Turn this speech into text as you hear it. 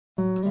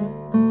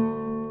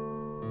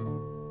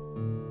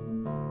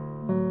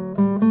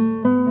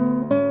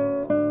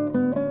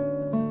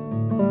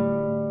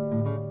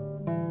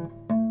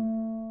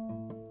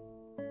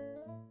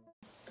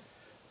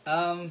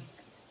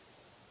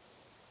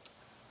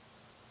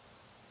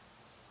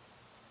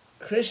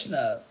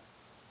Krishna,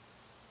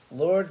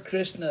 Lord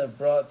Krishna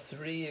brought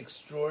three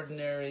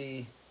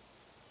extraordinary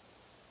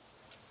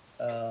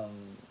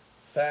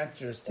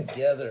factors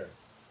together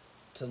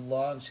to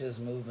launch his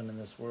movement in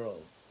this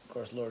world. Of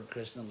course, Lord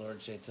Krishna, Lord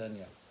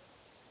Chaitanya.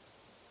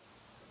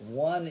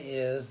 One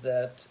is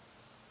that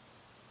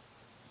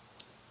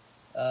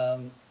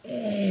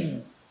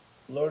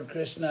Lord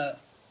Krishna,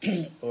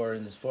 or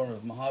in this form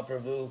of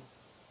Mahaprabhu,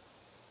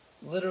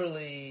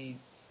 literally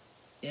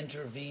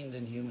intervened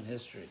in human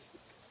history.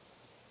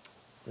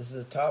 This is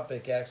a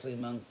topic actually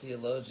among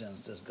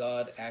theologians. Does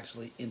God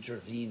actually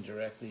intervene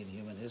directly in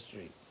human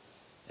history?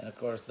 And of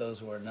course, those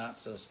who are not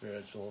so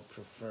spiritual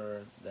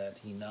prefer that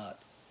he not.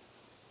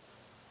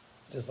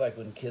 Just like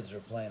when kids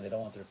are playing, they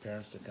don't want their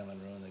parents to come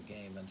and ruin the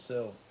game. And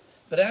so,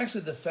 but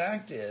actually the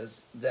fact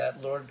is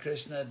that Lord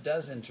Krishna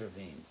does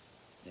intervene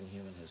in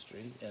human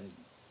history, and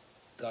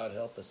God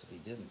help us if he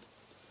didn't.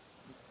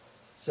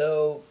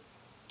 So,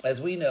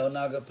 as we know,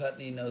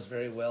 Nagapatni knows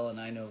very well, and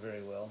I know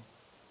very well,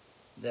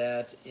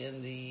 that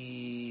in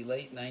the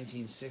late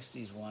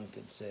 1960s, one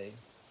could say,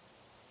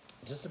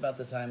 just about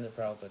the time that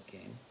Prabhupada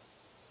came,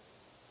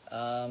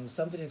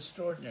 something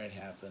extraordinary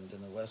happened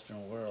in the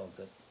Western world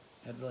that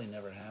had really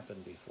never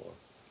happened before.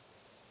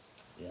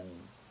 And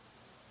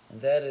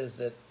that is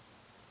that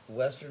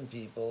Western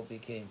people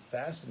became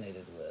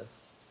fascinated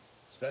with,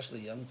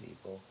 especially young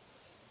people,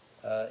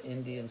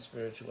 Indian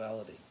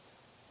spirituality.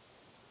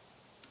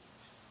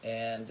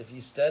 And if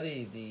you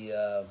study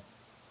the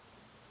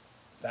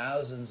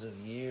thousands of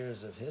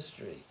years of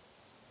history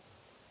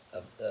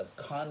of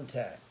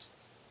contact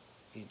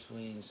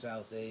between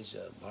South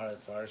Asia,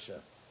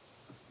 Bharatvarsha,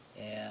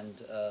 and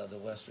the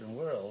Western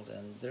world,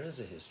 and there is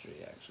a history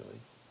actually,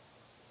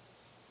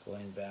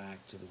 going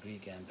back to the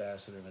Greek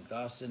ambassador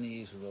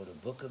Megasthenes, who wrote a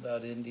book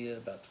about India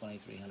about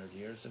 2,300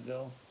 years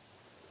ago,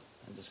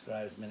 and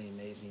describes many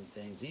amazing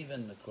things.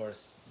 Even, of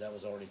course, that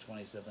was already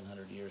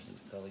 2,700 years into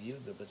Kali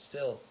Yuga, but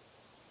still.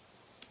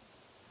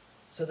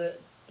 So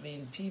that, I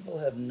mean, people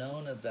have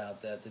known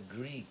about that. The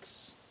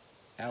Greeks,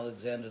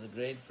 Alexander the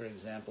Great, for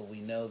example,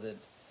 we know that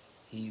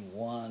he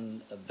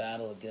won a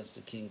battle against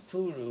a King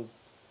Puru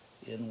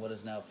in what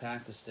is now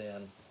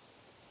Pakistan,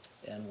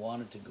 and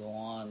wanted to go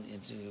on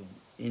into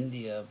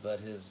India,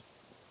 but his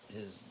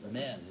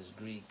men, his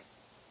Greek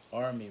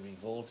army,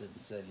 revolted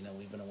and said,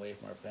 we've been away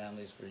from our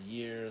families for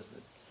years,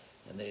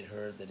 and they'd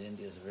heard that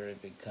India is a very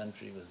big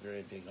country with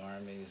very big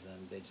armies,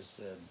 and they just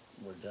said,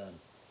 we're done.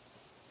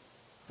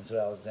 And so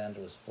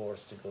Alexander was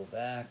forced to go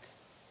back,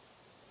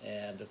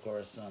 and of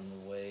course on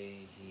the way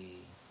he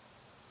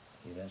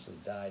eventually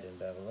died in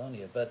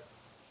Babylonia. But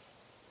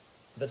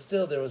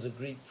still there was a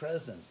Greek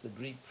presence. The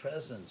Greek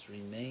presence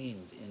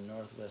remained in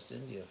northwest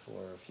India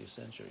for a few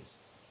centuries.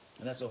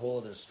 And that's a whole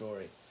other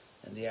story,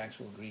 and the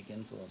actual Greek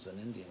influence on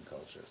Indian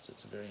culture. So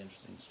it's a very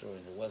interesting story.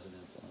 There was an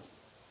influence.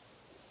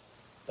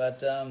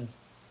 But,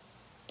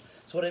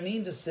 so what I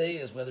mean to say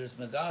is, whether it's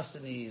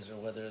Megasthenes or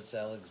whether it's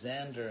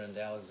Alexander and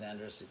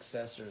Alexander's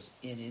successors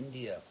in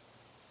India,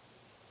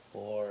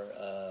 or,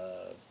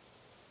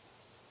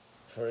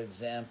 for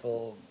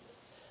example,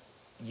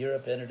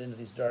 Europe entered into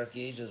these dark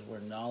ages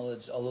where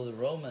knowledge, although the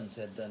Romans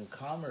had done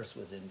commerce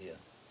with India,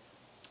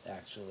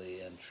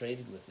 actually, and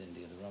traded with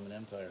India, the Roman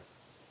Empire.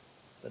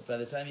 But by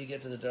the time you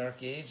get to the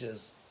Dark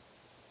Ages,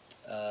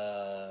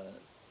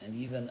 and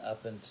even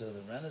up until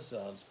the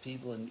Renaissance,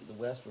 people in the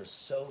West were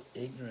so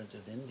ignorant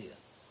of India,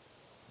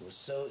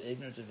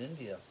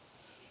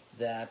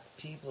 that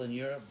people in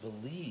Europe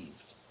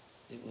believed,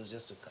 it was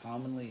just a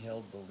commonly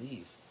held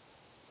belief,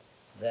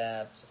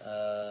 that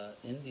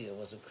India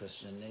was a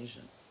Christian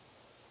nation.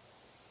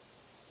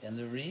 And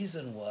the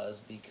reason was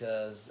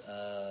because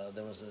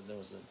there was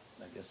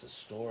a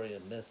story, a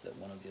myth, that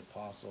one of the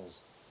apostles,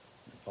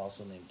 an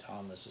apostle named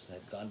Thomas, just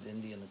had gone to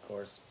India and, of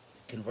course,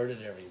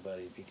 converted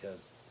everybody,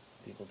 because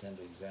people tend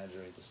to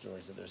exaggerate the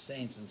stories of their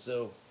saints. And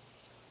so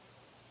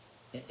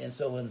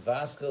when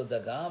Vasco da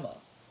Gama,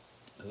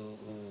 who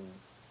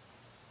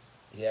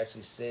he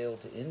actually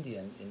sailed to India,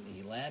 and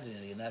he landed in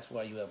India, and that's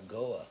why you have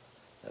Goa.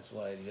 That's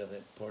why you have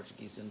that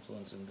Portuguese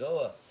influence in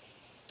Goa.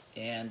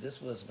 And this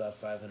was about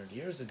 500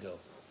 years ago.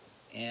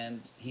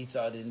 And he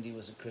thought India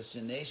was a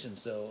Christian nation.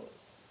 So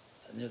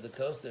near the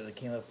coast there, they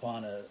came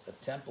upon a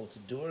temple to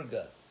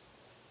Durga,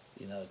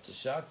 to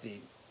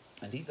Shakti,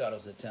 and he thought it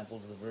was a temple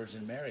to the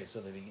Virgin Mary. So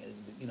they began,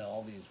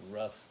 all these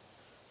rough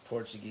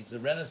Portuguese. The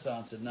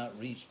Renaissance had not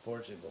reached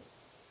Portugal.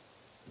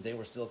 They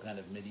were still kind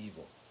of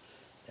medieval.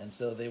 And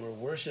so they were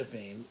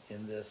worshiping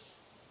in this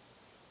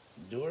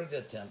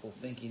Durga temple,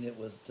 thinking it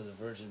was to the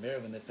Virgin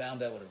Mary. When they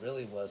found out what it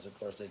really was, of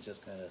course, they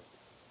just kind of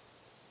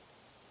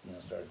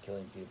started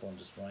killing people and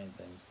destroying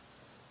things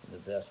in the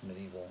best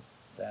medieval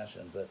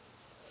fashion. But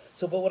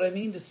what I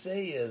mean to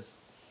say is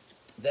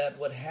that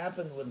what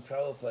happened when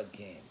Prabhupada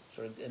came,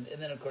 and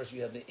then of course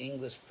you have the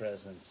English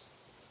presence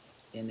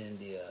in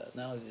India,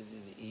 not only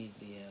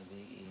the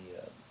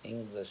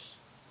English,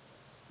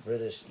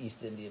 British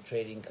East India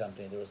Trading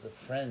Company, there was the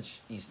French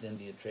East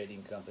India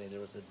Trading Company, there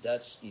was the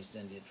Dutch East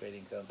India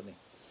Trading Company.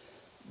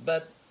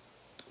 But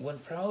when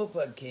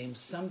Prabhupada came,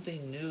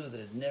 something new that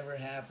had never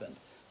happened.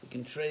 We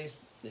can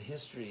trace the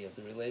history of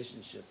the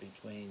relationship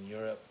between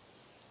Europe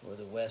or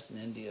the West and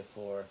India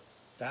for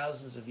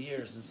thousands of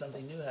years, and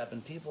something new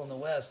happened. People in the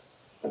West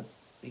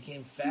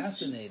became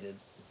fascinated,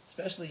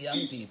 especially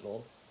young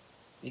people,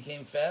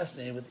 became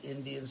fascinated with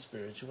Indian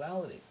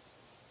spirituality.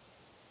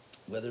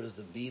 Whether it was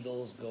the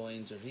Beatles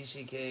going to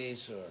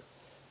Rishikesh or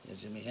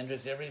Jimi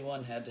Hendrix,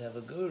 everyone had to have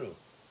a guru.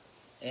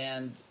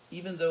 And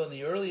even though in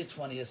the early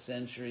 20th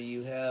century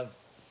you have,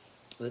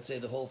 let's say,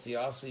 the whole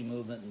Theosophy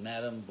movement,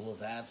 Madame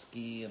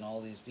Blavatsky and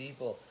all these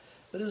people,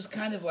 but it was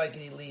kind of like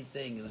an elite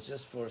thing. It was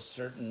just for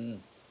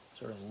certain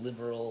sort of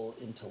liberal,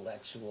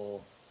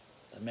 intellectual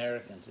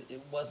Americans.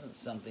 It wasn't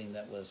something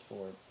that was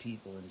for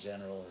people in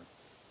general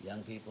or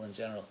young people in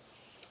general.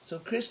 So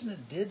Krishna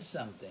did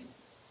something.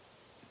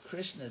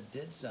 Krishna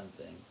did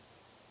something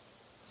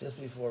just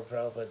before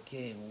Prabhupada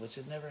came, which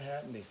had never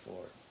happened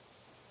before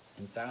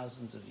in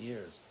thousands of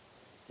years.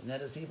 And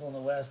that is, people in the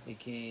West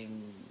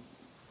became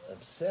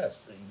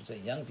obsessed. You could say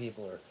young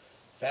people are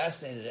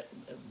fascinated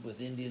with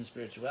Indian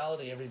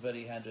spirituality.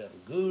 Everybody had to have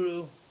a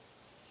guru.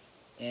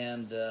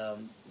 And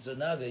so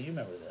Naga, you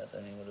remember that.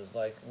 I mean, it was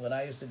like when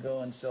I used to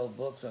go and sell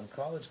books on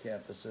college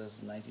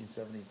campuses in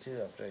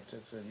 1972 after I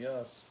took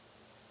sannyas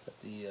at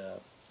the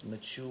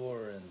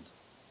mature and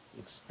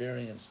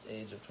experienced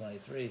age of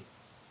 23.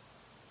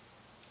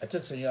 I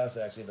took sannyas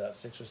actually about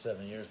 6 or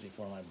 7 years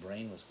before my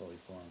brain was fully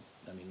formed.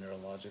 I mean,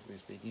 neurologically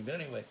speaking. But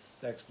anyway,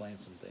 that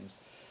explains some things.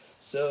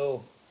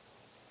 So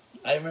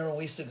I remember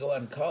we used to go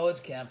on college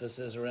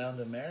campuses around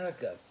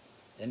America,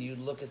 and you'd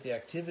look at the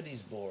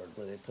activities board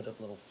where they put up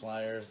little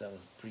flyers. That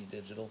was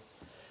pre-digital.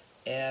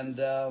 And,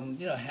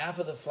 half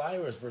of the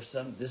flyers were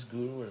this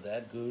guru or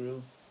that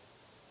guru.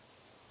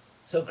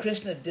 So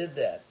Krishna did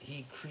that.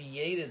 He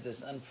created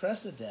this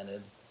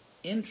unprecedented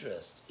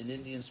interest in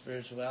Indian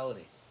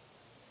spirituality.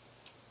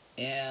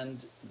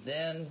 And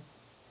then,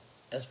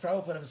 as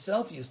Prabhupada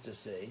himself used to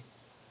say,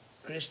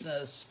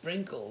 Krishna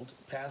sprinkled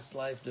past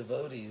life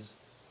devotees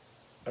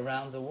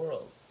around the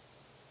world.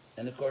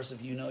 And of course,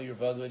 if you know your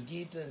Bhagavad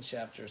Gita in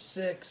chapter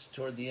 6,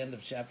 toward the end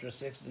of chapter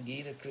 6 of the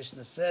Gita,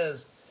 Krishna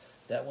says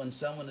that when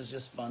someone is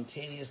just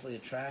spontaneously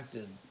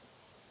attracted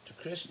to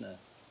Krishna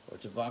or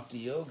to Bhakti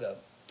Yoga,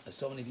 as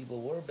so many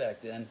people were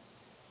back then,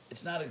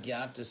 it's not a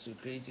gyata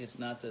sukriti, it's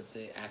not that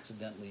they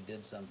accidentally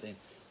did something,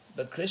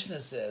 but Krishna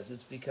says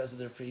it's because of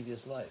their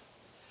previous life.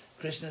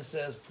 Krishna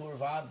says,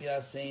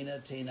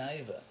 Purvabhyasena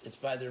tenaiva. It's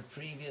by their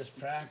previous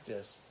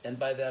practice, and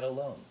by that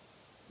alone.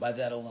 By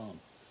that alone.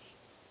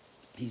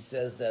 He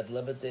says that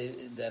buddhi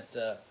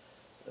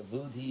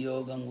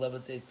yogam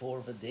labate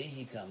purva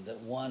dehikam,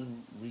 that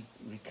one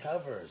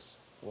recovers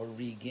or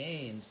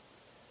regains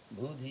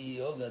buddhi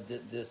yoga,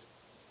 this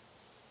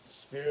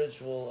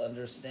spiritual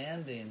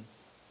understanding,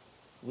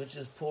 which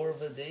is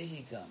purva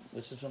dehikam,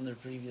 which is from their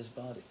previous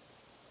body.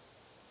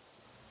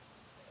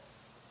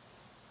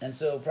 And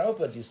so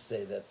Prabhupada used to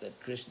say that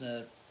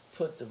Krishna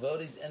put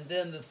devotees, and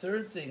then the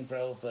third thing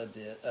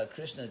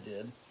Krishna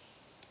did,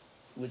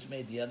 which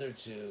made the other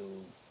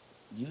two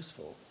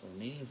useful or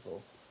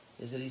meaningful,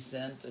 is that he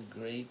sent a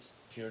great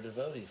pure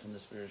devotee from the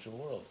spiritual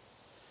world.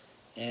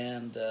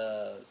 And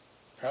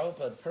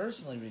Prabhupada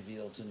personally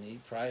revealed to me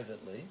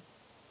privately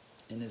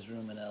in his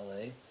room in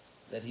LA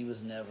that he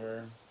was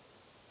never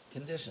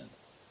conditioned.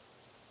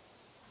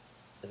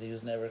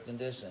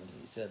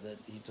 He said that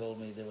he told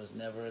me there was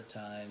never a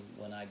time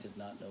when I did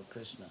not know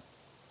Krishna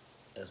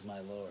as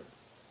my Lord.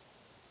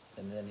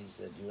 And then he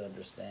said, you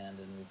understand,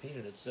 and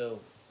repeated it.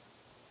 So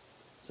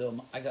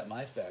I got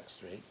my facts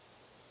straight.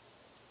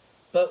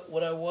 But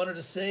what I wanted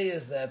to say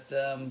is that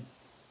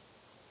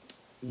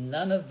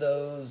none of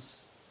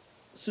those,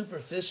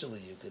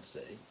 superficially you could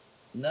say,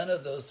 none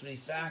of those three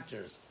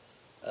factors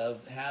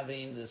of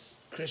having this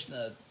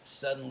Krishna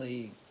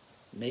suddenly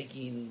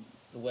making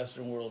the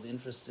Western world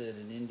interested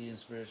in Indian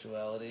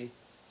spirituality,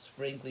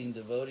 sprinkling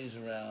devotees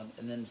around,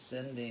 and then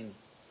sending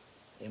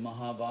a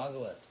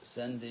Mahabhagavat,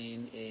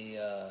 sending a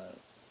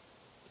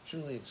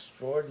truly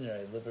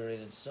extraordinary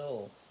liberated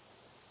soul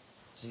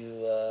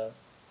to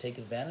take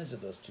advantage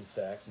of those two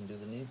facts and do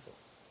the needful.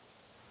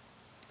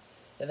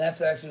 And that's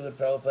actually what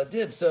Prabhupada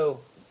did. So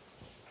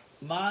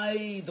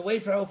the way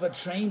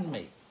Prabhupada trained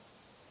me,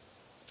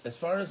 as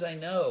far as I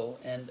know,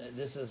 and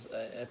this is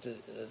a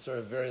sort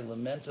of very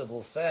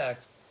lamentable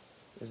fact,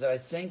 is that I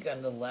think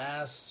I'm the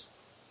last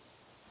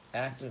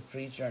active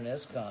preacher in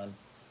ISKCON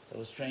that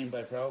was trained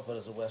by Prabhupada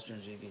as a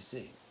Western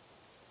GBC.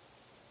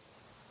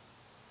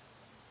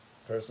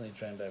 Personally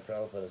trained by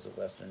Prabhupada as a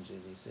Western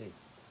GBC.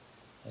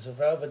 And so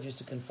Prabhupada used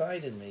to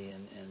confide in me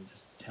and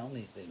just tell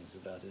me things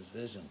about his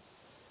vision.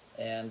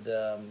 And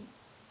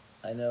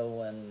I know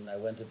when I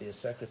went to be a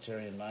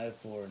secretary in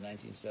Mayapur in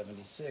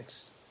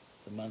 1976,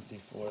 the month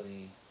before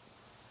the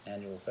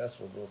annual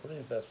festival, Guru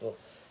Purnima Festival,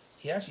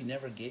 he actually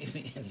never gave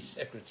me any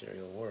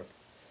secretarial work.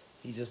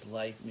 He just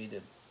liked me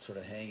to sort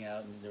of hang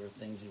out, and there were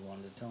things he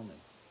wanted to tell me.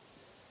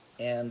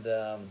 And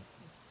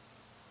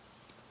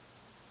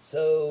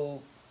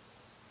so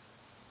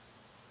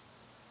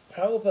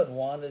Prabhupada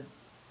wanted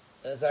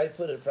as I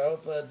put it,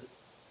 Prabhupada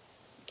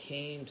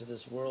came to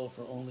this world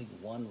for only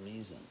one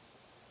reason,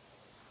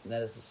 and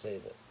that is to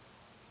save it.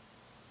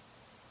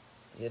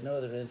 He had no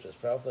other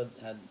interest. Prabhupada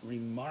had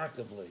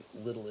remarkably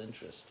little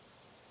interest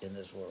in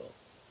this world.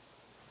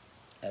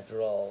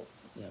 After all,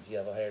 if you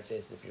have a higher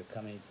taste, if you're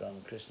coming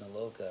from Krishna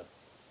Loka,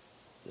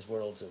 this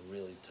world's a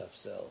really tough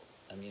sell.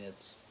 I mean,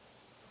 it's,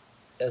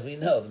 as we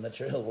know, the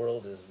material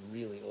world is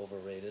really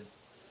overrated.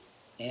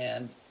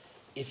 And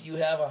if you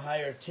have a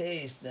higher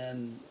taste,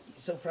 then,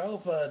 so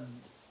Prabhupada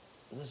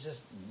was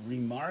just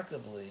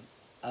remarkably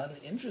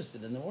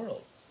uninterested in the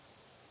world.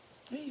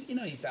 I mean,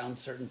 he found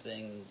certain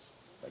things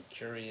like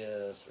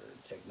curious or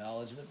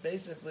technology, but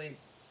basically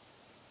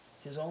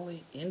his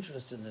only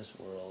interest in this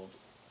world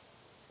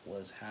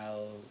was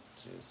how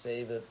to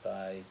save it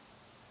by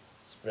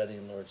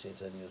spreading Lord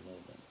Chaitanya's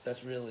movement.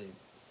 That's really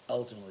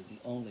ultimately the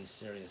only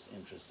serious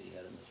interest he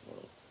had in this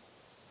world.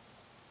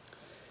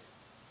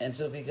 And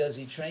so because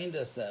he trained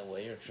us that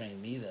way, or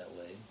trained me that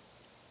way,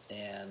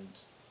 and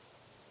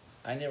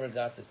I never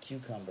got the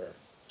cucumber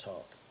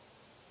talk,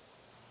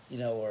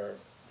 where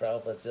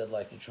Prabhupada said,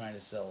 like, you're trying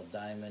to sell a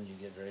diamond, you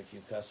get very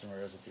few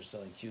customers if you're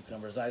selling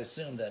cucumbers. I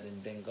assume that in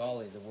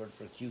Bengali, the word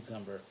for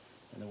cucumber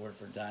and the word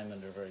for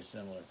diamond are very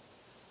similar.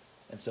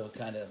 And so it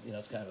kind of,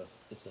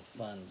 it's a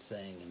fun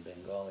saying in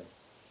Bengali.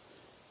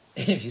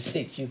 If you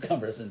say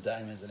cucumbers and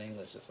diamonds in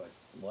English, it's like,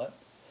 what?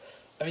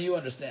 I mean, you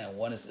understand,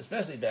 one is,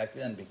 especially back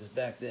then, because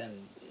back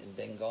then in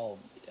Bengal,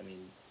 I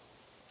mean,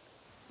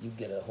 you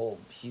get a whole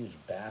huge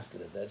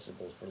basket of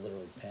vegetables for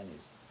literally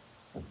pennies.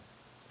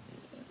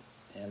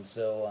 And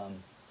so,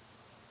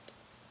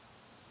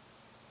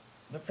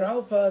 but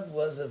Prabhupada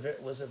was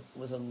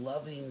a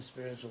loving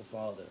spiritual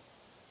father.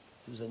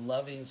 He was a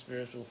loving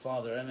spiritual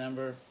father. I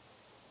remember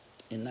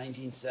in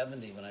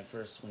 1970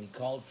 when he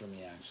called for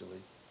me,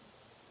 actually,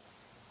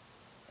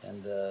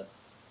 and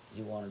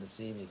he wanted to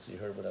see me because he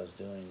heard what I was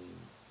doing.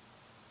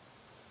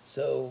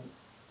 So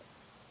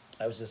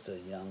I was just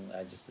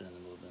I'd just been in the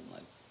movement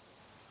like,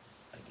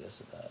 I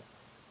guess about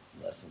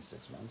less than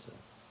 6 months. So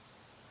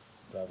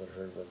Prabhupada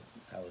heard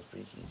how I was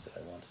preaching. He said,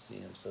 I want to see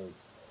him. So,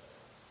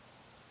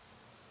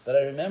 but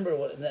I remember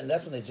and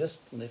that's when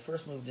they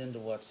first moved into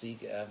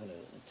Watsika Avenue,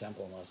 a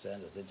temple in Los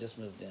Angeles. They just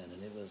moved in,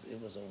 and it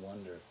was a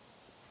wonder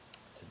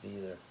to be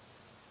there.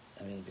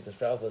 I mean, because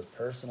Prabhupada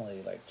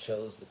personally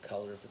chose the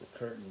color for the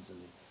curtains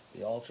and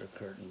the altar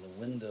curtain, the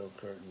window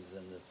curtains,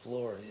 and the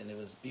floor, and it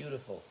was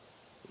beautiful.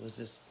 It was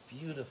this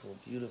beautiful,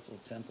 beautiful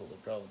temple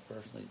that Prabhupada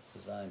personally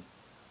designed.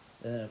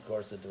 And then, of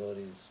course, the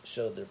devotees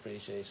showed their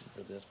appreciation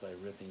for this by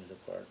ripping it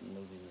apart and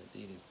moving the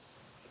deities.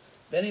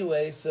 But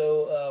anyway,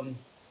 so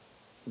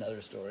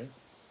another story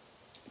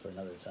for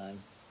another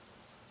time.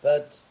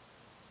 But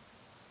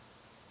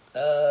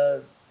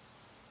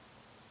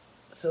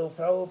so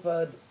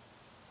Prabhupada,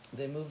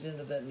 they moved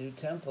into that new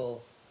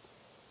temple,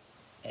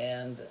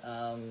 and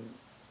of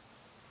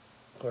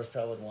course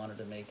Prabhupada wanted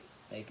to make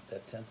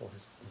that temple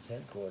his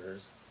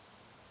headquarters.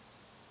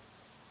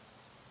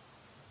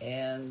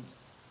 And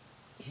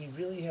he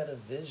really had a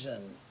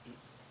vision.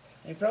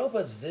 I mean,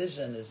 Prabhupada's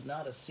vision is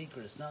not a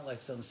secret. It's not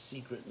like some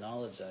secret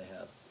knowledge I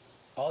have.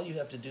 All you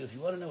have to do, if you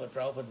want to know what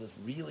Prabhupada was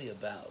really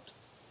about,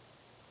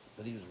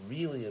 what he was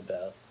really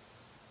about,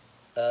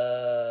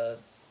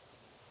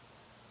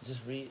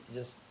 just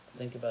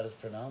think about his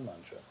pranam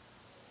mantra.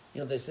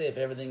 They say if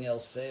everything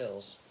else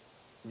fails,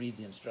 read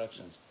the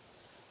instructions.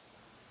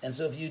 And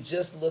so if you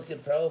just look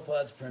at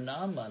Prabhupada's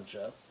pranam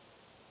mantra,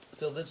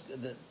 so that's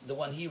the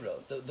one he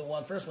wrote.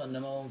 The first one,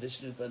 Namo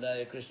Vishnu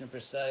Padaya Krishna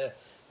Prasthaya,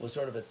 was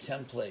sort of a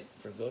template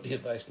for Gaudiya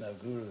Vaishnava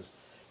gurus,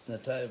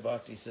 Nataya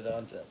Bhakti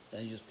Siddhanta,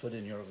 and you just put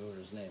in your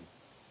guru's name.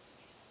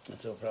 And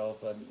so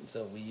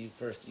Prabhupada, we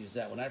first used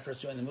that. When I first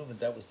joined the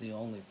movement, that was the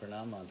only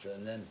pranam mantra,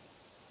 and then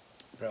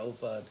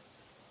Prabhupada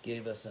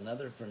gave us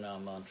another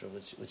pranam mantra,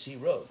 which he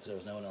wrote, because there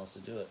was no one else to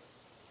do it.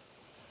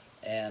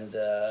 And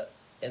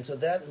so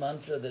that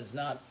mantra that's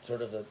not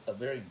sort of a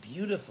very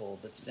beautiful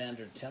but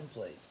standard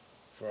template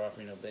for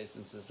offering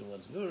obeisances to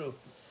one's guru,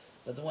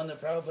 but the one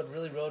that Prabhupada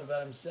really wrote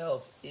about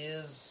himself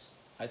is,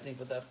 I think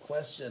without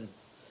question,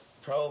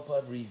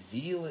 Prabhupada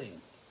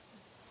revealing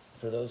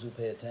for those who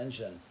pay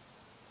attention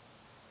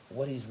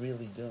what he's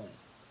really doing.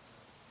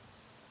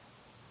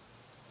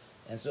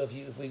 And so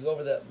if we go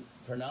over that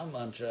pranam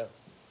mantra,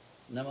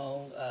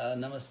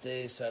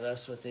 Namaste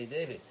Saraswati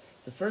Devi,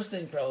 the first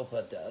thing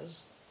Prabhupada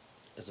does,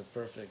 as a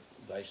perfect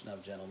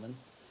Vaishnava gentleman,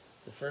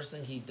 the first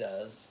thing he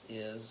does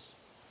is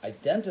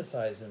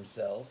identifies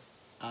himself,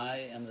 I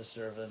am the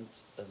servant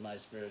of my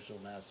spiritual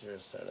master,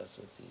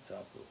 Saraswati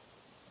Thakur.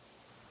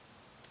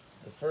 So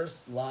the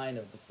first line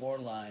of the 4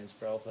 lines,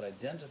 Prabhupada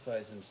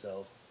identifies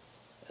himself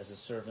as a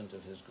servant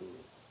of his guru.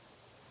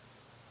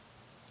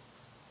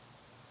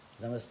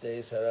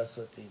 Namaste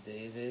Saraswati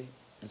Devi.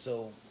 And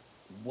so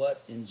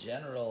what in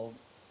general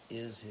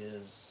is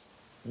his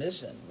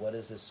mission? What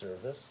is his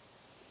service?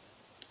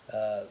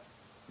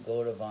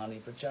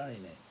 Gauravani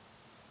Pracharine.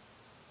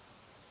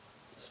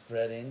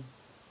 Spreading,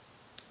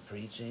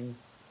 preaching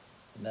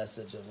the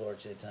message of Lord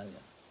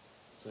Chaitanya.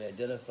 So he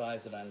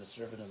identifies that I'm the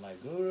servant of my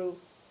guru,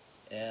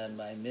 and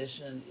my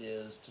mission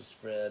is to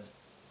spread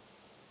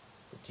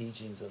the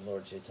teachings of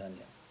Lord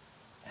Chaitanya.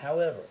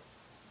 However,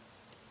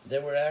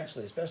 there were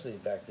actually, especially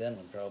back then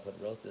when Prabhupada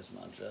wrote this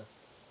mantra,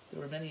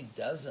 there were many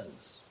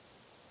dozens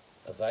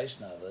of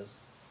Vaishnavas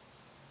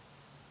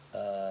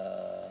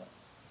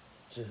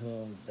to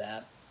whom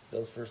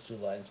those first two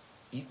lines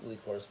equally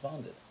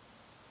corresponded.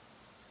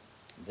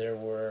 There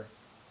were,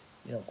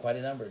 quite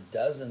a number,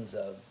 dozens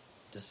of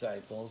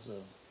disciples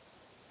of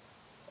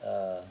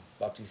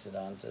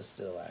Bhaktisiddhanta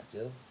still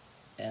active,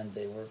 and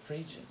they were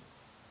preaching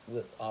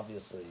with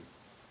obviously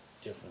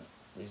different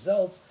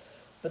results,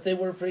 but they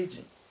were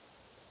preaching.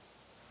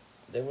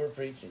 They were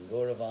preaching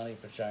Gauravani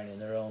Pracharani in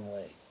their own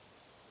way.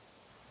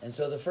 And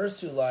so the first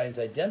two lines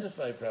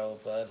identify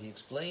Prabhupada. He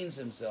explains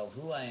himself,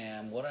 who I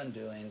am, what I'm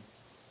doing,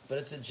 but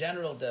it's a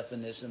general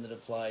definition that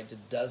applied to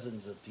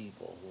dozens of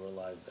people who were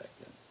alive back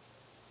then.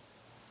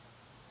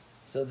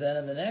 So then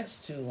in the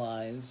next two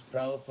lines,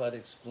 Prabhupada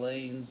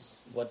explains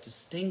what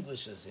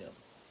distinguishes him.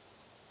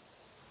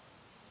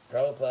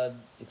 Prabhupada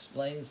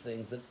explains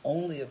things that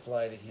only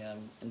apply to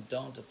him and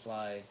don't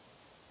apply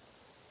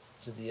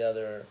to the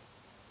other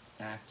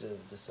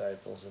active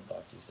disciples of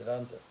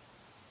Bhaktisiddhanta.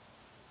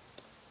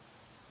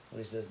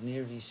 Where he says,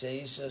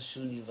 Nirvishesha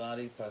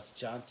Shunyavadi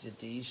Paschatya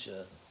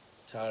Desha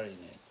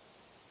Tarine.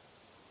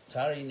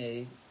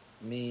 Tarine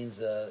means,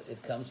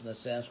 it comes from the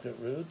Sanskrit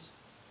root,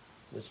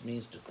 which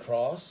means to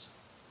cross.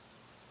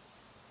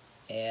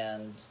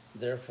 And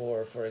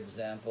therefore, for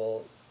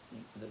example,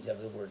 you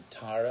have the word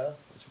Tara,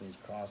 which means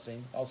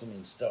crossing, also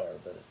means star,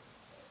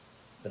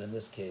 but in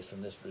this case,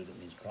 from this root, it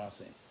means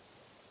crossing.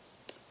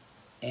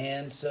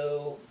 And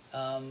so,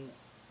 for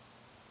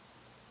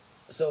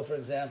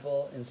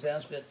example, in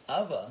Sanskrit,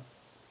 ava,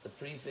 the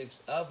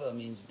prefix ava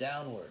means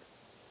downward.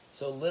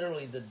 So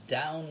literally the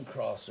down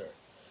crosser,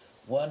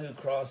 one who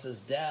crosses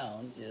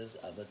down, is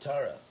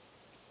avatara.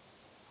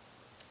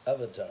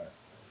 Avatar.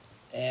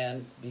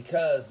 And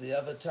because the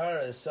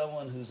avatara is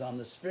someone who's on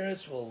the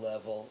spiritual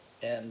level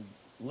and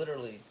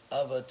literally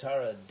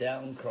avatara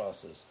down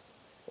crosses,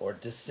 or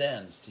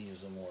descends, to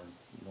use a more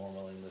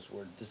normal English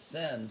word,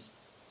 descends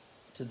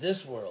to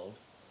this world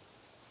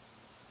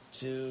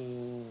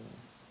to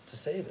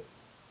save it.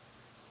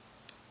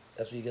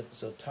 That's where you get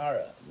the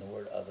Tara, the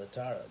word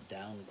avatara,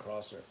 down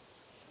crosser.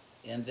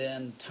 And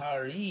then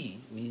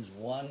tari means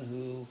one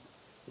who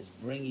is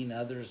bringing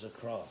others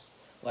across.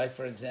 Like,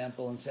 for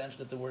example, in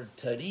Sanskrit, the word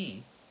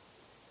tari,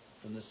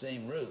 from the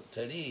same root,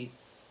 tari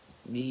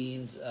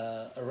means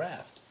a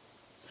raft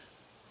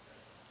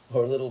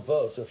or a little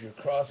boat. So if you're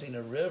crossing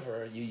a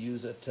river, you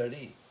use a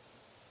tari.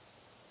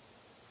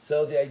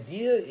 So the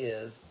idea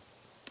is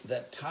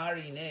that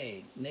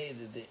tarine,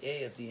 the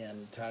A at the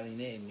end,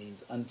 tarine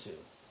means unto,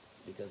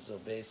 because the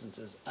obeisance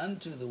is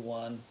unto the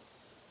one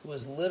who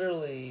is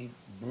literally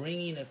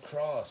bringing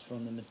across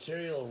from the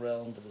material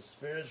realm to the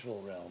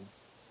spiritual realm,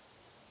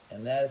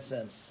 and that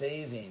sense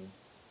saving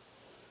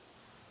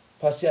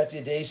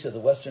Paschatya Desha, the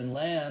Western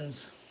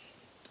lands,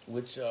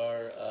 which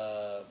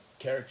are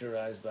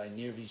characterized by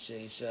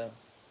Nirvishesha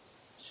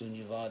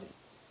Shunyavadi.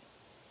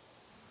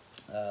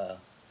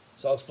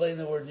 So I'll explain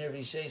the word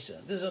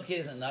Nirvishesha. This is okay,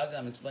 isn't it, Naga?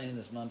 I'm explaining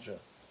this mantra.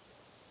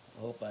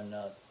 I hope I'm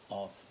not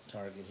off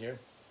target here.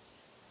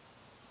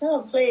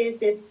 No,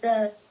 please. It's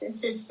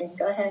interesting.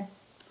 Go ahead.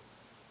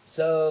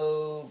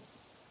 So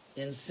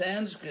in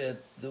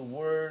Sanskrit, the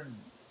word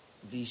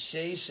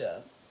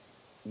Vishesha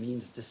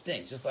means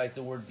distinct, just like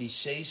the word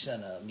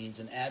Visheshana means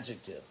an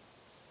adjective.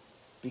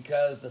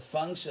 Because the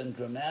function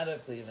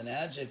grammatically of an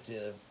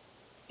adjective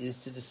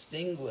is to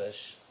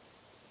distinguish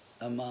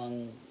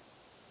among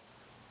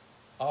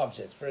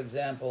objects. For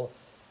example,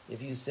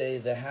 if you say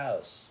the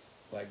house,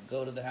 like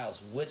go to the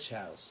house, which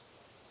house?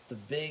 The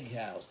big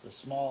house, the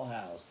small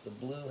house, the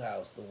blue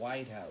house, the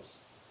white house.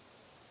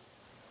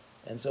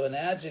 And so an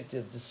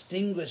adjective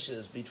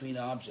distinguishes between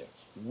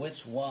objects,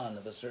 which one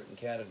of a certain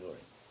category.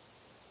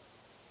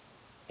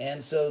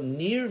 And so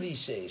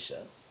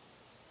nirvishesha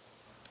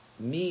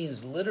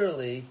means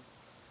literally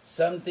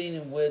something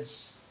in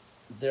which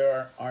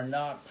there are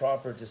not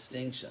proper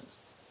distinctions.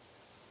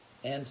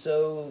 And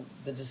so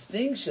the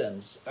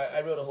distinctions,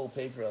 I wrote a whole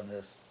paper on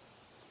this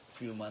a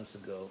few months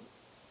ago.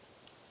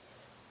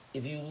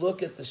 If you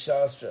look at the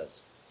Shastras,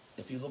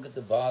 if you look at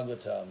the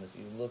Bhagavatam, if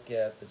you look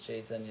at the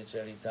Chaitanya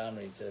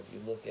Charitamrita, if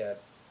you look at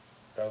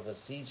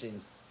Prabhupada's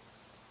teachings,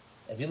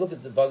 if you look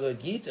at the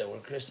Bhagavad Gita, where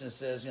Krishna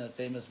says, the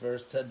famous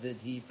verse,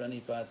 Tadvidhi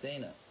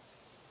pranipatena,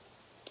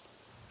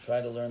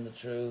 try to learn the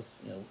truth,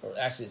 or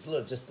actually it's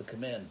literally just the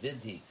command,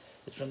 vidhi.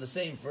 It's from the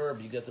same verb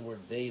you get the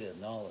word Veda,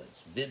 knowledge.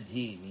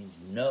 Vidhi means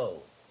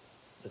know.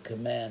 The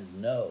command,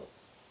 know.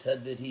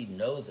 Tadvidhi,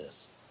 know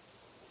this.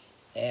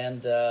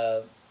 And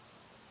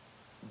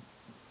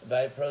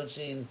by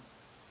approaching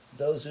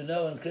those who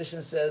know, and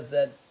Krishna says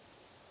that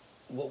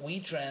what we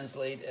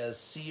translate as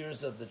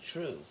seers of the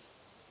truth,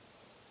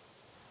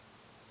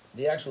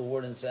 the actual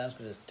word in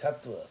Sanskrit is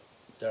tattva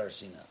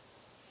darshina.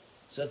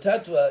 So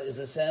tattva is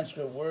a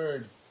Sanskrit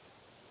word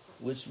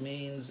which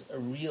means a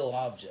real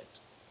object.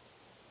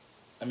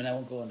 I mean, I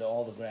won't go into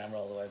all the grammar,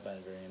 although I find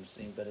it very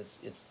interesting, but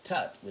it's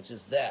tat, which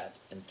is that,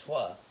 and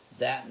twa,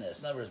 thatness.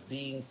 In other words,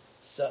 being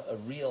a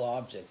real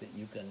object that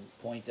you can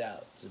point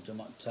out. It's a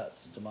tat,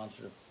 it's a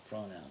demonstrative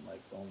pronoun,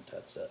 like om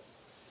tat sat.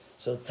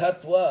 So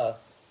tatwa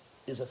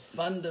is a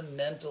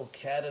fundamental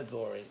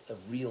category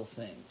of real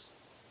things,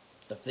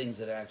 of things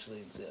that actually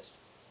exist.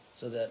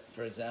 So that,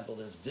 for example,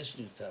 there's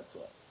Vishnu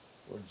Tattva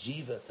or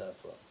Jiva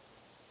Tattva,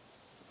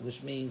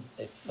 which means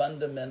a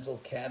fundamental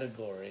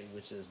category,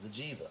 which is the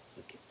Jiva,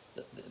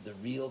 the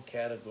real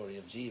category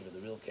of Jiva, the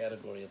real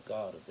category of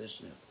God, of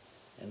Vishnu,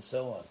 and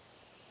so on.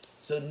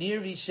 So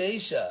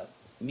Nirvishesha,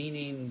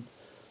 meaning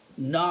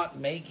not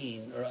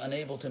making or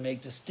unable to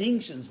make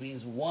distinctions,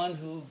 means one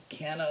who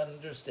cannot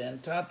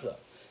understand Tattva.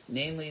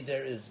 Namely,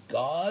 there is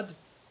God,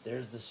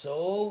 there's the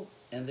soul,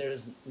 and there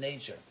is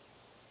nature.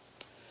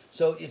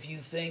 So if you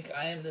think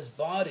I am this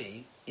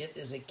body, it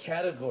is a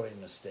category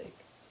mistake.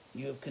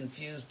 You have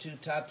confused two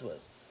tattvas.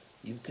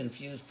 You've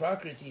confused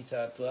Prakriti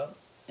Tattva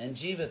and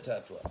Jiva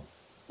Tattva.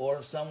 Or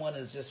if someone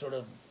is just sort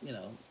of,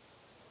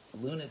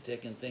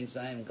 lunatic and thinks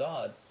I am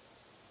God,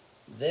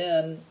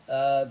 then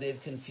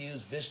they've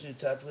confused Vishnu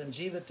Tattva and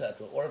Jiva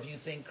Tattva. Or if you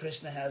think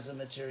Krishna has a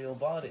material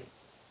body,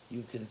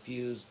 you've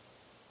confused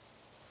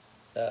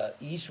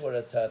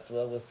Ishvara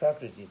Tattva with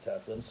Prakriti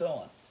Tattva, and so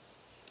on.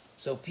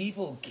 So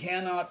people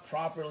cannot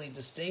properly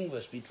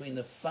distinguish between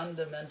the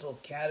fundamental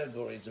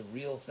categories of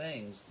real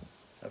things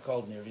are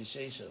called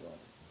nirvishesha,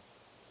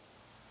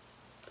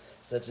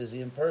 such as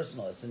the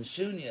impersonalists. And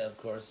shunya, of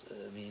course,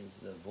 means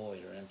the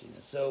void or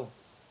emptiness. So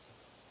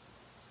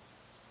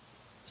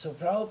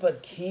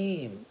Prabhupada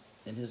came,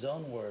 in his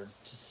own words,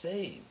 to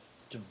save,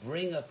 to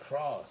bring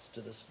across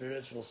to the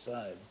spiritual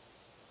side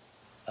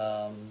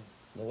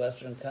the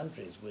Western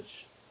countries,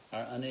 which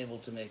are unable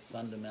to make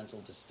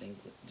fundamental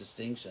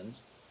distinctions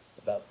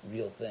about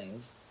real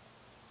things,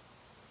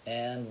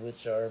 and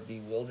which are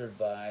bewildered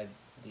by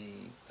the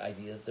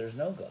idea that there's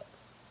no God.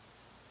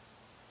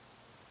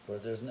 Or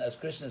as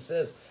Krishna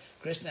says,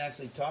 Krishna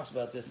actually talks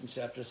about this in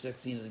chapter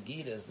 16 of the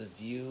Gita as the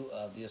view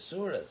of the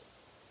Asuras,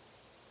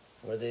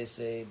 where they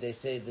say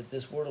that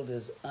this world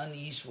is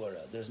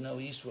un-Ishvara, there's no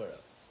Ishvara,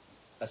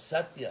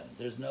 asatyam,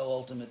 there's no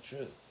ultimate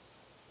truth.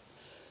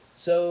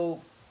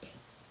 So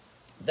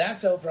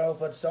that's how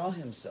Prabhupada saw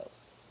himself.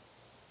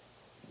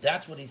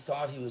 That's what he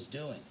thought he was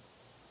doing.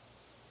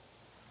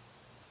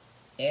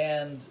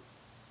 And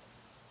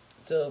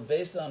so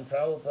based on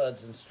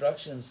Prabhupada's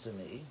instructions to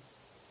me,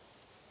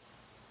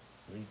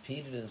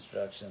 repeated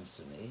instructions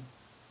to me,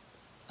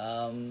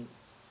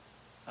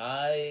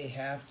 I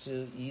have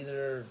to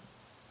either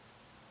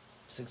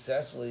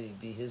successfully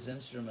be his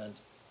instrument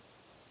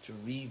to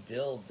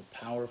rebuild the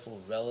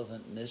powerful,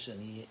 relevant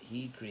mission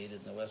he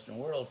created in the Western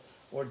world,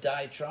 or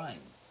die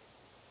trying.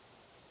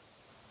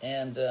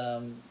 And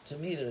to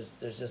me,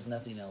 there's just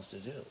nothing else to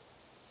do.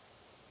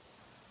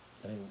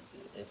 I mean,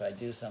 if I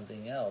do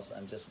something else,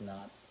 I'm just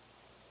not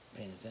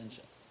paying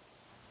attention.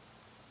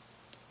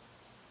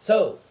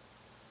 So,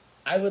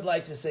 I would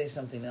like to say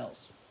something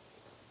else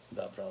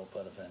about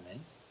Prabhupada, if I may.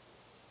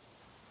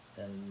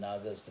 And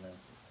Naga's going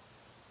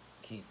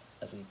to keep,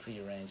 as we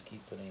prearranged,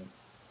 keep putting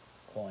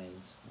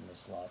coins in the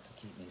slot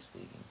to keep me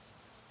speaking.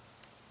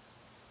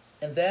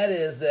 And that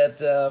is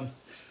that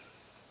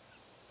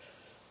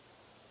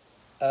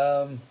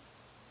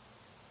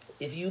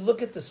if you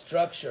look at the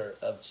structure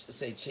of,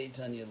 say,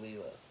 Chaitanya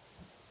Leela,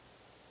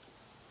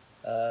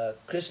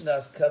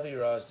 Krishnadas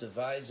Kaviraj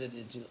divides it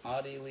into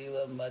Adi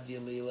Leela, Madhya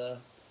Leela,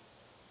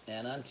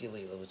 and Antya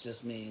Leela, which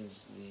just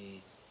means the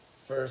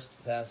first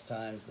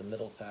pastimes, the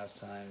middle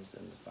pastimes,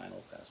 and the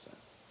final pastimes.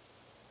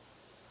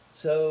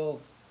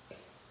 So,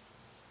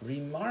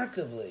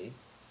 remarkably,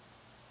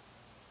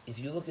 if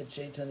you look at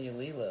Chaitanya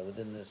Leela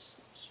within this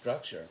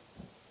structure,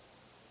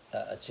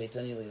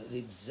 Chaitanya Leela, it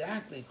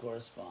exactly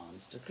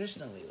corresponds to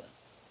Krishna Leela.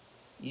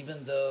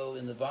 Even though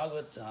in the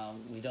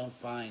Bhagavatam we don't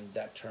find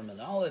that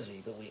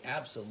terminology, but we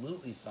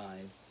absolutely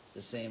find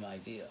the same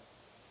idea.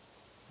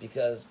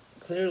 Because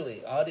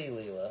clearly Adi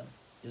Leela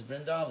is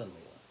Vrindavan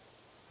Leela.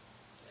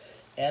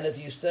 And if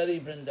you study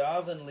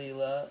Vrindavan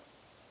Leela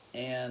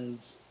and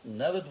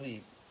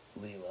Navadvip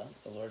Leela,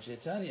 the Lord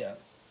Chaitanya,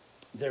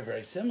 they're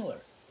very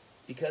similar.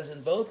 Because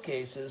in both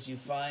cases you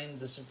find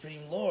the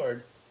Supreme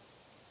Lord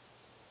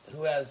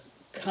who has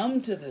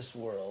come to this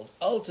world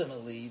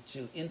ultimately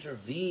to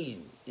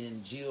intervene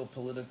in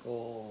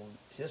geopolitical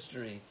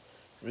history,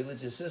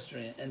 religious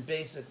history, and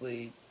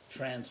basically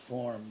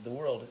transform the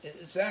world.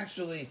 It's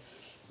actually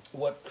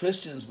what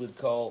Christians would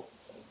call,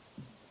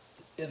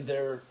 in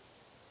their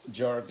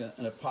jargon,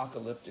 an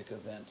apocalyptic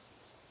event.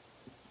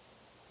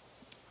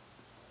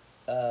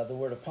 The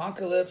word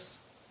apocalypse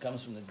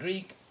comes from the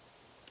Greek,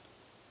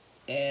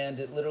 and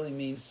it literally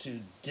means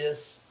to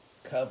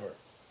discover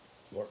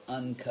or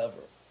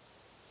uncover.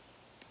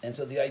 And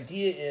so the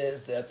idea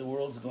is that the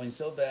world's going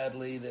so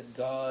badly that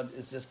God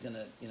is just going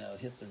to,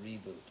 hit the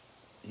reboot.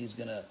 He's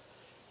going to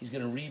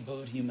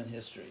reboot human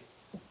history,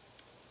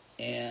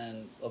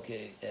 and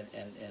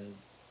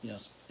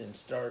and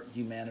start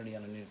humanity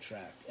on a new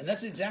track. And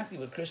that's exactly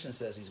what Krishna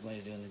says he's going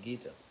to do in the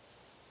Gita.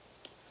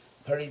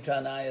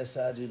 Paritranaya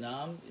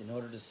sadhunam, in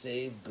order to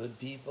save good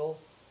people.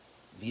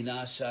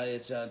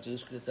 Vinashaya cha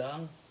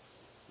duskritang,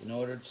 in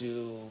order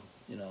to,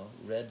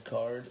 red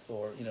card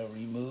or,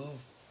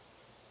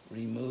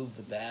 remove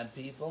the bad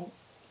people.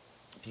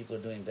 People are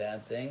doing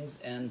bad things.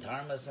 And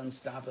dharma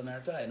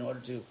sanstapanarta, in order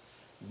to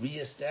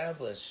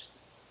reestablish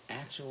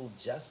actual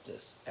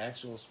justice,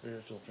 actual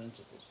spiritual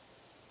principles.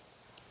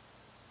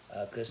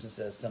 Krishna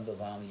says,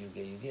 Sambhavami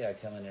yuge yuge, I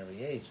come in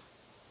every age.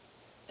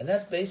 And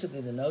that's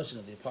basically the notion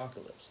of the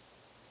apocalypse.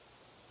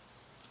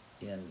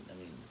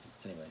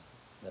 Anyway,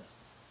 that's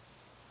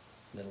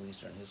Middle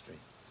Eastern history.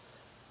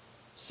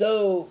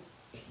 So,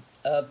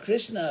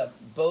 Krishna,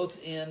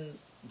 both in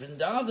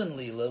Vrindavan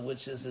Leela,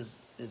 which is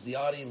the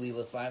Adi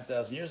Leela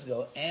 5,000 years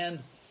ago,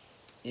 and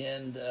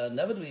in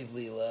Navadvip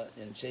Leela,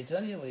 in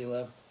Chaitanya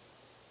Leela,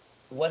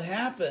 what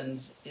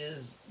happens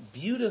is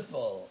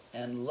beautiful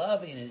and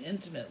loving and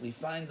intimate. We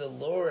find the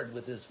Lord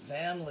with his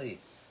family,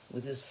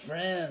 with his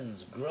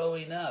friends,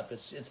 growing up.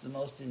 It's the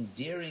most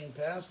endearing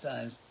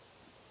pastimes,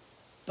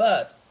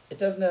 but it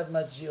doesn't have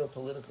much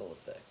geopolitical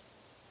effect.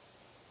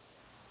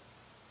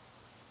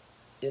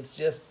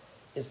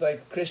 It's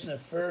like Krishna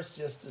first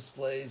just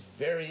displays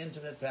very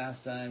intimate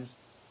pastimes,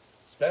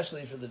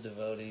 especially for the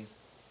devotees,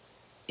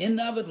 in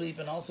Navadvip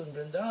and also in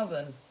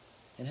Vrindavan,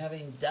 and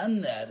having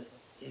done that,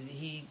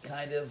 he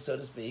kind of, so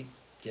to speak,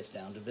 gets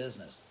down to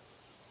business.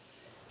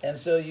 And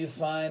so you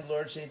find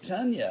Lord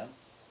Chaitanya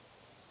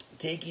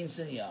taking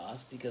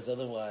sannyas, because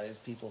otherwise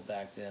people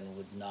back then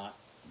would not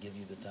give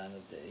you the time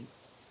of day.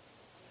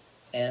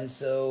 And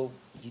so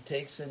he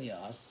takes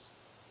sannyas,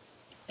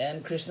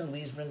 and Krishna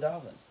leaves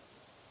Vrindavan.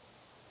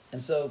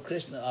 And so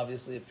Krishna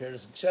obviously appeared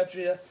as a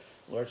Kshatriya,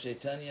 Lord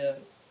Chaitanya,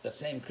 that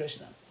same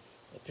Krishna,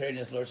 appearing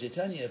as Lord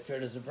Chaitanya,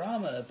 appeared as a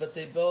Brahmana, but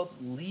they both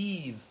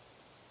leave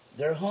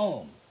their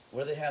home,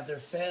 where they have their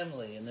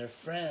family and their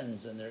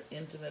friends and their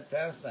intimate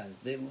pastimes.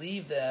 They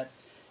leave that,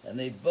 and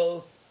they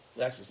both,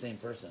 actually the same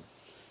person,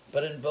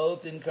 but in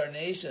both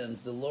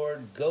incarnations, the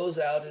Lord goes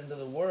out into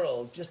the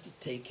world just to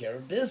take care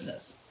of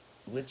business,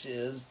 which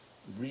is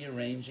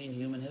rearranging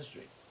human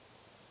history.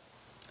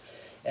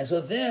 And so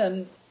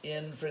then,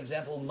 in, for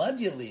example,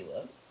 Madhya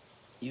Leela,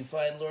 you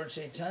find Lord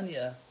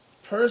Chaitanya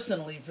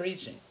personally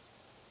preaching,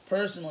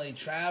 personally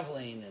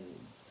traveling and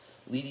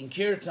leading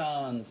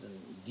kirtans and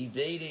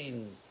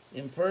debating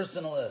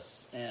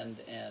impersonalists and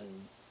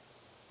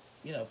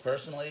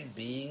personally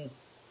being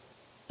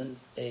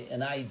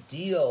an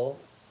ideal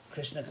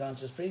Krishna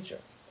conscious preacher.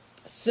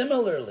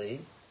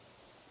 Similarly,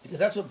 because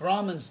that's what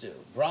Brahmins do.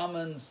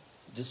 Brahmins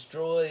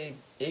destroy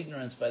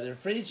ignorance by their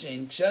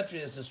preaching.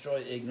 Kshatriyas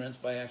destroy ignorance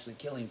by actually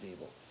killing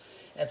people.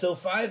 And so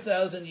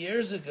 5,000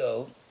 years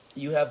ago,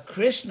 you have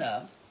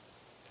Krishna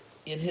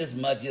in his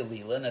Madhya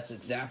Leela, and that's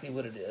exactly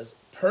what it is,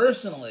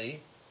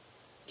 personally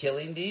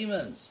killing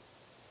demons.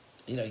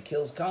 He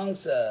kills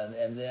Kamsa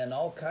and then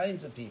all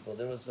kinds of people.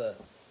 There was a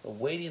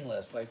waiting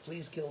list, like,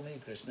 please kill me,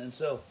 Krishna. And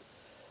so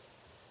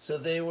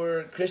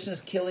Krishna's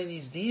killing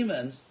these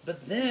demons,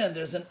 but then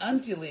there's an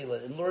Antya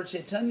Leela. In Lord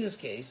Chaitanya's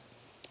case,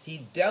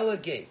 he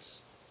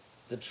delegates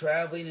the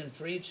traveling and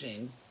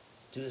preaching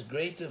to his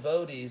great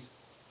devotees,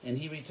 and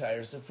he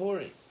retires to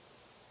Puri.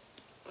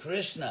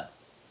 Krishna,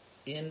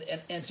 and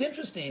it's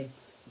interesting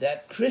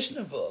that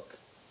Krishna book,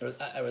 or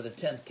the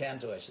 10th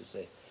canto, I should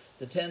say,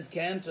 the 10th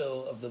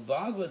canto of the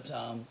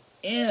Bhagavatam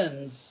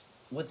ends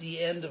with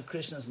the end of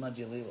Krishna's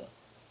Madhya Leela.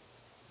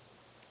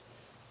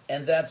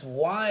 And that's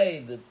why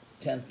the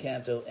 10th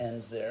canto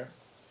ends there,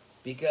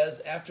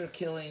 because after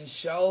killing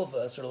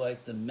Shalva, sort of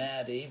like the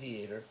mad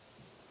aviator,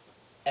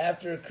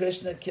 after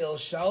Krishna kills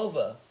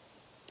Shalva,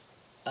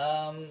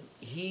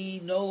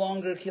 he no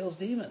longer kills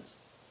demons.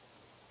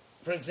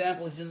 For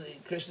example,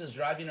 Krishna's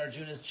driving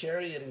Arjuna's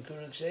chariot in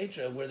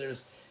Kurukshetra, where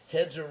there's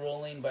heads are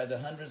rolling by the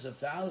hundreds of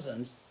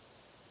thousands,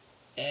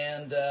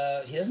 and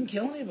he doesn't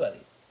kill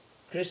anybody.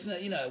 Krishna,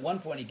 at one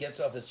point he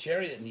gets off his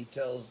chariot and he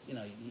tells,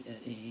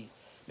 he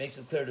makes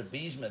it clear to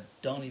Bhishma,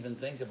 don't even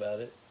think about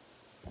it.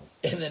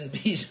 And then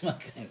Bhishma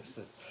kind of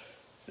says,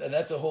 and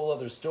that's a whole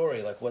other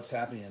story, like what's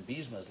happening in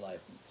Bhishma's life.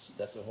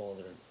 That's a whole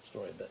other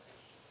story.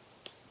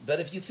 But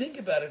if you think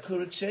about it,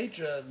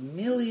 Kurukshetra,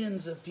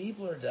 millions of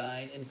people are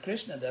dying, and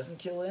Krishna doesn't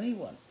kill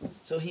anyone.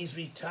 So he's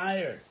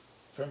retired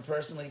from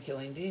personally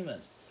killing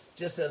demons,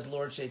 just as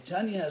Lord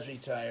Chaitanya has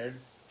retired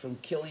from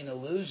killing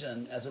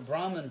illusion as a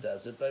Brahmin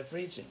does it by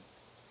preaching.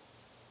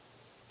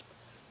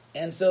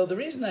 And so the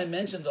reason I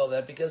mentioned all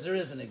that, because there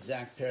is an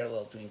exact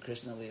parallel between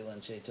Krishna Leela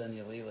and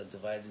Chaitanya Leela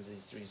divided into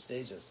these three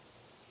stages.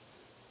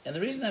 And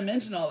the reason I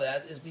mention all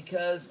that is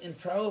because in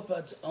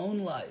Prabhupada's own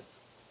life,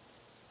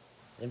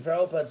 in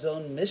Prabhupada's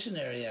own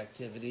missionary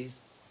activities,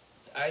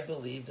 I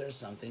believe there's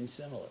something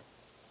similar.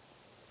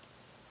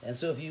 And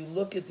so if you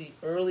look at the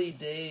early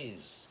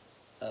days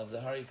of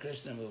the Hare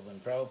Krishna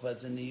movement,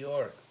 Prabhupada's in New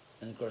York,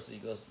 and of course he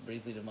goes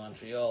briefly to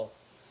Montreal,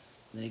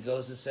 and then he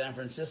goes to San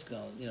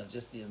Francisco,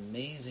 just the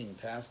amazing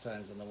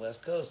pastimes on the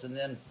West Coast. And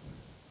then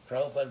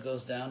Prabhupada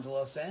goes down to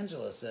Los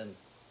Angeles, and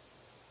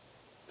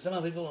somehow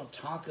people don't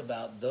talk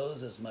about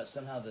those as much.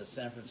 Somehow the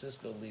San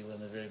Francisco Leela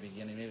in the very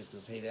beginning, maybe it's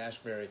because Haight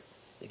Ashbury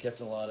it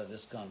gets a lot of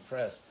ISKCON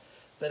press.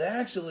 But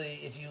actually,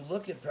 if you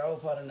look at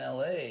Prabhupada in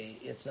L.A.,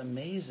 it's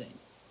amazing.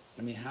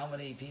 I mean, how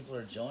many people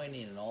are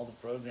joining and all the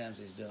programs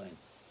he's doing.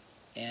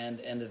 And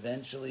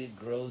eventually it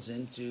grows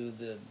into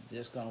the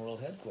ISKCON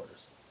World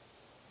Headquarters.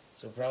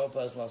 So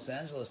Prabhupada's Los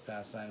Angeles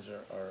pastimes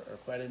are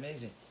quite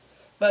amazing.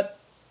 But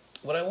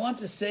what I want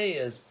to say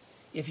is,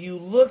 if you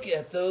look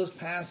at those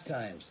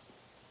pastimes,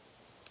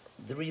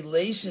 the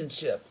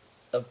relationship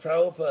of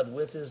Prabhupada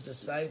with his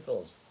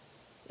disciples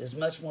is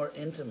much more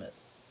intimate.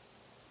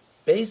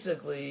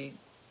 Basically,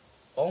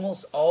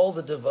 almost all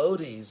the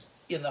devotees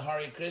in the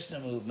Hare Krishna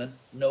movement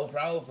know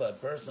Prabhupada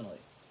personally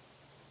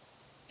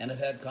and have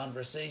had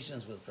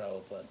conversations with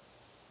Prabhupada.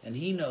 And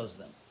he knows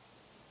them.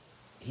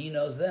 He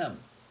knows them.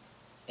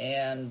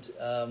 And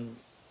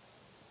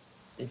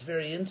it's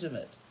very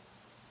intimate.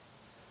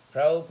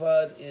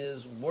 Prabhupada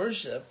is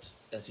worshipped,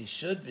 as he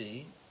should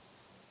be,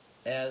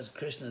 as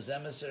Krishna's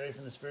emissary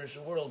from the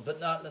spiritual world, but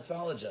not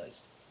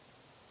mythologized.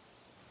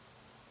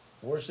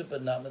 Worship,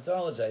 but not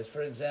mythologized.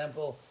 For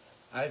example,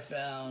 I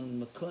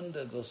found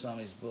Mukunda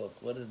Goswami's book,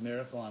 What is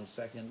Miracle on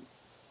Second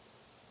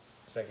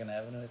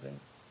Avenue, I think,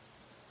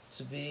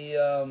 to be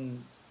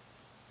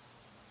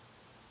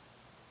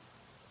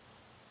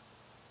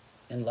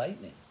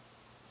enlightening.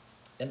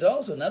 And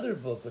also another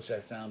book which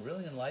I found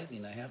really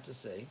enlightening, I have to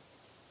say,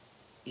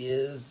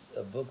 is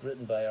a book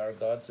written by our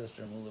god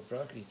sister Mula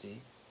Prakriti,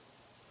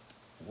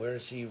 where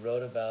she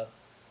wrote about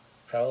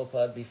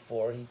Prabhupada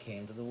before he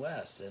came to the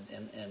West.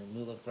 And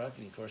Mula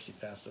Prakriti, before she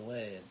passed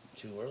away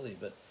too early,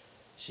 but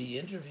she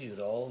interviewed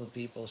all the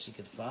people she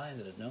could find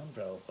that had known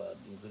Prabhupada,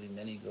 including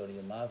many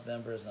Gaudiya Math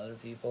members and other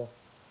people.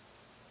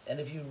 And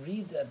if you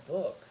read that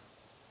book,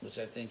 which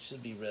I think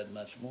should be read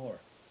much more,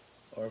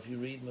 or if you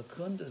read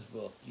Mukunda's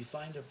book, you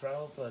find a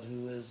Prabhupada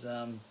who is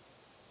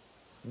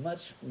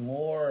much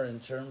more in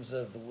terms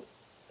of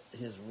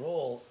his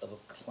role of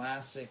a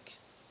classic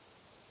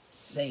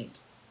saint,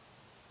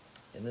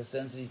 in the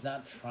sense that he's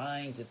not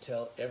trying to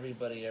tell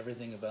everybody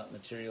everything about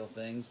material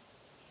things.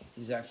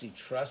 He's actually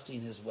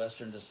trusting his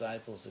Western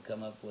disciples to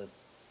come up with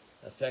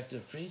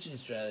effective preaching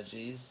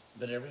strategies,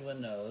 but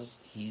everyone knows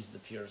he's the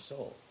pure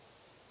soul.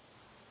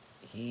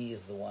 He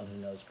is the one who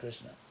knows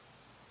Krishna.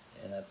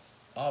 And that's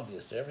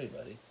obvious to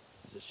everybody,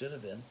 as it should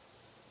have been.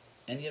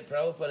 And yet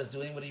Prabhupada is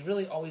doing what he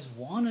really always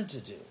wanted to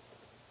do.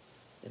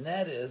 And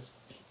that is,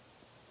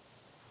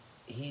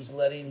 he's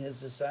letting his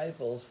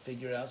disciples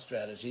figure out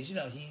strategies. You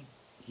know,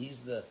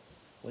 he's the,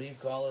 what do you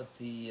call it,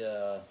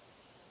 the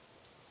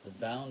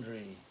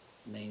boundary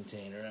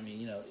maintainer. I mean,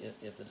 you know,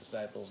 if the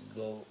disciples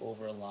go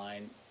over a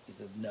line, he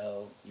said,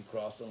 no, you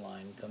crossed a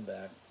line, come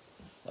back.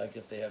 Like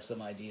if they have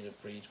some idea to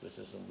preach, which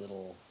is a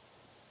little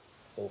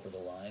over the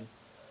line.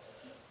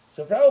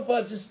 So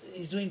Prabhupada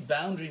he's doing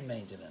boundary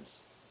maintenance.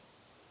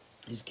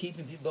 He's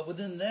keeping people, but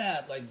within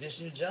that, like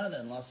Vishnu Jana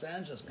in Los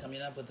Angeles,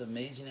 coming up with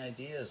amazing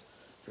ideas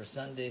for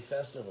Sunday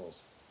festivals.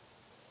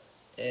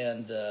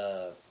 And,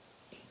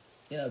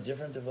 you know,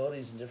 different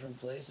devotees in different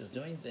places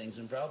doing things.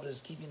 And Prabhupada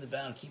is keeping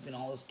keeping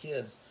all his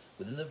kids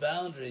within the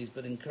boundaries,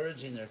 but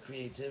encouraging their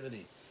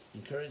creativity,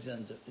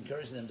 encouraging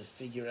them to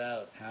figure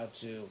out how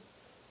to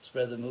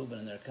spread the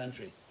movement in their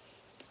country.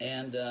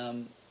 And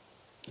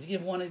to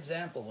give one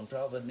example, when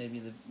Prabhupada made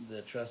me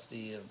the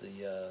trustee of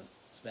the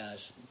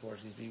Spanish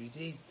Portuguese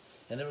BBT,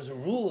 and there was a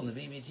rule in the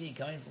BBT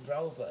coming from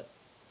Prabhupada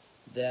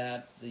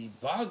that the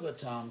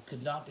Bhagavatam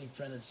could not be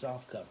printed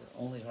softcover,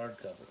 only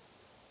hardcover.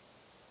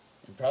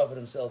 And Prabhupada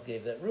himself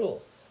gave that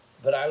rule.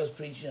 But I was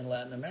preaching in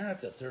Latin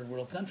America, third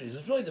world countries. It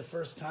was really the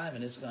first time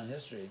in ISKCON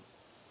history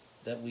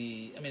that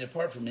we, I mean,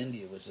 apart from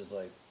India, which is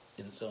like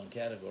in its own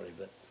category,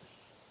 but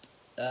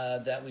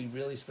that we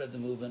really spread the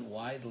movement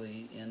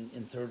widely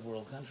in third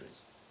world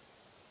countries.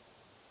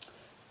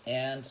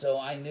 And so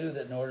I knew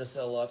that in order to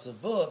sell lots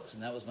of books,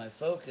 and that was my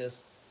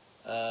focus,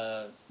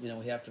 you know,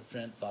 we have to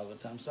print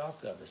Bhagavatam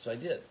softcover. So I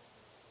did.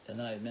 And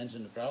then I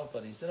mentioned to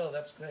Prabhupada, he said, oh,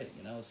 that's great,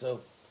 you know.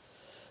 So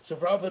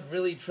Prabhupada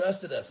really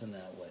trusted us in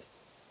that way.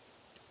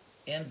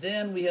 And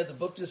then we had the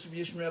book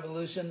distribution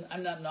revolution.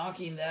 I'm not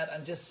knocking that.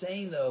 I'm just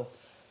saying, though,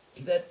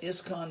 that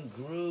ISKCON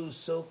grew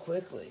so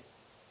quickly.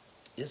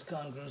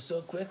 ISKCON grew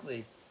so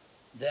quickly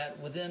that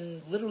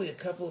within literally a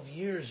couple of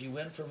years, you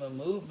went from a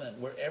movement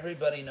where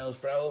everybody knows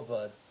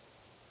Prabhupada,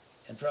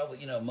 and probably,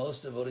 you know,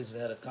 most devotees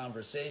have had a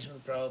conversation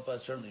with Prabhupada,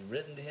 certainly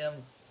written to him,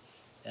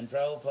 and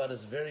Prabhupada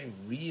is a very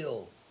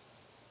real,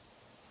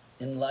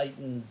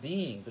 enlightened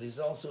being, but he's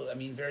also, I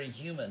mean, very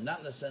human, not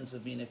in the sense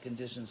of being a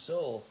conditioned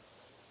soul,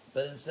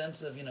 but in the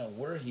sense of, you know,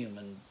 we're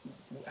human.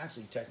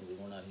 Actually, technically,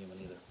 we're not human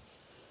either.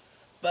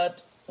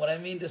 But what I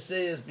mean to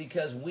say is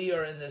because we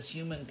are in this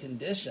human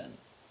condition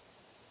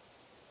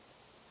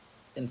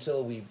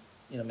until we,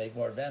 you know, make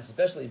more advances,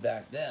 especially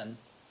back then.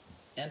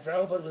 And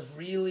Prabhupada was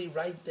really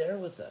right there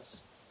with us.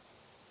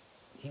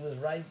 He was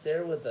right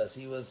there with us.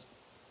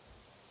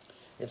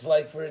 It's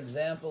like, for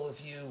example,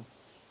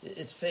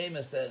 it's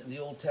famous that in the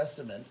Old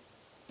Testament,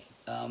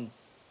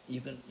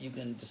 you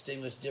can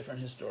distinguish different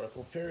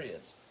historical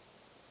periods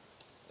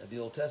of the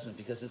Old Testament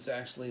because it's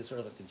actually sort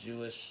of like a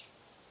Jewish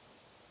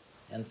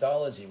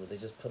anthology where they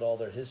just put all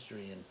their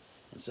history in.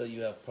 And so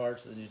you have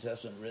parts of the New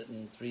Testament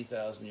written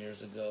 3,000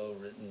 years ago,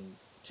 written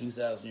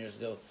 2,000 years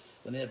ago,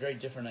 when they have very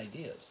different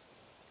ideas.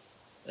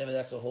 Anyway,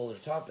 that's a whole other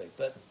topic.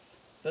 But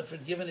for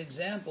give an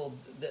example,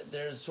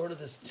 there's sort of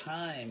this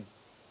time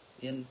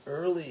in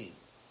early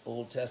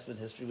Old Testament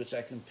history, which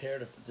I compare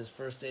to this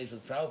first stage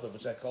with Prabhupada,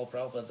 which I call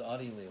Prabhupada's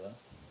Adi Leela.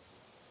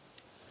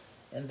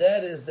 And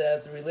that is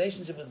that the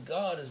relationship with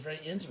God is very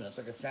intimate. It's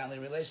like a family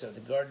relationship.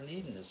 The Garden of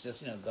Eden is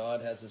just,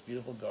 God has this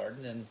beautiful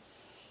garden, and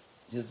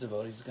his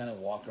devotees kind of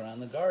walk around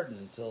the garden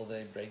until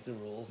they break the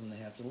rules and they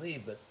have to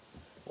leave.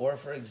 Or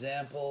for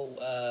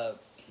example,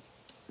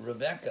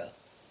 Rebecca,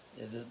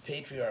 the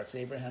patriarchs,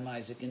 Abraham,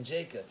 Isaac, and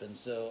Jacob. And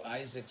so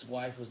Isaac's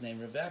wife was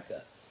named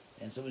Rebecca.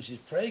 And so when she's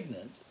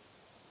pregnant,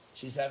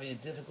 she's having a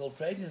difficult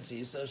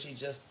pregnancy, so she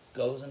just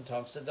goes and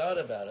talks to God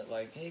about it.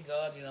 Like, hey,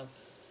 God,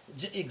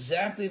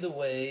 exactly the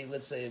way,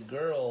 let's say, a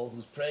girl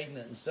who's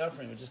pregnant and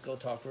suffering would just go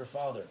talk to her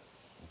father.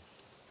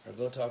 Or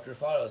go talk to her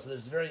father. So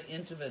there's a very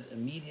intimate,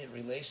 immediate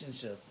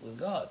relationship with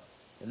God.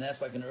 And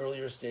that's like an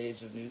earlier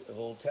stage of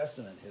Old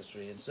Testament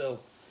history. And so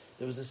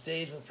there was a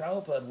stage with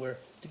Prabhupada where,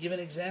 to give an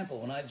example,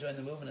 when I joined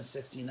the movement in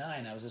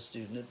 '69, I was a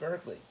student at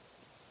Berkeley.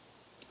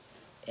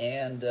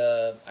 And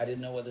I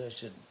didn't know whether I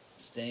should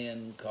stay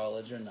in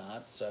college or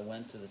not, so I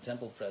went to the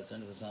temple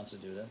president of Vasansa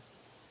Duda,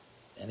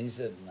 and he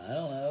said, I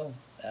don't know,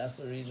 ask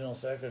the regional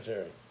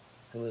secretary,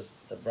 who was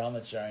a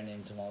brahmachari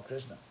named Tamal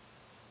Krishna.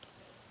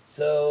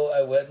 So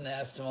I went and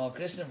asked Tamal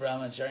Krishna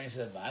brahmachari, and he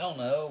said, I don't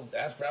know,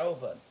 ask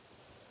Prabhupada.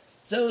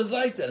 So it was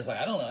like that. It's like,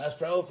 I don't know, ask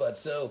Prabhupada.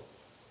 So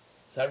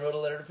I wrote a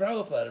letter to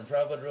Prabhupada, and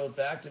Prabhupada wrote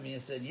back to me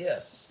and said,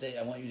 yes, stay.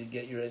 I want you to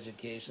get your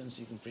education so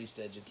you can preach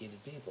to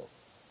educated people.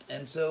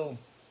 And so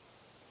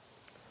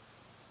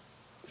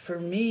for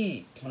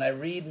me, when I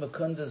read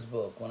Mukunda's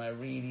book, when I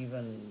read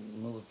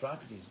even Mula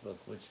Prakriti's book,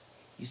 which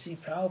you see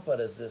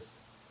Prabhupada as this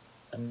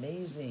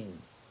amazing,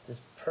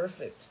 this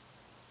perfect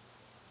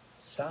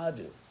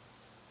sadhu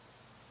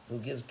who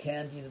gives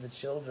candy to the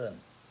children,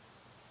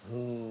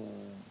 who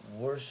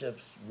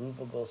worships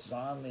Rupa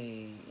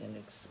Goswami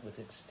with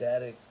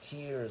ecstatic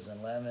tears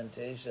and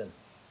lamentation,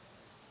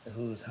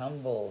 who's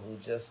humble, who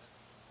just,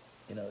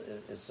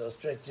 is so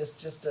strict.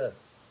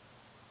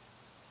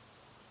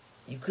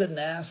 You couldn't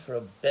ask for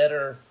a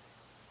better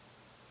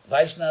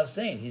Vaishnav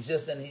saint. He's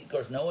just, and of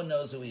course, no one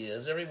knows who he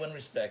is. Everyone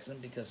respects him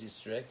because he's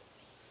strict,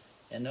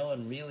 and no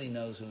one really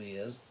knows who he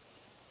is.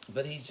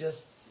 But he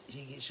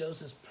shows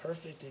this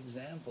perfect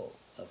example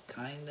of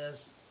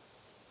kindness,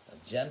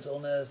 of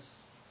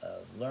gentleness,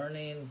 of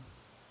learning,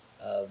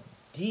 of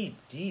deep,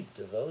 deep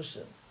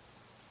devotion.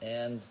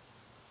 And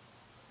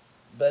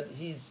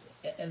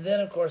then,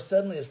 of course,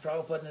 suddenly, as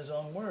Prabhupada in his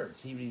own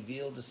words, he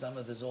revealed to some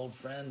of his old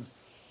friends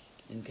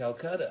in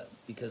Calcutta,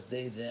 because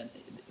they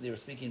were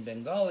speaking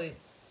Bengali,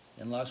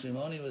 and Lakshmi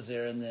Moni was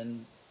there, and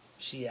then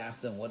she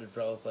asked them, what did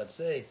Prabhupada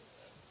say?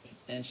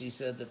 And she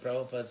said that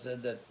Prabhupada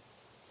said that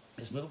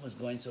his movement was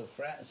going so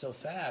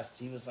fast,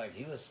 he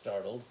was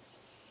startled,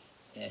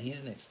 and he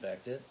didn't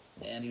expect it,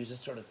 and he was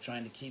just sort of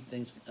trying to keep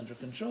things under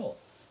control,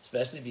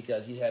 especially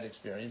because he had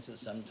experience that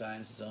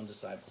sometimes his own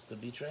disciples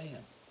could betray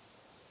him.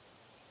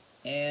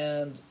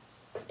 And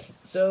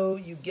so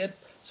you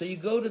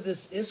go to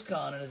this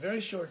ISKCON in a very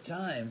short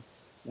time,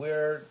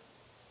 where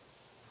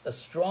a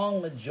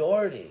strong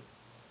majority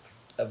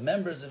of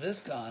members of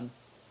ISKCON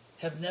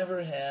have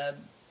never had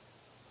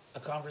a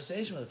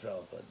conversation with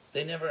Prabhupada.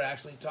 They never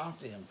actually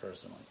talked to him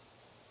personally.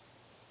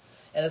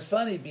 And it's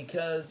funny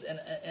because, and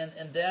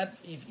that,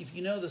 if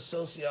you know the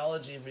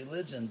sociology of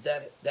religion,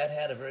 that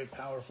had a very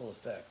powerful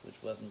effect, which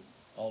wasn't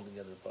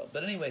altogether a problem.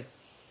 But anyway,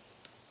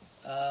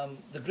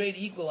 the great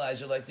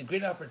equalizer, like the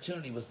great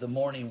opportunity, was the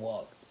morning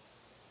walk.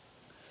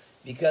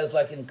 Because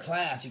like in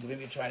class, you could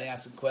maybe try to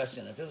ask a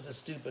question. If it was a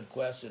stupid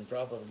question,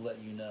 Prabhupada would let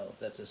you know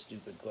that's a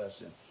stupid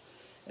question.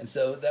 And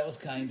so that was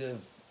kind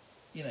of,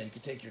 you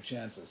could take your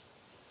chances.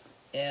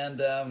 And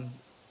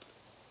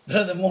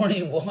but the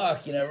morning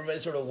walk,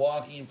 everybody's sort of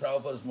walking.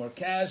 Prabhupada's more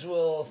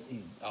casual.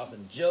 He's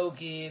often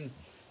joking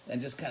and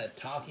just kind of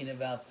talking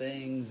about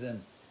things.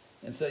 And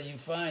so you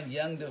find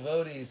young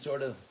devotees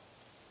sort of,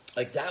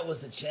 like that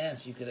was the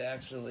chance you could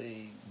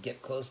actually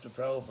get close to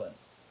Prabhupada.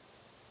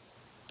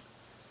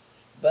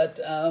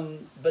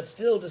 But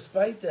still,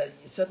 despite that,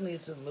 suddenly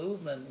it's a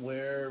movement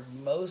where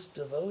most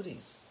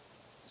devotees,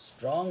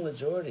 strong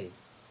majority,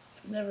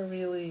 have never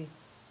really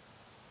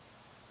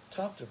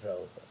talked to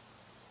Prabhupada.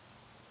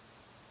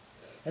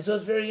 And so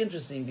it's very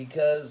interesting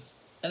because,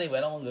 anyway,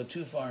 I don't want to go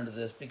too far into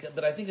this,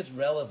 but I think it's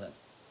relevant.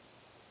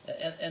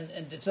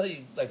 And to tell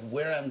you like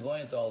where I'm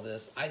going with all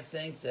this, I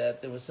think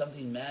that there was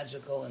something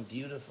magical and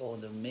beautiful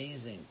and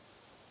amazing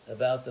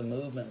about the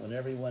movement when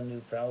everyone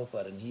knew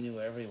Prabhupada and he knew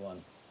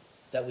everyone,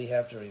 that we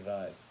have to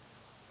revive.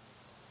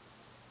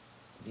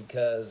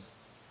 Because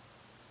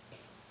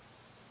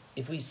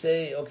if we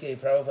say, okay,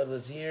 Prabhupada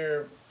was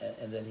here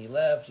and then he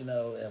left,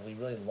 have we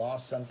really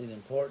lost something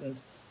important?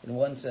 In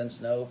one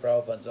sense, no,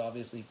 Prabhupada's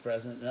obviously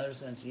present. In another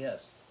sense,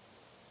 yes.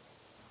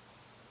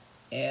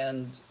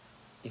 And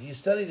if you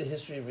study the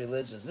history of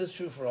religions, this is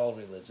true for all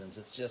religions,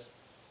 it's just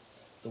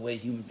the way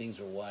human beings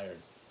are wired.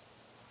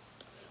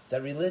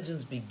 That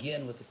religions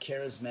begin with a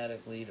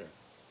charismatic leader.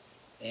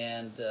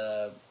 And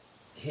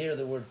here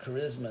the word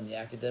charisma in the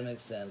academic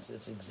sense,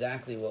 it's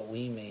exactly what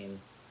we mean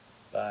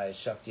by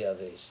Shakti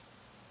Avesh.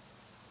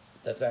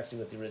 That's actually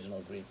what the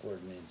original Greek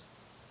word means.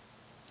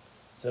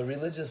 So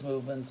religious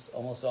movements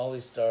almost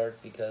always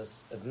start because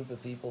a group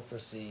of people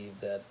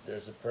perceive that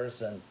there's a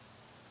person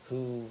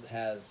who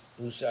has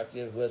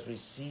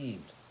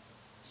received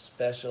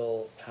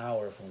special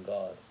power from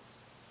God.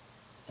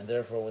 And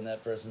therefore when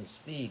that person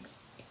speaks,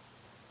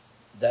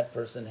 that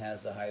person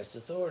has the highest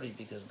authority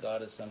because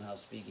God is somehow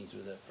speaking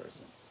through that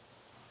person.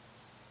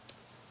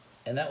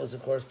 And that was,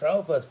 of course,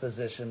 Prabhupada's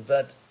position,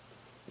 but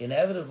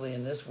inevitably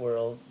in this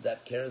world,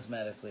 that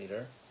charismatic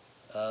leader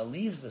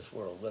leaves this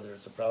world, whether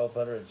it's a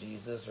Prabhupada or a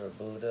Jesus or a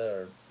Buddha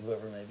or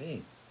whoever it may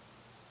be.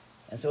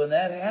 And so when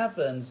that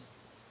happens,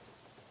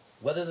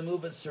 whether the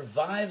movement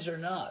survives or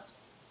not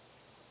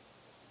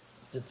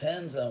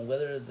depends on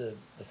whether the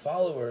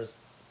followers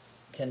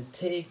can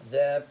take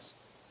that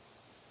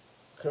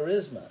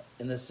charisma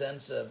in the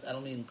sense of, I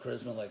don't mean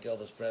charisma like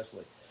Elvis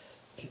Presley.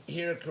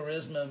 Here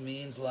charisma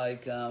means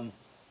like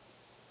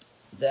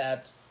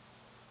that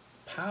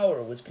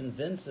power which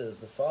convinces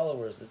the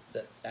followers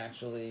that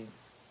actually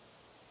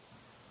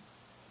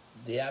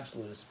the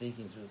Absolute is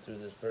speaking through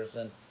this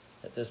person,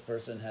 that this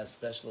person has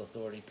special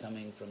authority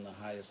coming from the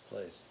highest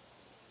place.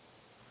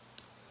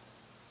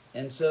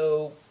 And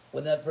so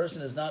when that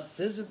person is not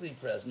physically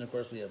present, of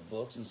course we have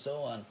books and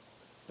so on,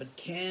 but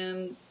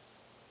can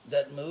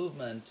that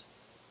movement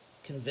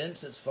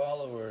convince its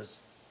followers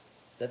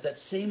that that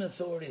same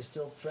authority is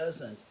still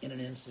present in an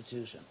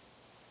institution?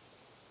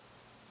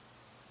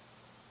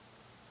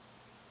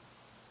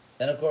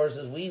 And of course,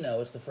 as we know,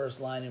 it's the first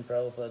line in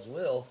Prabhupada's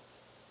will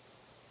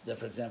that,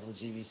 for example, the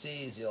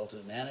GBC is the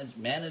ultimate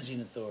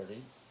managing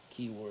authority,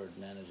 key word,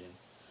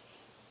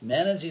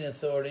 managing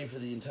authority for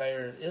the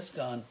entire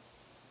ISKCON.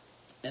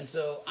 And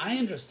so I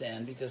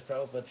understand, because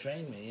Prabhupada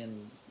trained me,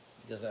 and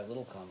because I have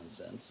little common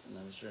sense, and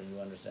I'm sure you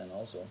understand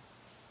also,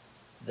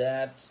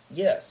 that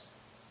yes,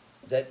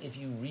 that if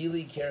you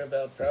really care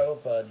about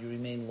Prabhupada, you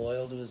remain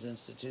loyal to his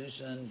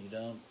institution, you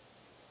don't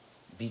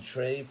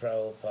betray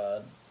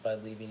Prabhupada by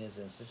leaving his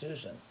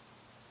institution.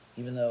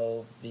 Even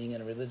though being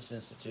in a religious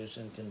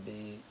institution can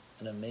be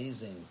an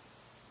amazing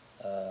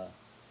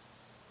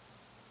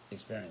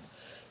experience.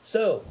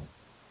 So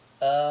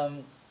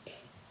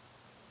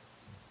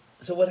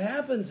what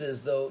happens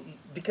is, though,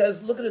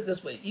 because look at it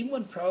this way, even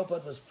when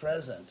Prabhupada was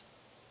present,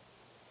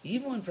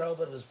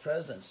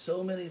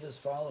 so many of his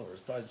followers,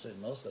 probably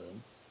most of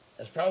them,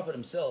 as Prabhupada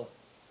himself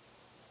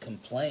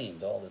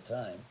complained all the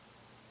time,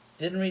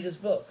 didn't read his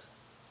books.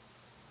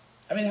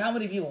 I mean, how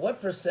many people, what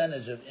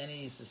percentage of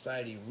any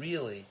society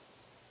really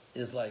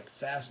is like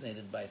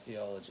fascinated by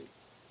theology?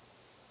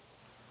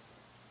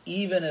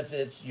 Even if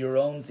it's your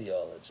own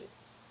theology.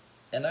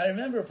 And I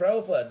remember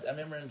Prabhupada, in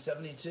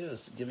 1972,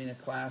 giving a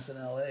class in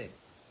LA.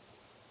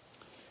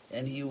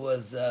 And he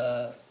was,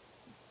 that's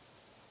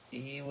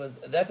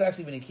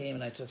actually when he came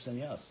and I took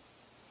sannyas,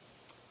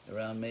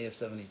 around May of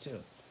 72.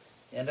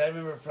 And I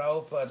remember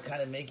Prabhupada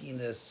kind of making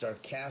this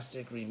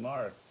sarcastic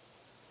remark,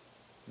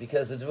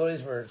 because the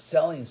devotees were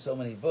selling so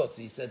many books.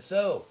 He said,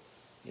 so,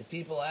 if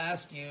people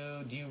ask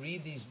you, do you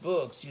read these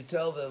books? You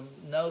tell them,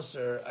 no,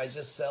 sir, I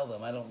just sell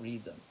them. I don't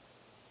read them.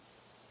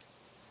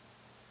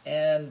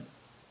 And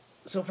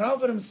so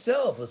Prabhupada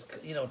himself was,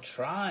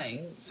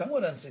 trying,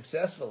 somewhat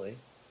unsuccessfully,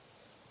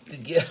 to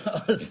get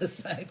all his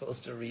disciples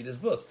to read his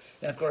books.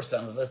 And of course,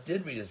 some of us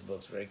did read his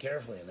books very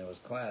carefully, and there was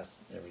class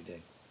every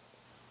day.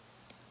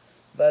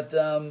 But,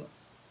 and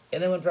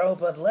then when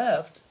Prabhupada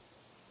left,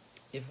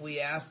 if we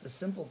ask the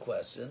simple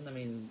question,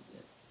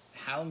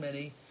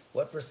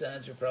 what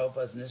percentage of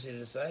Prabhupada's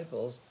initiated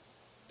disciples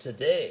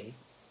today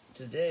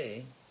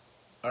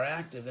are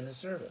active in his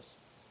service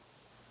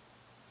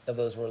of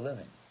those who are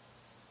living?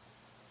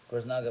 Of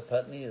course,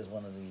 Nagapatni is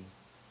one of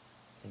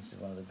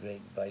the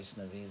great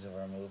Vaishnavis of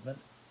our movement,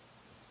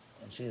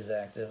 and she is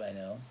active. I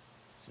know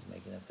she's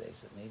making a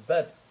face at me,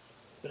 but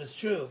it's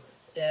true,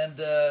 and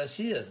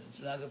she is.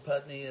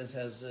 Nagapatni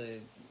has a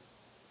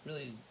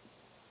really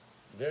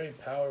very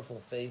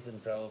powerful faith in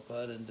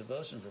Prabhupada and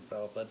devotion for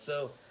Prabhupada.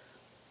 So,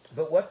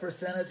 but what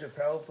percentage of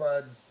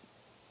Prabhupada's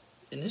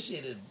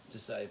initiated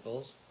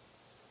disciples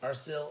are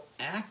still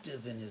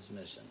active in his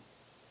mission?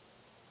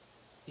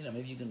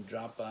 Maybe you can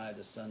drop by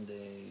the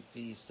Sunday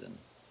feast and,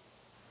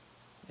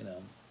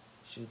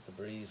 shoot the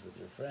breeze with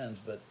your friends,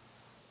 but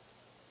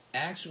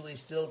actually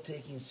still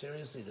taking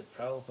seriously that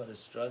Prabhupada is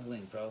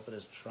struggling, Prabhupada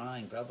is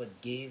trying, Prabhupada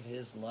gave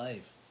his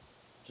life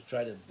to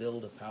try to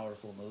build a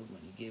powerful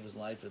movement. He gave his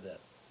life for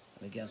that.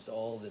 Against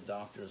all the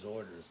doctor's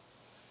orders,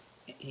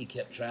 he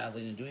kept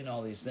traveling and doing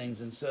all these things.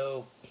 And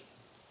so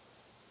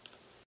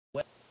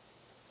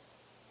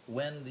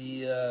when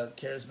the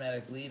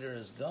charismatic leader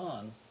is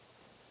gone,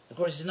 of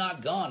course he's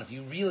not gone. If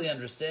you really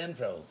understand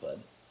Prabhupada,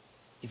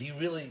 if you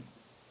really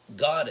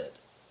got it,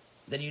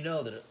 then you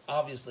know that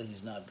obviously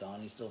he's not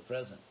gone, he's still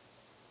present.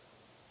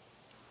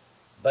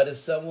 But if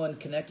someone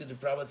connected to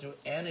Prabhupada through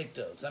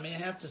anecdotes, I mean, I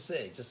have to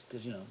say, just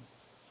because,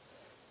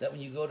 that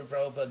when you go to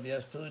Prabhupada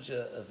Vyas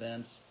Puja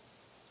events,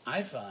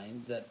 I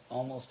find that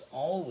almost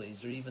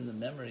always, or even the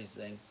memories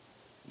thing,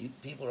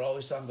 people are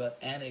always talking about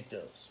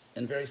anecdotes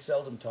and very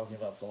seldom talking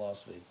about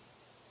philosophy.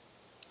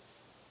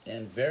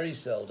 And very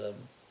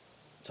seldom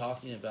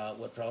talking about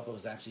what Prabhupada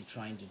was actually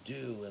trying to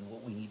do and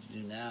what we need to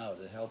do now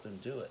to help him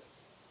do it,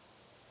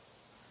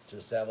 to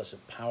establish a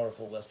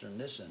powerful Western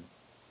mission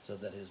so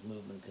that his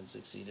movement can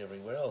succeed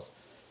everywhere else.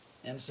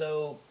 And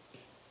so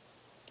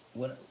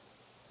when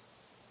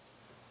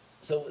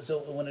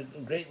a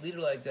great leader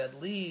like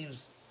that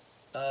leaves,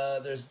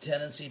 there's a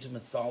tendency to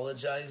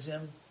mythologize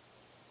him.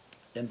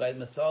 And by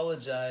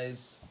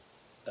mythologize,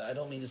 I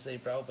don't mean to say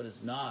Prabhupada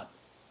is not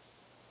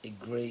a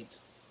great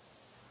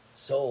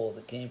soul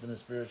that came from the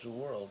spiritual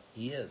world.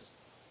 He is.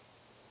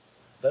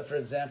 But for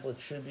example,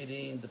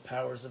 attributing the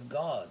powers of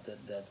God,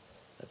 that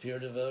a pure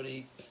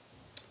devotee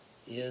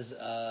is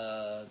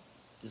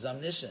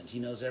omniscient. He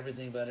knows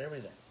everything about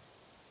everything.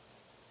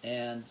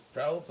 And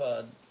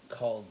Prabhupada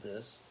called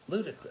this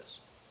ludicrous.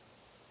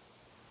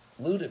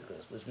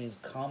 Ludicrous, which means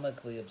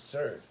comically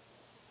absurd.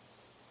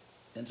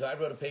 And so I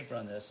wrote a paper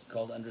on this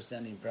called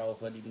Understanding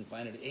Prabhupada. You can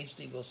find it at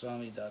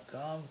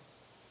hdgoswami.com,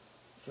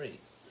 free.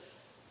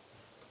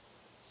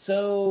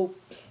 So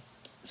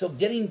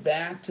getting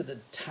back to the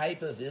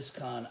type of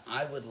ISKCON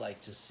I would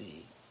like to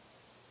see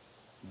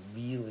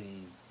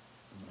really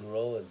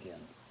grow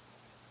again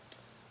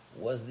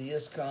was the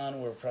ISKCON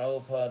where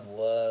Prabhupada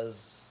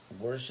was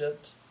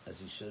worshipped,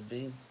 as he should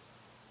be,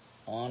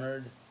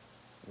 honored,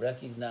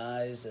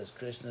 recognized as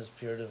Krishna's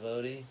pure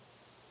devotee,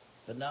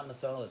 but not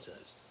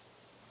mythologized.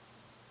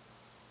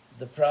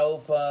 The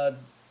Prabhupada,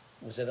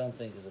 which I don't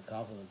think is a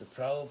compliment, the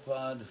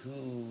Prabhupada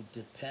who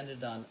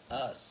depended on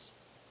us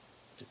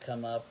to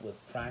come up with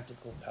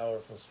practical,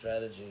 powerful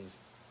strategies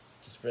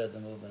to spread the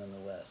movement in the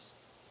West,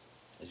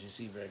 as you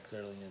see very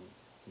clearly in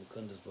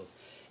Mukunda's book.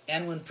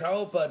 And when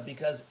Prabhupada,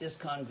 because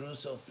ISKCON grew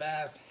so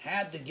fast,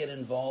 had to get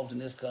involved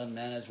in ISKCON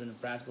management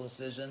and practical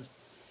decisions,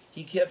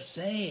 he kept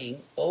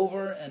saying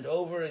over and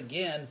over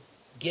again,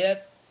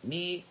 "Get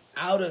me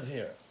out of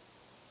here."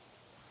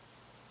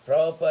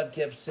 Prabhupada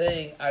kept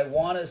saying, "I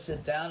want to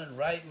sit down and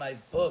write my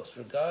books.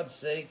 For God's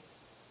sake,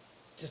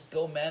 just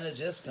go manage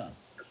ISKCON."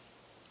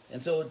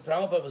 And so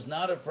Prabhupada was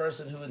not a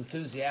person who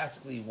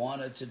enthusiastically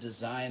wanted to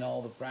design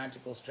all the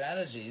practical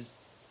strategies.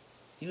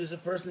 He was a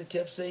person that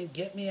kept saying,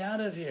 "Get me out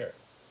of here.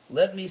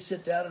 Let me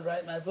sit down and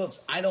write my books.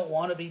 I don't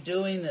want to be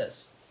doing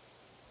this."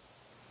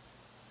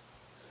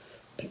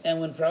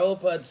 And when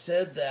Prabhupada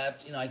said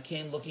that, I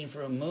came looking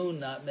for a moon,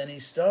 not many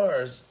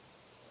stars,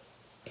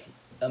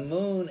 a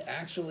moon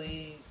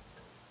actually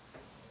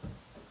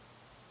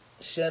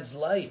sheds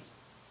light.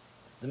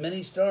 The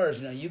many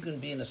stars, you can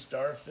be in a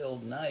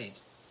star-filled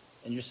night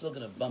and you're still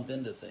going to bump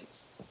into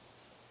things.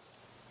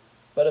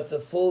 But if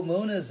the full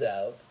moon is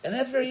out, and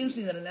that's very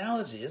interesting, that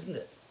analogy, isn't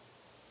it?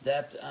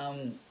 That, how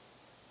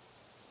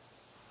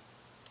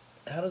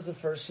does the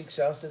first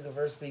Shikshastika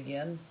verse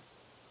begin?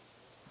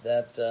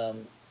 That,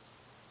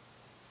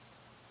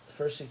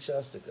 first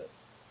Shikshastika.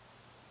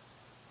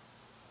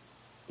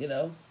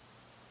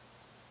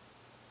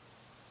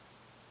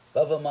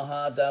 Bhava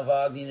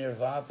Mahadavagni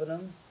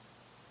Nirvapanam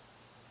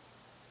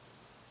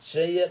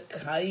Shreya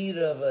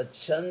Kairava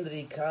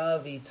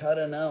Chandrika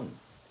Vitaranam.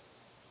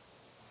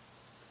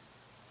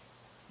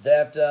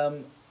 That,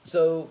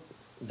 so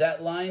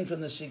that line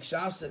from the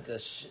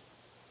Shikshastika,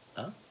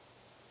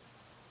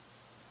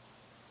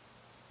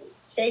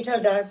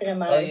 Shaito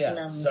Darpanam. Oh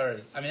yeah,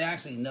 sorry. I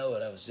actually know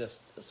it. I was just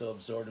so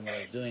absorbed in what I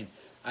was doing.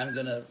 I'm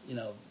going to,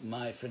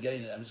 my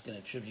forgetting it, I'm just going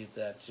to attribute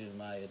that to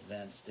my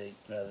advanced state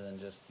rather than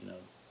just,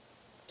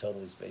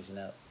 totally spacing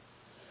out.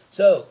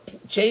 So,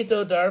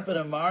 Chaito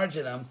Darpana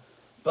Marjanam,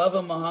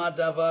 Bhava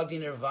Mahadavagni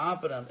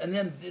Nirvapanam. And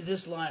then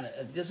this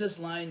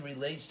line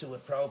relates to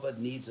what Prabhupada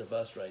needs of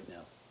us right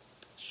now.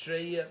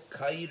 Shreya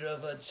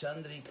Kairava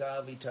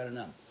Chandrika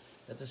Vitaranam.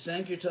 That the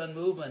Sankirtan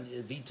movement,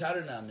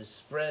 Vitaranam, is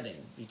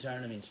spreading.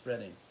 Vitaranam means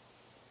spreading.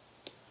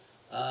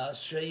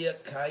 Shreya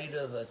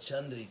Kairava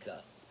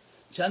Chandrika.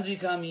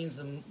 Chandrika means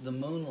the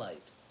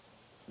moonlight,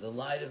 the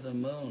light of the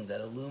moon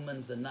that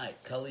illumines the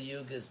night. Kali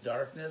Yuga is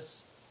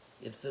darkness.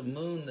 It's the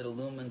moon that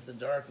illumines the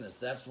darkness.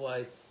 That's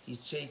why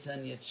he's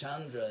Chaitanya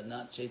Chandra,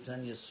 not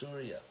Chaitanya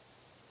Surya.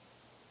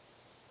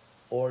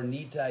 Or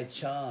Nitai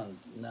Chand,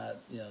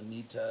 not,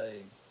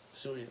 Nitai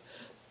Surya.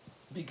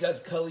 Because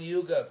Kali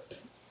Yuga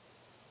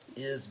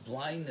is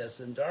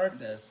blindness and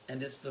darkness,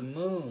 and it's the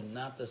moon,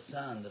 not the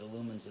sun, that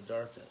illumines the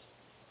darkness.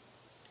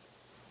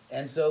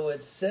 And so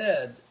it's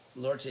said,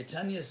 Lord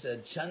Chaitanya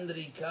said,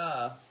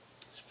 Chandrika,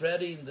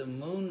 spreading the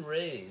moon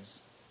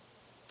rays,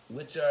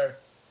 which are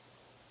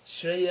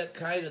Shreya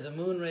Kairava, the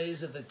moon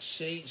rays of the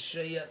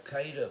Shreya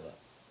Kairava.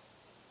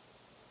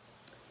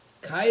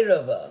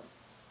 Kairava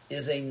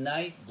is a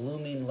night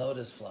blooming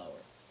lotus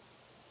flower.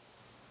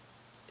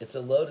 It's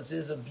a lotus. It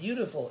is a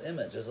beautiful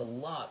image. There's a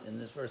lot in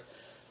this verse.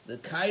 The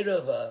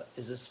Kairava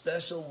is a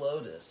special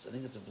lotus. I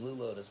think it's a blue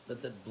lotus,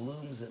 but that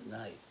blooms at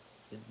night.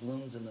 It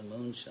blooms in the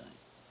moonshine.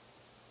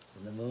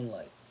 in the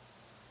moonlight.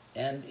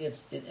 And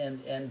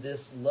and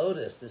this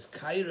lotus, this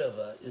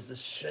Kairava, is the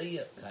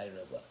Shreya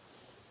Kairava.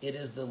 It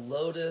is the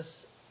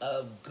lotus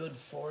of good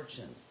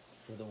fortune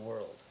for the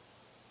world.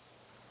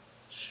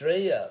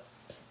 Shreya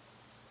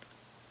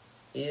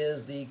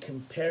is the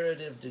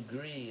comparative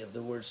degree of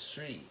the word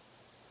Sri.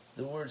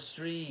 The word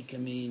Sri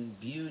can mean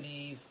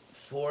beauty,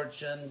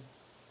 fortune,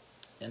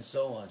 and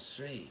so on.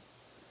 Sri.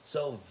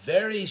 So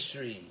very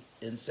Sri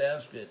in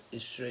Sanskrit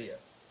is Shreya.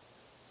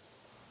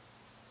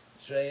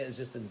 Shreya is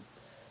just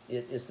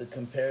it's the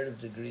comparative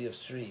degree of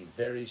Sri,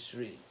 very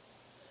Sri.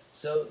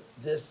 So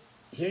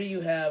here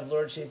you have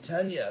Lord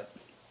Chaitanya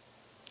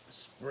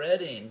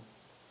spreading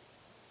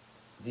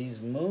these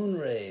moon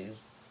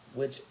rays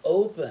which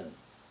open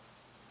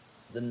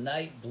the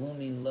night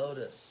blooming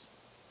lotus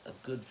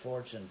of good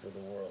fortune for the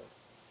world.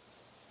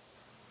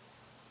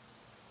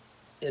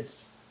 I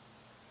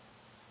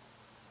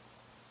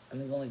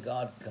think only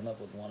God can come up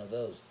with one of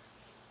those.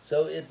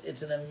 So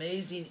it's an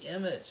amazing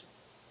image.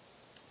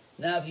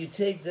 Now, if you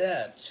take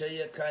that,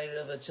 Shreya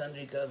Kairava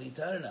Chandrika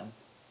Vitaranam,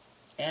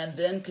 and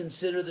then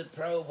consider that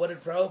what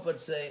did Prabhupada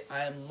say?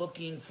 I am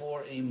looking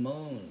for a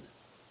moon.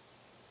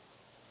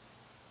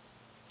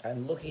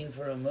 I'm looking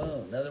for a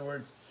moon. In other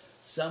words,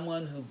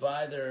 someone who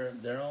by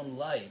their own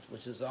light,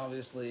 which is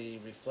obviously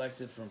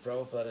reflected from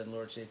Prabhupada and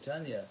Lord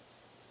Chaitanya,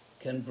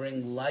 can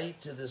bring light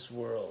to this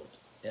world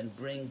and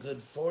bring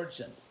good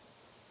fortune.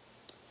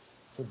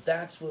 So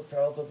that's what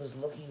Prabhupada was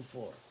looking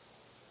for.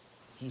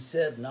 He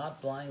said,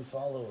 not blind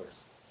followers.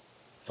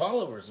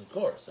 Followers, of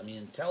course. I mean,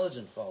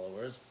 intelligent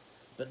followers,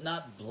 but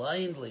not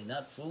blindly,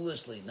 not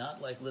foolishly,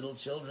 not like little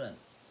children.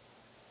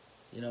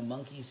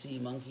 Monkey see,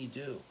 monkey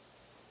do.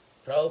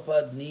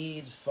 Prabhupada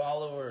needs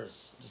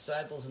followers,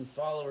 disciples and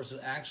followers who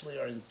actually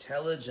are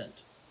intelligent.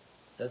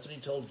 That's what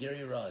he told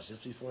Giriraj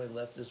just before he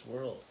left this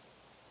world.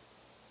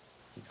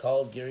 He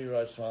called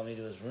Giriraj Swami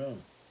to his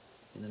room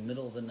in the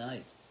middle of the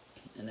night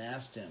and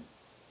asked him,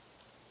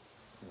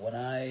 when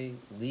I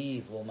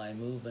leave, will my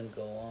movement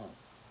go on?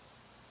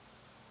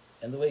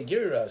 And the way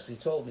Giriraj, he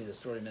told me the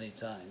story many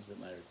times at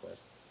my request.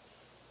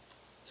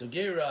 So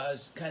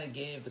Giriraj kind of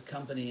gave the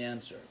company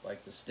answer,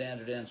 like the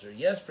standard answer.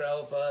 Yes,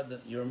 Prabhupada,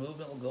 your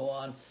movement will go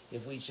on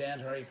if we chant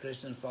Hare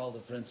Krishna and follow the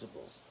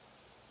principles.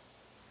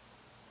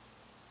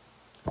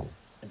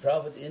 And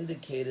Prabhupada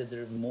indicated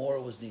there more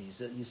was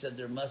needed. He said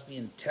there must be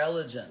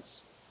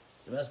intelligence.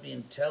 There must be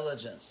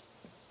intelligence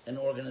and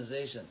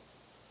organization.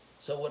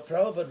 So what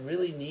Prabhupada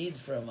really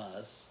needs from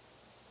us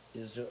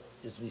is to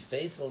be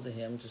faithful to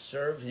him, to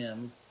serve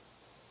him.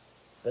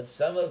 But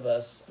some of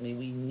us, we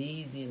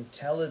need the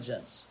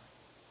intelligence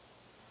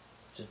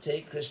to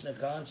take Krishna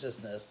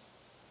consciousness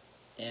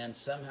and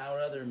somehow or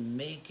other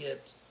make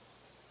it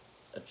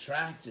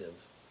attractive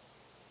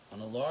on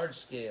a large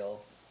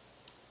scale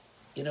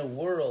in a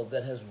world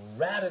that has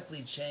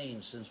radically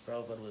changed since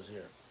Prabhupada was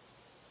here.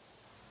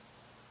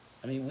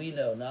 We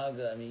know,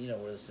 Naga,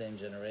 we're the same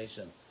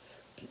generation.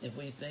 If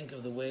we think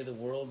of the way the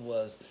world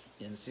was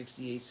in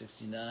 68,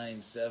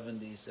 69,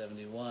 70,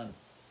 71,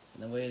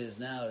 and the way it is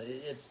now,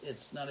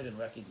 it's not even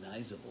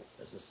recognizable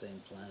as the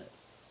same planet.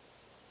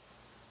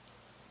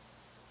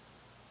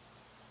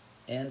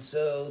 And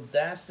so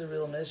that's the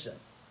real mission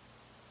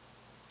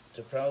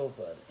to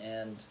Prabhupada.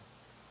 And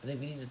I think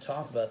we need to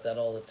talk about that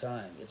all the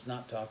time. It's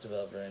not talked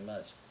about very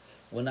much.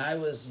 When I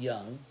was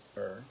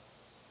younger,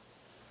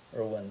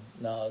 or when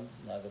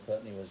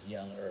Nagapatni was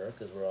younger,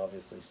 because we're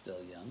obviously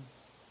still young,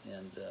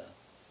 and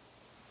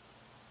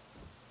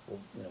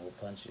we'll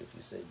punch you if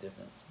you say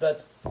different.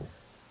 But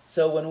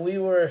so when we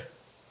were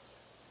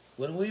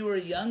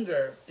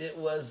younger, it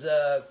was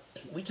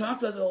we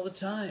talked about it all the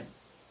time.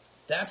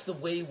 That's the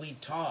way we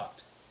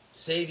talked,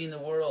 saving the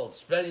world,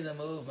 spreading the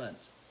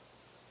movement.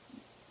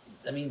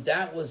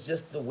 That was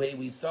just the way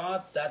we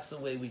thought. That's the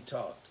way we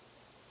talked,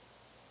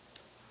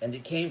 and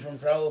it came from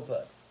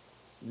Prabhupada.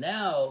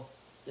 Now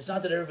it's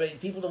not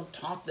that people don't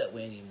talk that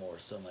way anymore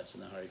so much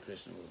in the Hare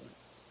Krishna movement.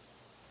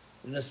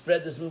 We're going to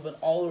spread this movement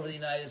all over the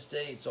United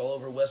States, all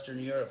over Western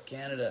Europe,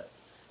 Canada,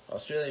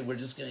 Australia. We're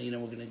just going to,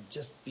 we're going to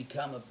just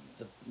become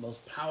the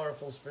most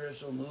powerful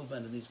spiritual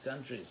movement in these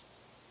countries.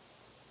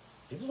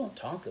 People don't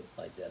talk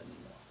like that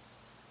anymore.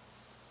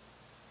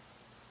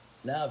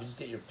 Now, if you just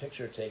get your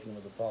picture taken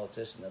with a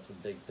politician, that's a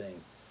big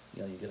thing.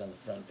 You get on the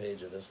front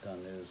page of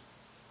ISKCON News.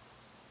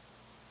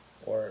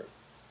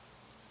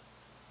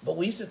 But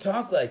we used to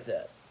talk like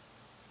that.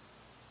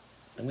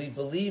 And we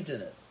believed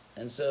in it.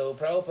 And so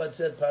Prabhupada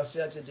said,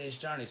 Paschatya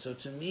Deshtarni. So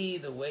to me,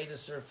 the way to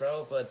serve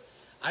Prabhupada,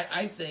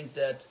 I think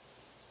that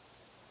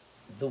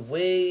the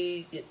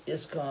way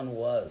ISKCON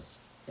was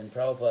in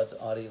Prabhupada's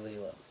Adi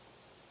Leela,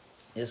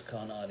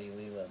 ISKCON Adi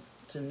Leela,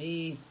 to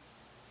me,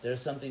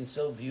 there's something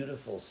so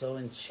beautiful, so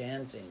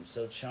enchanting,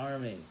 so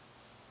charming,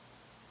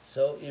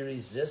 so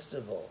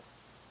irresistible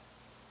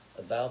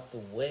about the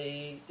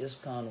way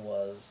ISKCON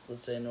was,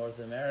 let's say North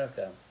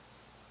America,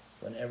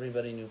 when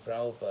everybody knew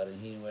Prabhupada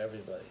and he knew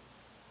everybody.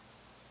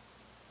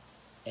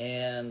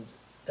 And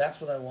that's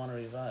what I want to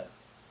revive.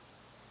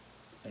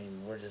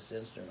 We're just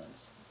instruments.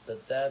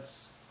 But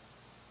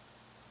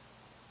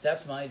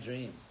That's my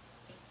dream.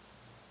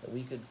 That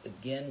we could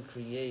again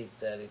create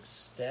that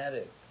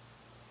ecstatic,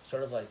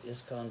 sort of like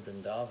ISKCON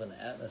Vrindavan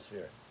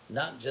atmosphere.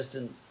 Not just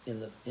in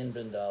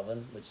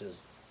Vrindavan, which is,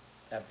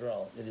 after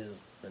all, it is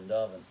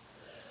Vrindavan.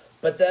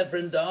 But that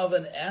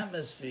Vrindavan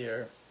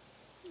atmosphere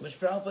which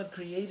Prabhupada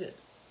created.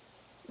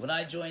 When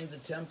I joined the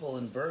temple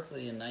in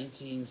Berkeley in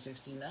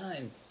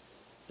 1969,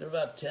 there were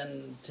about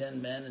 10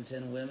 men and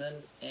 10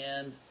 women,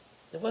 and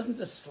there wasn't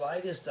the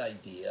slightest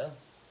idea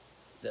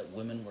that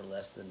women were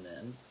less than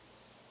men.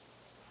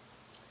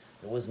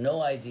 There was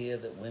no idea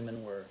that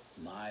women were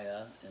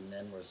Maya and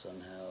men were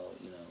somehow,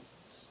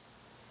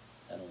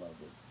 I don't know,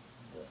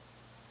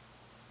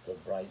 the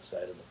bright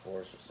side of the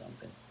force or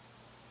something.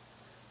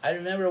 I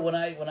remember when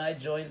I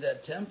joined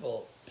that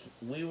temple,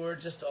 we were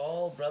just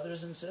all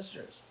brothers and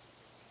sisters.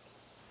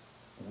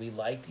 We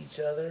liked each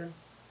other.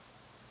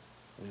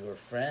 We were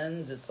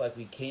friends. It's like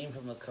we came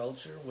from a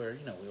culture where,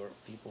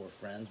 people were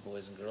friends,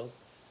 boys and girls.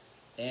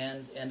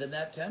 And in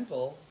that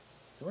temple,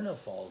 there were no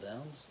fall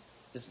downs.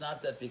 It's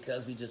not that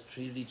because we just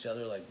treated each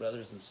other like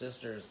brothers and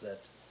sisters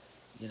that,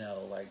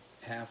 like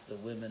half the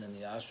women in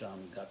the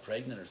ashram got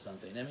pregnant or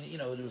something. I mean,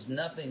 there was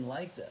nothing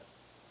like that.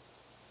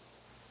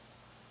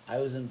 I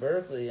was in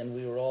Berkeley and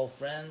we were all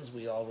friends.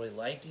 We all really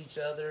liked each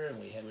other and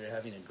we were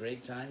having a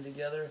great time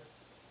together.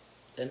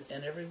 And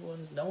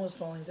everyone, no one was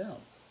falling down.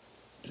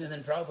 And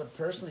then Prabhupada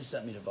personally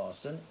sent me to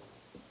Boston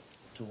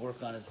to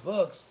work on his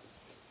books.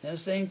 And the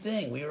same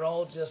thing. We were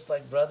all just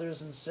like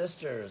brothers and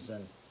sisters.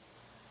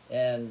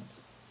 And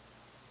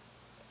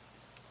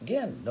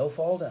again, no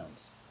fall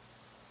downs.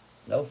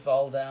 No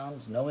fall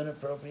downs, no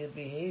inappropriate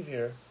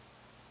behavior.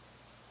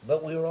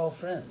 But we were all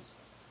friends.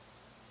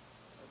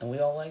 And we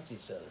all liked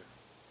each other.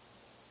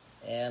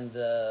 And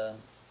I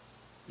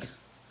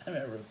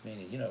remember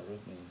Rukmini. You know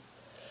Rukmini.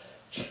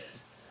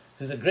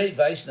 Who's a great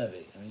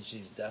Vaishnavi. I mean,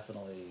 she's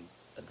definitely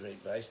a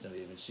great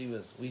Vaishnavi. I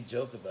mean, we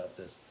joke about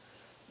this,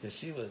 because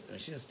she was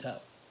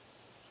tough.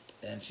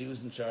 And she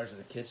was in charge of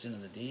the kitchen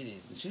and the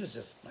deities. And she was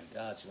just, my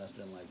God, she must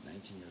have been like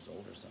 19 years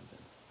old or something.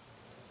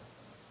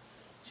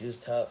 She was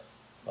tough,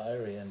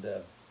 fiery, and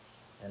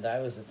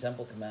I was the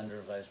temple commander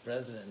or vice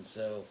president, and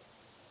so,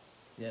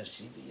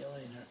 she'd be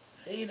yelling her,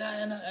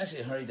 Haridayana,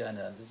 actually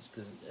Haridayana,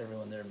 because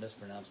everyone there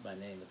mispronounced my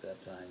name at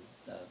that time,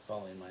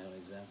 following my own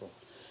example.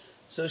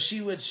 So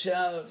she would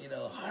shout,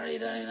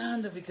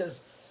 Haridayananda,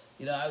 because,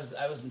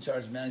 I was in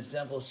charge of managing the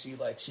temple.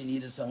 She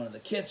needed someone in the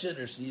kitchen,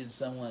 or she needed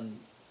someone,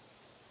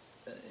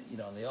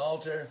 on the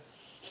altar.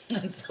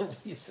 And so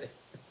we say,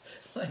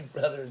 it's like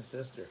brother and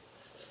sister.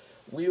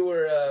 We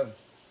were,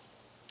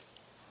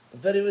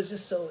 but it was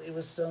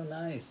so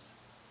nice.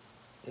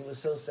 It was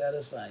so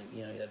satisfying.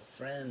 You had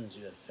friends,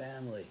 you had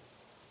family.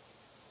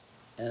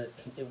 And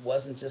it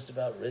wasn't just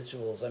about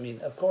rituals. I mean,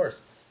 of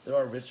course, there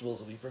are rituals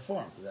that we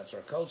perform, because that's our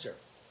culture.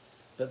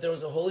 But there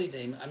was a holy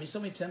day. I mean, so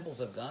many temples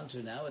I've gone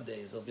to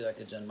nowadays, there'll be like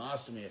a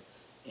Janmashtami,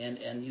 and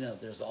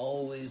there's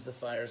always the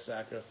fire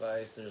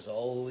sacrifice, there's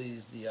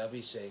always the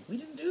Abhishek. We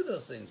didn't do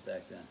those things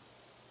back then.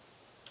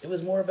 It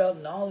was more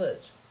about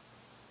knowledge.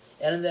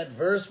 And in that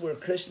verse where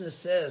Krishna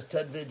says,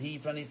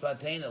 Tadvidhi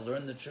pranipatena,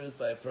 learn the truth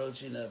by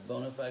approaching a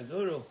bona fide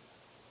guru,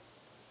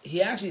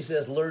 he actually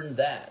says, learn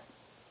that.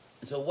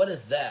 And so what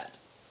is that?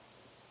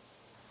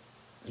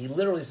 He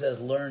literally says,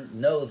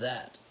 know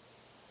that.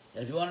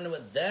 And if you want to know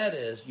what that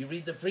is, you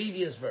read the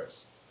previous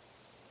verse.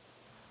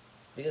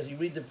 Because you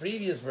read the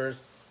previous verse,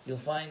 you'll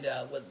find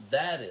out what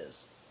that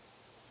is.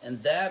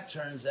 And that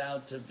turns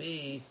out to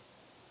be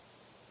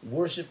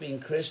worshiping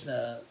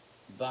Krishna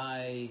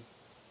by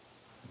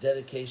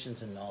dedication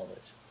to knowledge.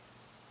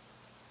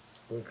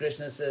 Where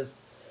Krishna says,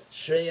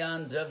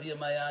 Shreyan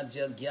Dravyamaya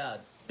Jagyat,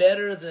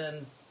 better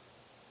than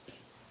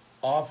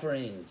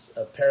offerings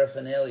of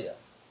paraphernalia.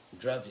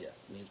 Dravya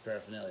means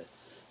paraphernalia.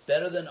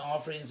 Better than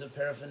offerings of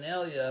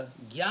paraphernalia,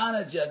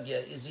 Jnana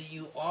Jagya, is that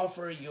you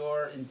offer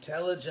your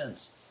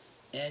intelligence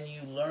and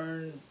you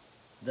learn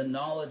the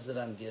knowledge that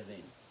I'm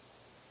giving.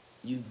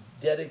 You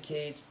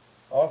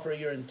offer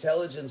your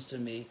intelligence to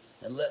me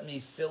and let me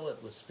fill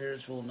it with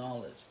spiritual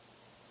knowledge.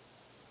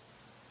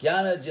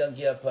 Jnana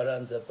Jagya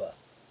Parantapa.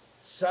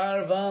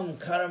 Sarvam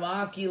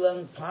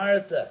Karmakilang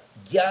Partha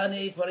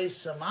Jnane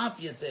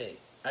Parisamapyate.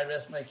 I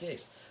rest my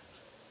case.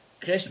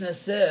 Krishna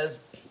says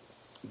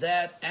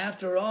that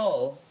after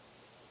all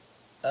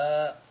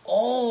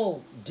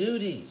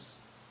duties,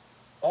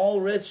 all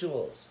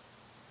rituals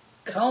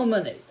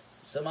culminate,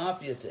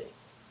 samapyate,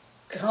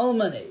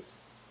 culminate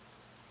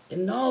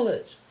in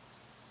knowledge.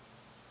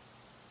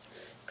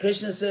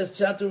 Krishna says,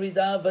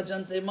 Chaturvida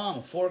bhajante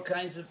mam, 4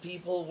 kinds of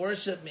people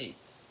worship me.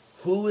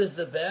 Who is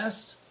the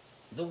best?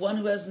 The one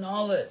who has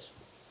knowledge.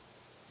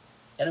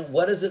 And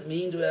what does it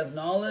mean to have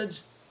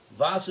knowledge?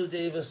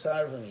 Vasudeva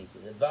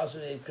sarvamiti, that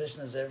Vasudeva,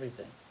 Krishna is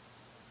everything.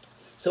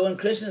 So when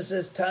Krishna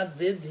says tad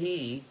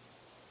vidhi,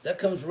 that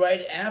comes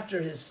right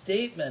after his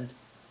statement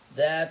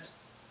that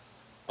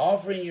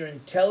offering your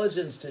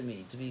intelligence to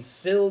me, to be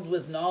filled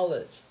with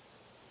knowledge,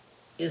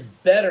 is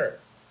better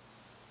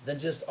than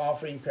just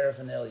offering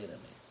paraphernalia to me.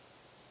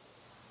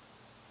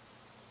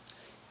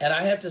 And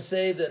I have to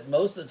say that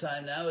most of the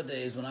time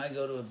nowadays, when I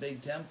go to a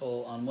big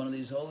temple on one of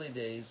these holy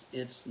days,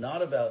 it's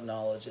not about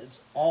knowledge.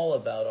 It's all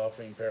about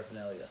offering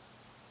paraphernalia.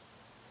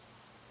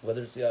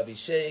 Whether it's the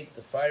Abhishek,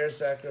 the fire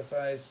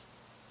sacrifice,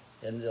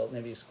 and they'll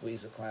maybe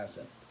squeeze a class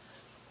in.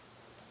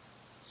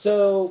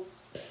 So,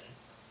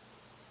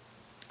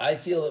 I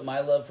feel that my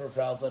love for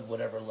Prabhupada,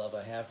 whatever love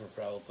I have for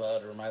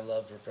Prabhupada, or my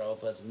love for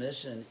Prabhupada's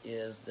mission,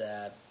 is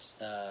that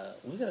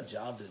we've got a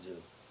job to do.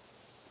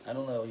 I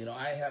don't know,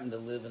 I happen to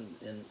live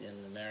in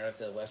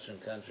America, Western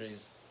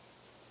countries,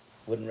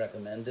 wouldn't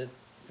recommend it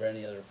for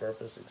any other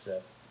purpose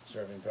except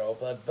serving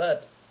Prabhupada,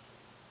 but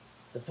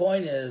the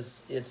point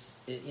is, it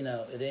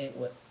ain't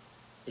what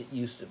it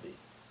used to be.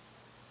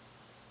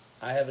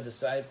 I have a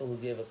disciple who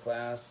gave a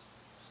class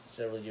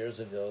several years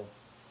ago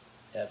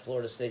at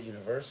Florida State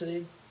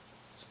University.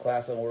 It's a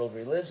class on world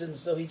religion,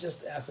 so he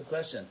just asked a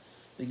question.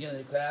 At the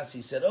beginning of the class,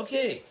 he said,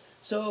 okay,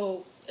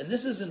 so, and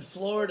this is in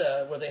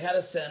Florida, where they had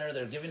a center,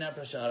 they're giving out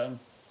prasadam.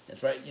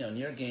 It's right,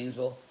 near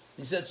Gainesville.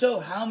 He said, so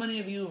how many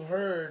of you have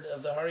heard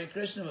of the Hare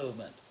Krishna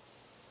movement?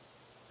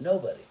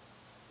 Nobody.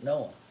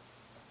 No one.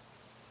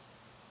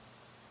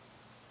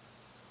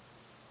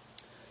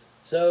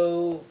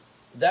 So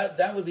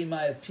that would be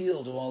my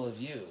appeal to all of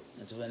you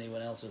and to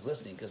anyone else who's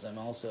listening, because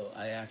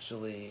I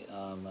actually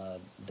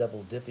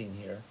double dipping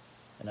here,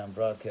 and I'm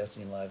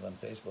broadcasting live on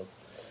Facebook.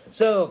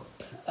 So,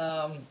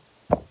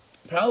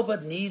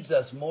 Prabhupada needs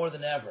us more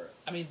than ever.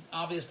 I mean,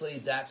 obviously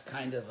that's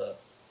kind of a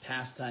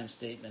pastime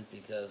statement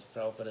because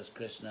Prabhupada is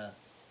Krishna,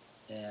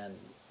 and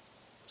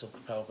so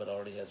Prabhupada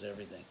already has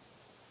everything.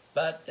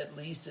 But at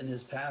least in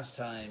his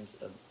pastimes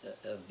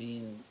of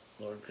being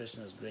Lord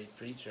Krishna's great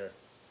preacher,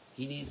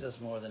 he needs us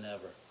more than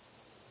ever.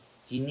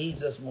 He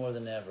needs us more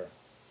than ever.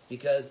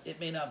 Because it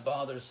may not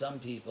bother some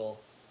people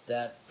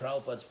that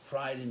Prabhupada's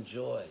pride and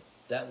joy,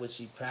 that which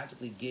he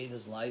practically gave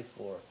his life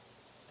for,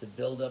 to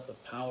build up a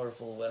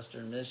powerful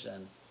Western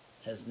mission,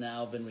 has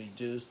now been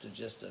reduced to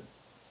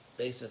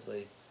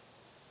basically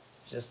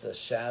just a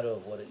shadow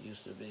of what it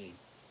used to be.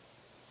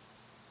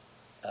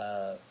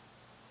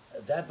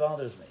 That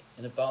bothers me,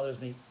 and it bothers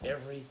me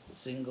every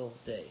single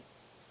day.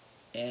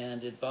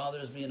 And it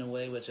bothers me in a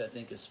way which I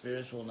think is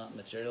spiritual, not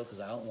material, because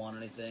I don't want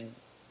anything.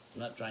 I'm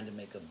not trying to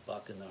make a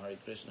buck in the Hare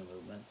Krishna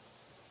movement.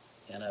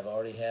 And I've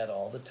already had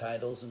all the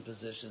titles and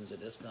positions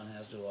that ISKCON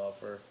has to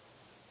offer,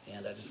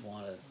 and I just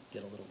want to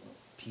get a little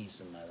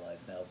peace in my life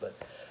now.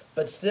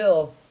 But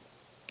still,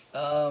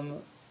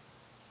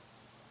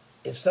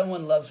 if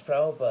someone loves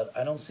Prabhupada,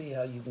 I don't see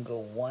how you can go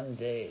one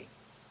day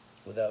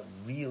without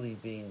really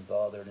being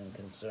bothered and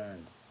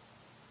concerned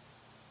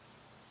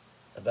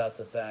about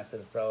the fact that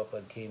if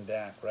Prabhupada came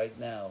back right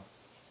now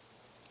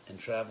and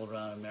traveled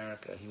around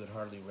America, he would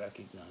hardly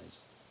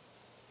recognize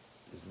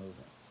his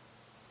movement.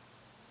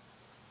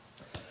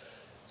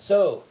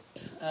 So,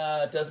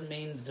 it doesn't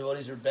mean the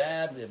devotees are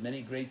bad. We have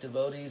many great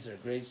devotees. They're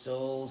great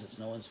souls. It's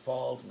no one's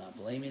fault. I'm not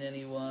blaming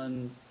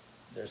anyone.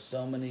 There's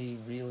so many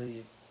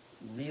really,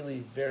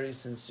 really very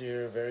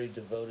sincere, very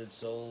devoted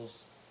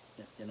souls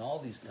in all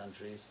these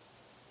countries.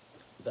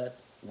 But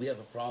we have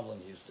a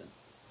problem, Houston.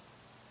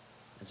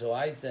 And so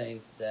I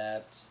think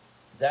that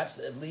that's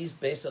at least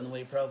based on the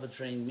way Prabhupada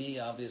trained me.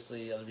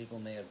 Obviously, other people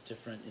may have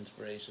different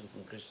inspiration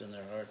from Krishna in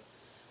their heart.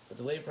 But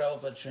the way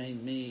Prabhupada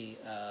trained me,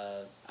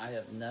 I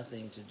have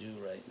nothing to do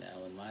right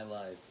now in my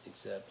life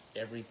except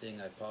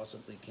everything I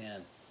possibly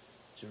can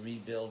to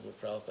rebuild what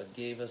Prabhupada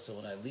gave us. So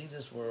when I leave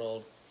this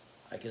world,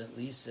 I can at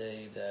least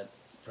say that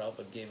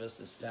Prabhupada gave us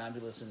this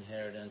fabulous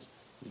inheritance.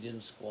 We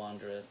didn't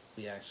squander it.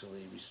 We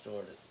actually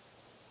restored it,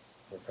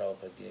 what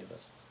Prabhupada gave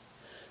us.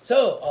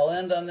 So I'll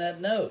end on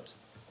that note.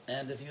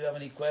 And if you have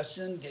any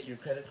question, get your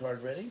credit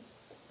card ready.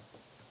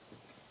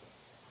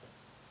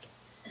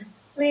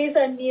 Please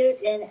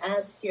unmute and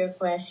ask your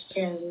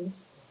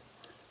questions.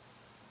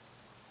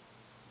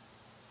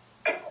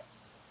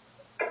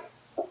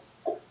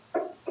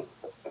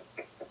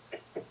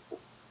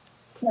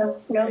 No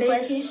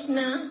questions.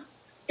 Krishna.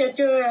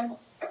 Chatura.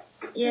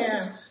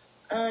 Yeah.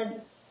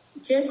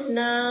 Just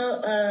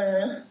now,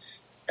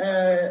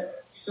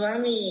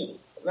 Swami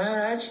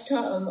Maharaj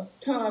talk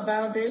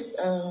about this,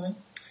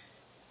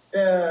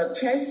 the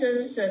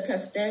present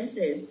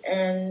circumstances,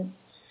 and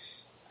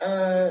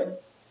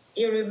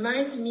it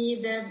reminds me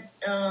that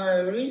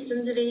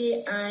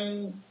recently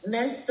I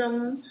met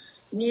some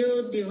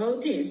new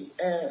devotees.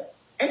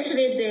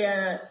 Actually,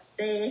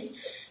 they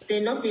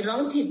not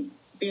belong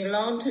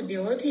to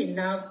devotee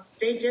now.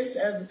 They just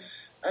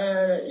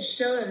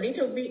show a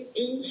little bit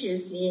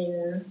interest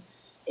in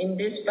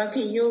this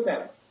Bhakti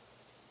Yoga.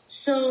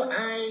 So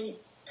I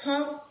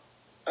talk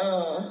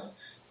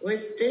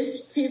with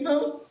these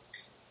people,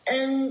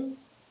 and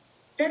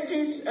that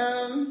is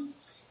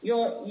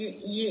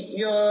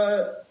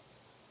your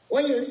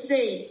what you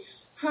say,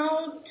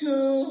 how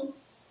to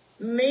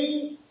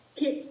make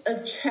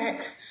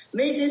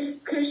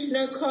this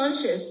Krishna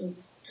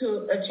consciousness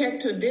to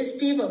attract to these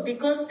people,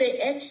 because they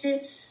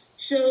actually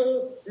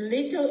show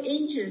little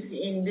interest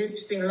in this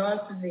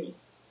philosophy.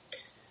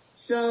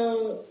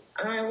 So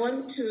I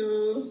want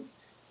to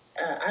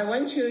I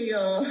want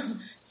your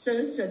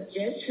some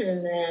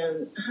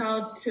suggestion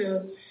how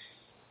to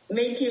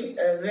make it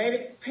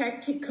very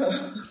practical.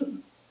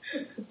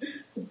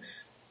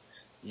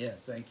 Yeah,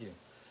 thank you.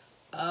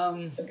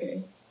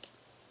 Okay.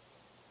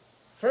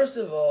 First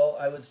of all,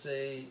 I would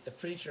say a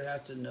preacher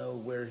has to know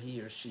where he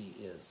or she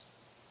is.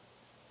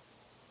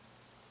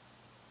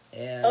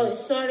 And Oh,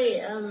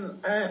 sorry.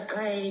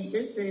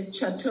 This is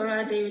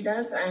Chatura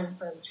Devidas. I'm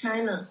from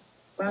China,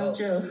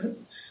 Guangzhou.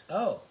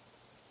 oh,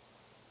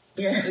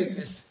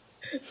 Yeah.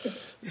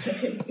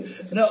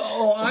 no.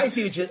 Oh, I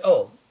see what you.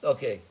 Oh,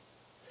 okay.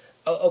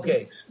 Oh,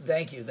 okay.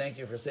 Thank you. Thank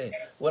you for saying.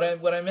 What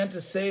I meant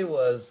to say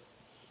was,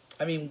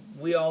 I mean,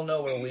 we all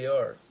know where we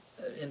are,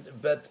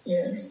 but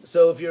Yeah.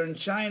 so if you're in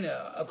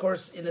China, of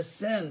course, in a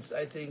sense,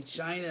 I think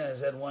China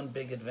has had one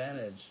big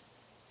advantage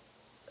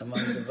among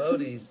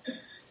devotees,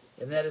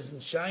 and that is in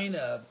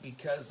China,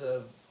 because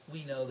of,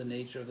 we know the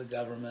nature of the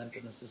government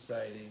and the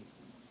society,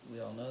 we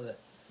all know that.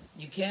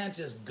 You can't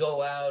just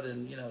go out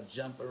and,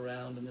 jump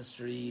around in the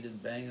street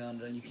and bang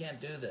on, you can't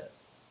do that.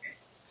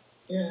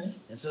 Yeah.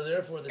 And so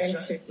therefore,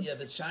 Actually.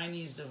 the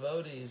Chinese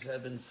devotees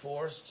have been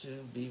forced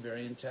to be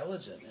very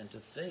intelligent and to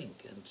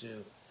think and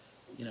to,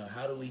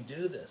 how do we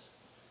do this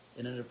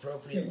in an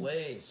appropriate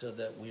way so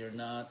that we are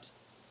not,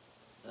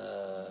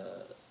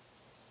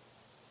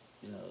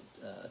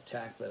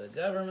 attacked by the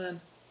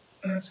government,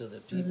 so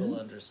that people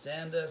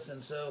understand us.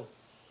 And so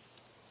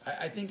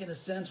I think in a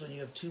sense, when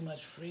you have too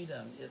much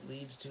freedom, it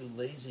leads to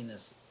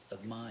laziness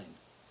of mind.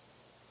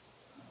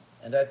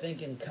 And I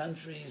think in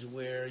countries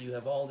where you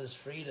have all this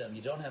freedom,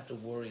 you don't have to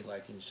worry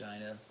like in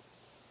China.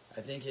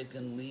 I think it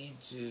can lead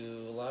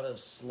to a lot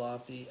of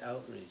sloppy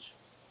outreach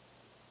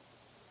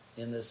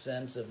in the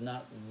sense of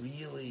not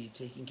really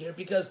taking care.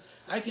 Because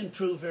I can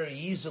prove very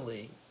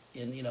easily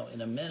in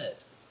a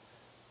minute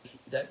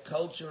that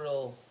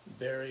cultural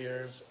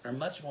barriers are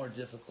much more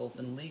difficult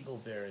than legal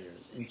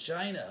barriers. In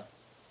China,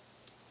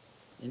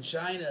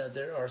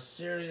 there are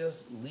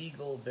serious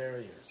legal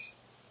barriers.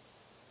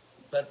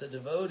 But the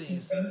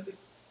devotees,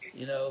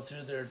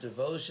 through their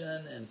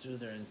devotion and through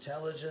their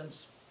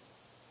intelligence,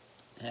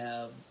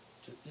 have,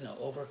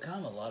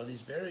 overcome a lot of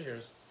these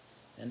barriers.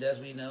 And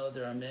as we know,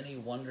 there are many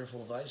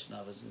wonderful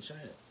Vaishnavas in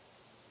China.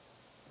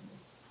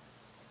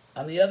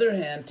 On the other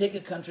hand, take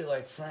a country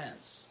like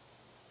France.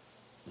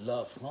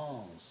 La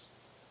France.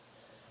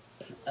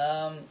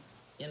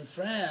 In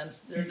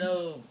France, there are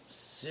no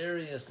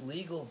serious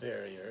legal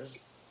barriers,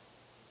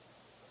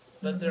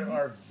 but there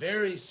are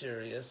very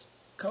serious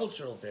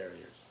cultural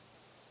barriers.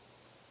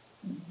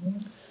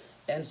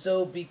 And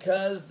so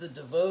because the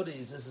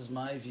devotees, this is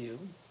my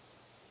view,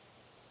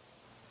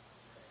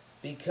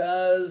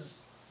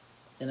 because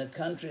in a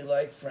country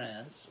like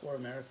France, or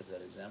America for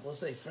that example, let's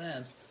say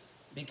France,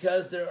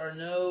 because there are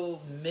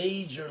no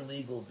major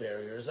legal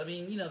barriers. I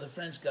mean, the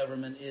French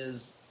government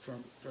is,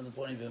 from the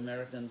point of view of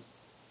Americans,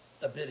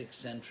 a bit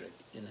eccentric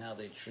in how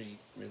they treat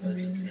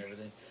religions and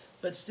everything.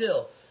 But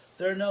still,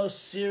 there are no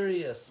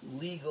serious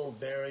legal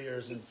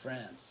barriers in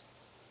France.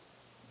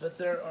 But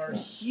there are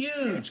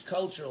huge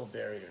cultural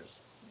barriers.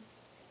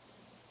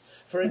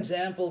 For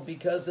example,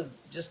 because of,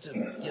 just to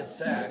give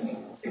facts,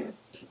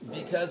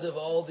 because of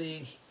all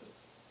the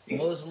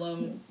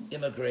Muslim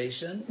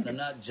immigration, and I'm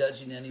not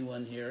judging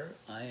anyone here,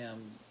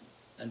 I'm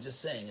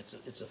just saying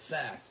it's a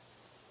fact.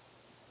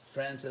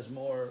 France has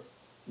more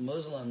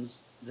Muslims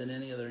than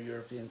any other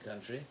European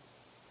country.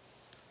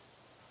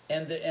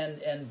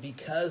 And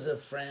because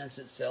of France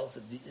itself,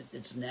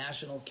 its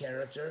national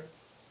character,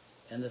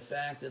 and the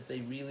fact that they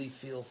really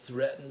feel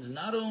threatened,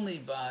 not only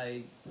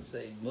by,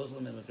 say,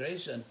 Muslim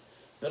immigration,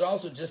 but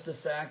also just the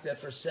fact that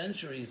for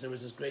centuries there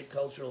was this great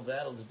cultural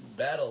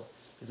battle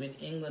between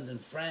England and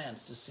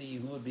France to see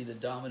who would be the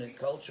dominant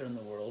culture in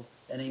the world,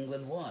 and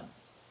England won.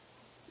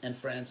 And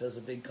France has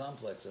a big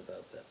complex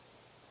about that.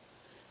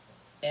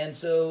 And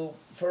so,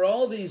 for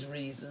all these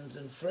reasons,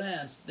 in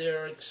France,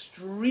 they're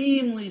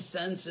extremely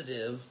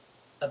sensitive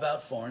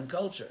about foreign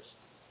cultures.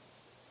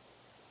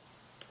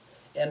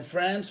 And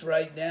France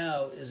right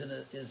now is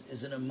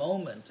in a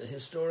moment, a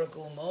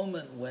historical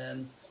moment,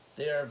 when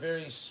they are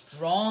very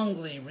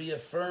strongly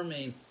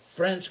reaffirming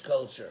French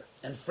culture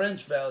and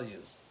French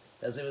values,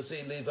 as they would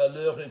say, les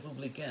valeurs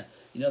républicaines.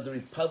 The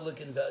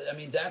Republican value. I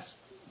mean, that's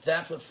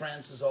what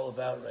France is all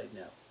about right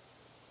now.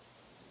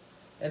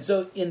 And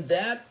so, in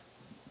that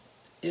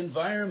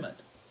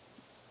environment,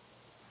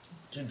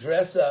 to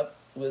dress up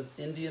with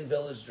Indian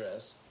village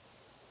dress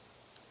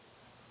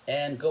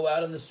and go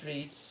out on the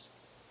streets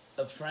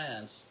of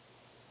France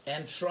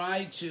and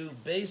try to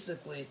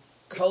basically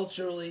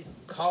culturally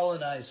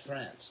colonize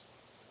France.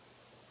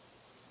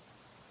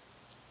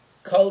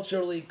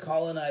 Culturally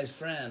colonize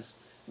France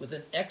with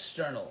an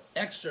external,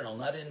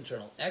 not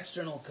internal,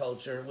 external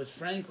culture, which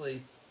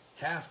frankly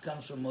half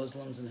comes from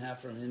Muslims and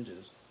half from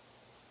Hindus,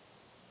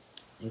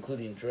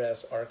 including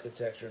dress,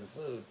 architecture, and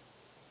food,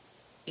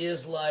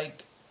 is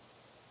like,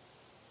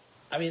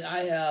 I mean,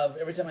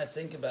 every time I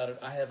think about it,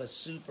 I have a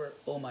super,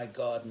 oh my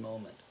God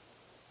moment.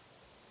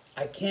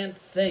 I can't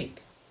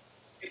think,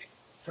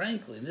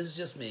 frankly, and this is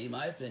just me,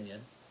 my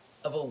opinion,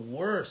 of a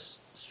worse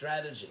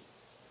strategy.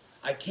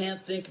 I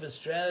can't think of a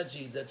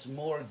strategy that's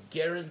more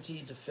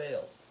guaranteed to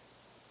fail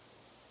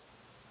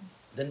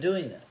than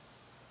doing that.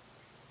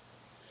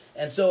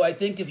 And so I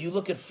think if you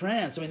look at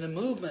France, I mean, the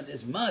movement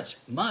is much,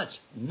 much,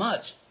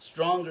 much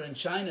stronger in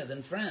China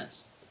than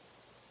France.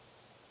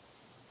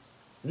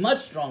 Much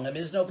stronger. I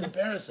mean, there's no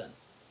comparison.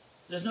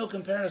 There's no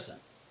comparison.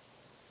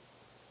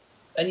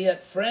 And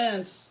yet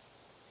France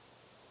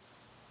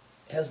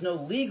has no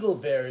legal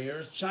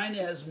barriers. China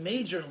has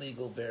major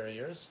legal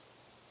barriers.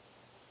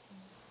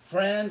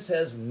 France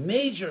has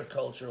major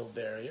cultural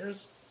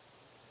barriers.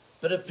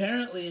 But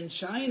apparently in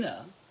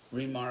China,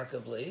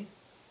 remarkably,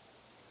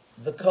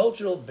 the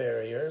cultural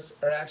barriers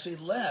are actually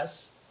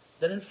less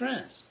than in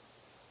France.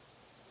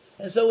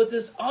 And so what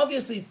this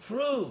obviously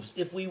proves,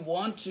 if we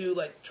want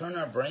to turn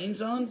our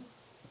brains on,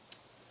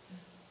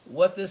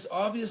 what this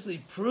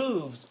obviously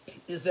proves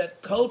is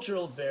that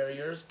cultural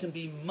barriers can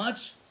be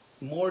much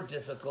more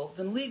difficult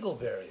than legal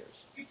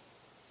barriers.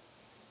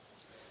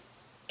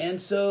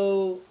 And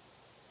so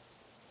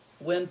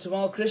when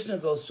Tamal Krishna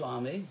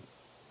Goswami,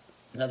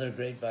 another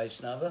great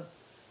Vaishnava,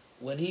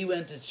 when he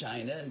went to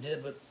China and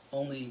did what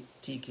only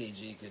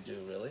TKG could do,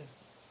 really,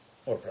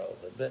 or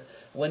Prabhupada, but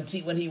when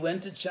he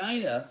went to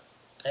China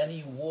and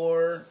he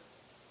wore,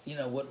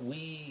 what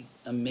we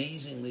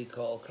amazingly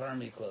call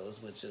karmi clothes,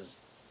 which is,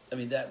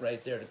 that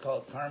right there, to call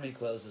it karmi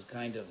clothes is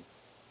kind of,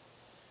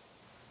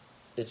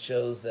 it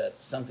shows that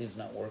something's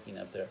not working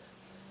up there.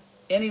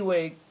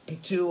 Anyway,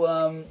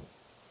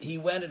 he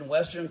went in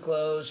Western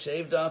clothes,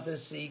 shaved off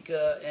his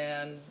sika,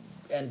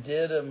 and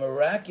did a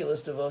miraculous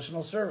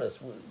devotional service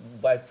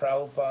by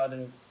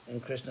Prabhupada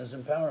and Krishna's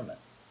empowerment.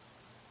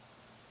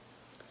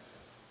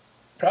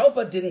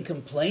 Prabhupada didn't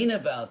complain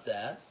about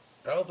that.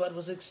 Prabhupada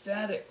was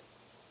ecstatic.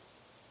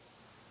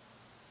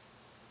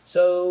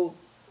 So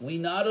we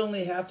not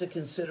only have to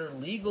consider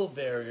legal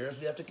barriers,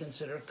 we have to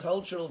consider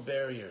cultural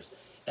barriers.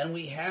 And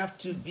we have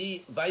to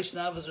be,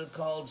 Vaishnavas are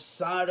called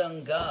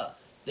saranga.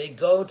 They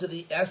go to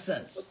the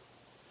essence.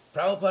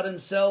 Prabhupada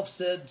himself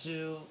said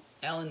to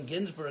Allen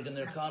Ginsberg in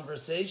their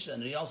conversation,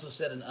 and he also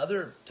said in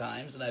other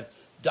times, and I've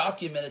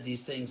documented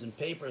these things in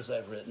papers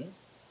I've written,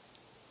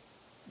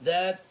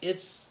 that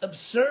it's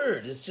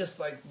absurd. It's just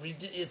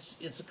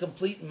it's a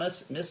complete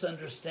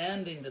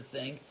misunderstanding to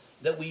think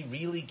that we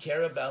really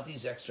care about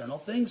these external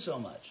things so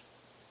much.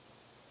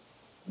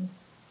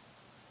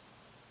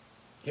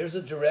 Here's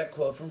a direct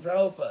quote from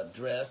Prabhupada.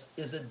 Dress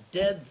is a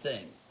dead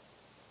thing.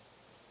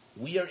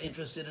 We are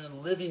interested in a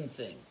living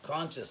thing,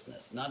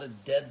 consciousness, not a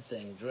dead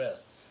thing,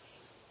 dress.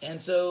 And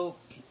so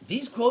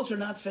these quotes are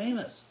not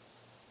famous.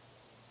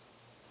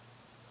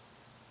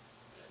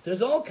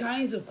 There's all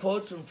kinds of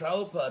quotes from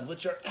Prabhupada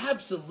which are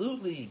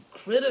absolutely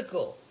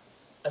critical,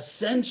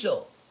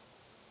 essential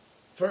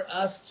for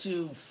us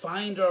to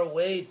find our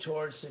way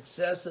towards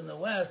success in the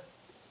West,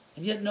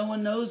 and yet no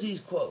one knows these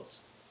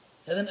quotes.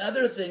 And then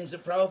other things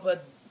that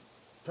Prabhupada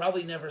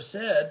probably never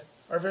said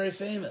are very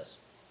famous.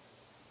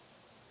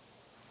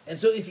 And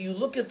so if you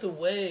look at the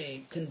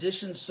way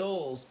conditioned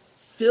souls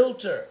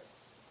filter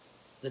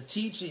the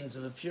teachings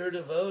of a pure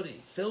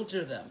devotee,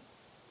 filter them,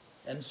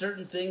 and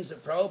certain things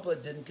that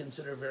Prabhupada didn't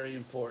consider very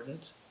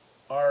important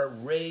are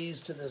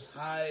raised to this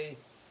high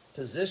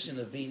position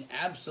of being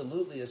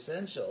absolutely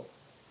essential,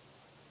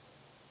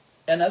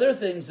 and other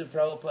things that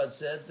Prabhupada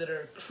said that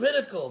are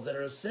critical, that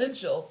are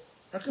essential,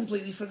 are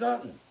completely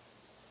forgotten.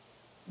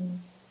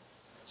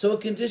 So a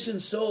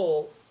conditioned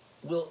soul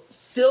will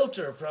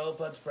filter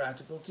Prabhupada's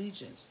practical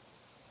teachings.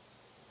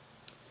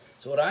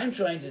 So what I'm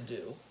trying to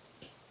do,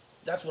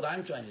 that's what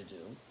I'm trying to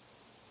do.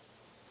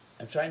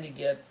 I'm trying to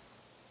get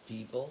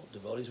people,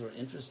 devotees who are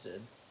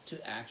interested,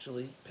 to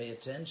actually pay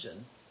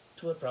attention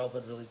to what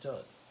Prabhupada really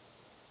taught.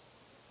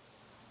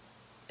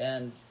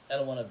 And I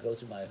don't want to go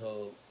through my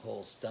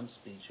whole stump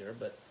speech here,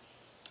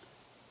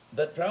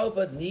 but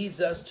Prabhupada needs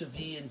us to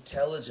be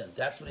intelligent.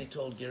 That's what he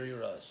told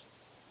Giriraj.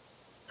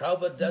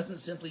 Prabhupada doesn't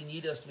simply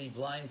need us to be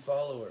blind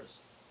followers.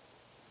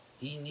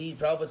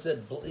 Prabhupada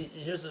said,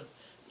 here's a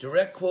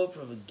direct quote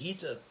from a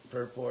Gita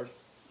purport,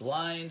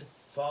 blind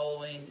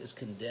following is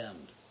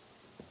condemned.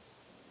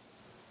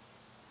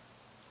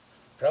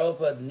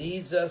 Prabhupada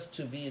needs us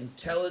to be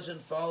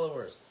intelligent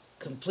followers,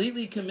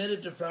 completely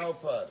committed to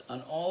Prabhupada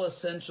on all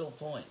essential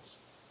points.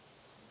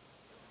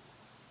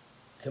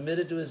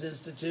 Committed to his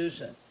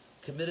institution,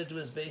 committed to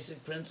his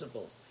basic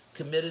principles,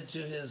 committed to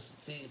his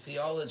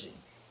theology.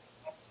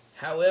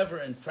 However,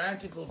 in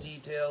practical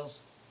details,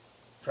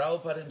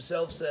 Prabhupada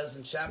himself says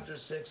in chapter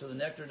 6 of the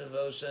Nectar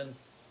Devotion,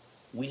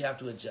 we have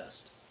to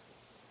adjust.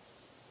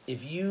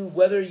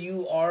 Whether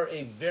you are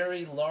a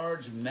very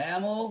large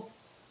mammal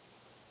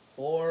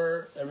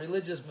or a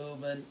religious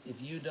movement,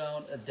 if you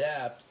don't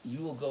adapt, you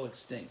will go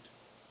extinct.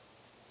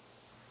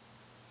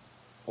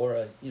 Or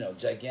a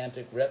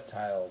gigantic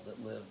reptile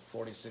that lived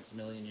 46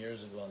 million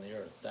years ago on the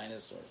earth,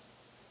 dinosaurs.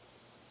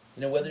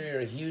 Whether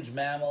you're a huge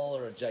mammal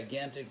or a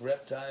gigantic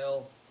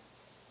reptile,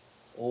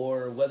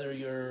 or whether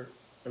you're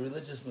a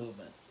religious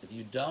movement, if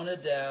you don't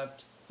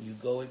adapt, you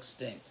go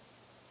extinct.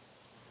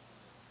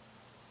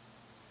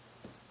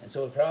 And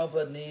so what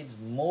Prabhupada needs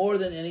more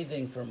than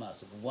anything from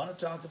us, if we want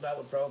to talk about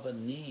what Prabhupada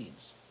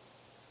needs,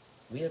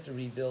 we have to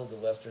rebuild the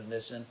Western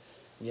mission.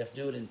 We have to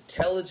do it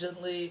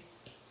intelligently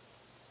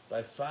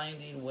by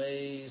finding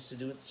ways to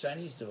do what the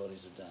Chinese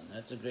devotees have done.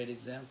 That's a great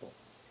example.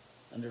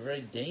 Under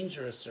very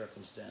dangerous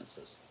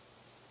circumstances,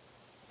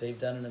 they've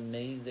done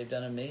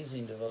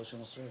amazing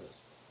devotional service.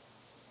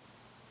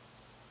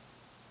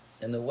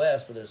 In the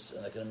West, where there's,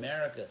 like in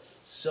America,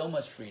 so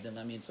much freedom.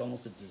 I mean, it's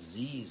almost a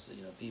disease.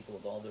 People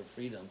with all their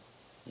freedom.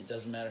 It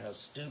doesn't matter how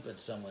stupid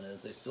someone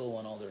is; they still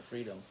want all their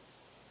freedom.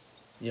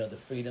 The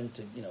freedom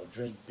to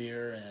drink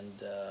beer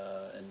and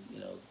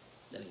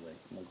anyway,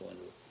 I won't go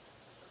into it.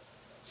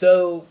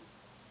 So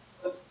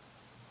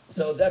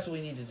that's what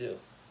we need to do.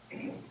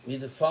 We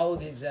need to follow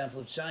the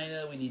example of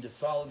China. We need to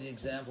follow the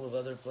example of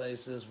other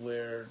places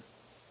where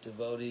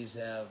devotees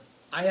have...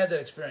 I had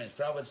that experience.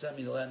 Prabhupada sent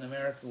me to Latin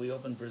America. We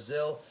opened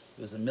Brazil.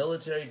 It was a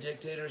military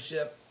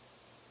dictatorship.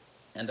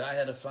 And I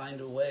had to find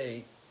a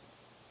way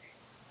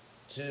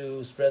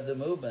to spread the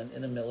movement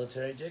in a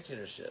military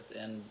dictatorship.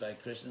 And by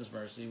Krishna's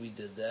mercy, we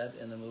did that,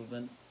 and the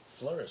movement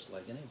flourished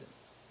like anything.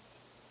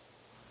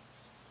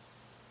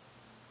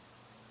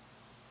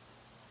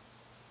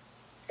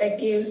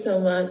 Thank you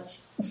so much.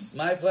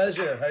 My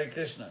pleasure. Hare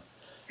Krishna.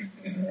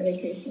 Hare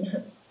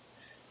Krishna.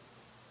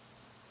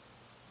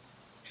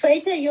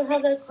 Sweta, you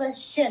have a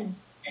question.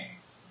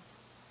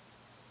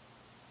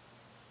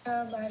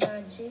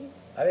 Maharajji.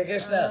 Hare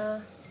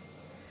Krishna.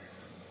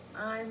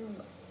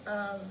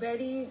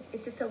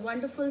 It is a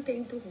wonderful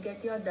thing to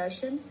get your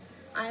darshan.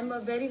 I am a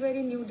very,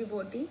 very new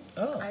devotee.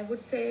 Oh. I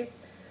would say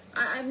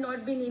I've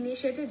not been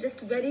initiated, just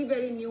very,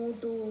 very new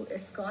to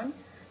ISKCON.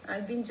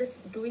 I've been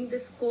just doing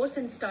this course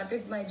and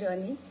started my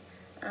journey.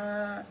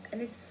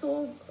 And it's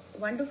so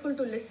wonderful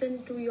to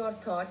listen to your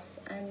thoughts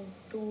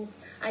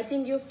I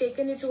think you've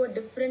taken it to a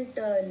different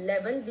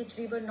level, which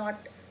we were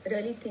not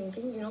really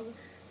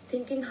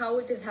thinking how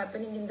it is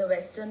happening in the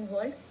Western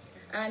world,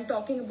 and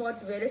talking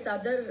about various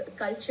other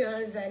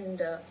cultures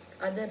and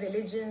other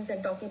religions,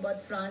 and talking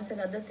about France and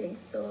other things.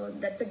 So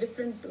that's a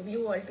different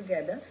view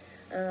altogether.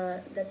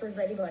 That was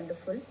very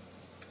wonderful.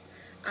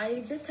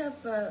 I just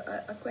have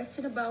a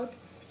question about,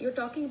 you're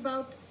talking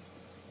about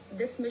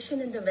this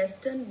mission in the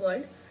Western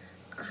world.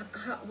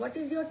 What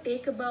is your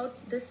take about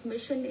this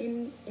mission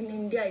in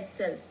India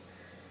itself?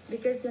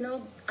 Because,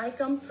 I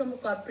come from a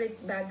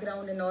corporate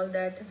background and all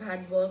that, have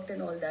had worked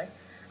and all that.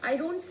 I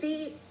don't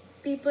see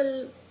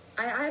people,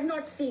 I have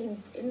not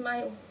seen in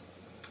my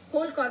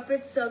whole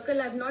corporate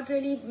circle, I've not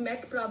really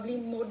met probably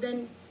more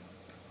than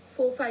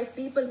 4 or 5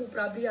 people who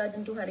probably are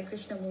into Hare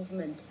Krishna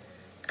movement.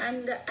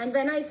 And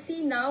when I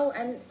see now,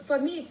 and for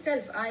me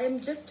itself, I am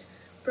just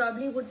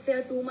probably would say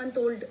a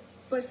 2-month-old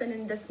person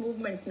in this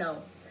movement now.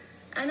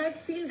 And I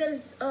feel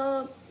there's,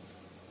 what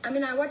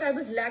I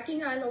was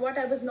lacking and what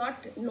I was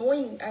not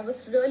knowing, I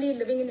was really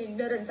living in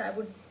ignorance.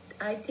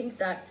 I think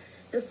that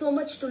there's so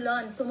much to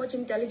learn, so much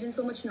intelligence,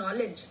 so much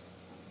knowledge.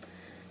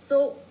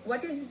 So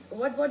what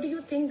do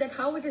you think that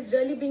how it is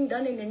really being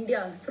done in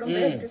India from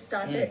where it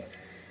started?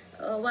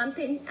 One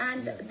thing,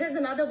 and Yes. there's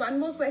one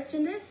more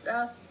question is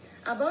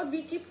about,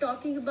 we keep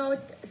talking about,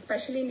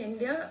 especially in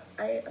India,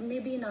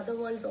 maybe in other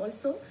worlds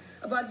also,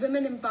 about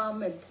women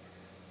empowerment.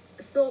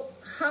 So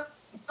how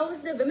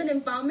is the women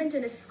empowerment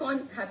in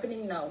ISKCON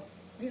happening now?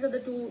 These are the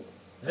two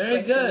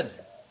Very questions.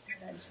 good.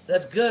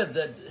 That's good.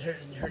 That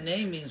her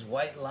name means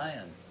white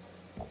lion.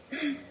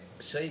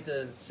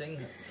 Shaita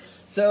Singh.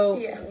 So,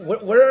 Yeah.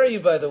 where are you,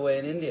 by the way,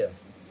 in India?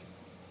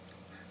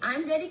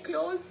 I'm very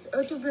close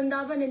to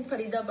Vrindavan in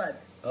Faridabad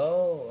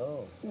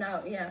Oh.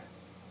 now, yeah.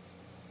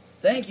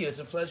 Thank you. It's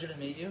a pleasure to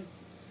meet you.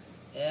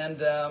 And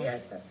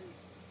Yes, sir.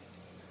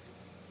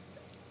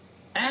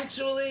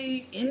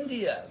 actually,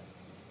 India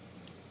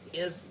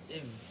is a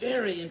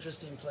very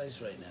interesting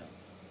place right now.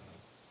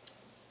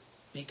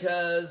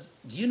 Because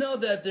do you know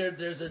that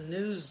there's a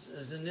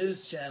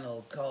news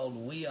channel called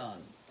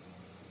WION?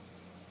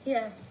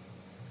 Yeah.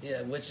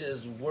 Yeah, which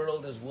is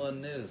World is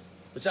One News,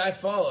 which I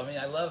follow. I mean,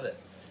 I love it.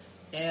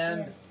 And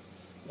Yeah.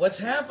 what's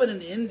happened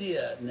in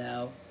India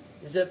now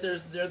is that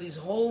there are these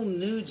whole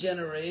new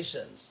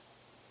generations,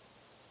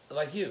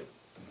 like you,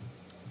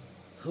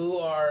 who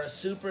are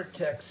super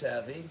tech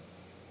savvy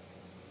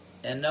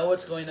and know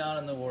what's going on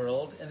in the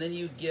world. And then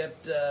you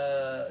get,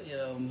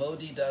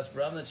 Modi Das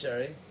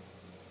Brahmachari.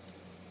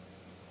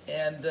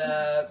 And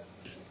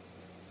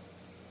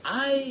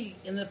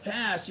in the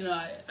past,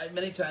 I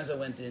many times I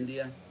went to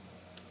India.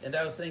 And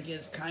I was thinking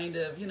it's kind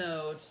of,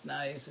 it's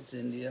nice, it's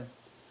India.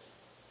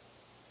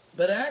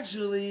 But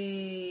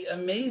actually,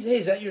 amazing. Hey,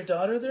 is that your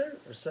daughter there,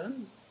 or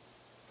son?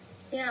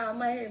 Yeah,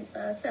 my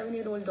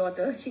 7-year-old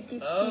daughter, she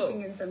keeps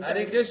peeping in sometimes.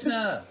 Hare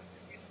Krishna.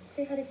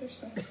 Say Hare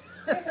Krishna.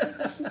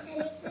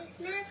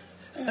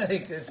 Hare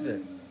Krishna.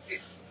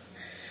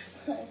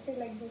 Say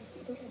like this,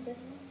 do like this.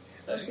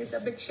 Oh, she's a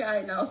bit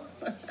shy now.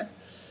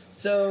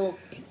 So,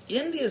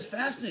 India is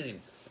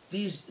fascinating.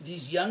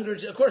 These younger,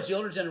 of course, the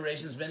older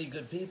generations, many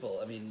good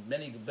people. I mean,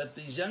 but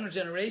these younger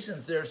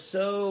generations, they're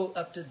so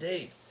up to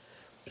date.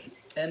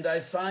 And I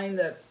find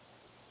that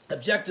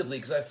objectively,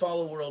 because I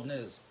follow world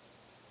news.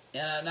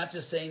 And I'm not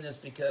just saying this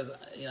because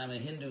I'm a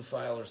Hindu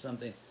file or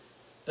something,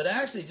 but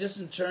actually just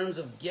in terms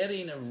of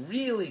getting a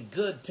really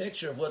good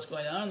picture of what's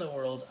going on in the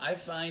world, I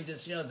find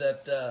it's,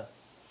 that,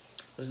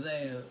 what's his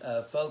name,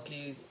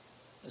 Falki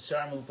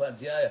Sharma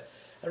Upadhyaya.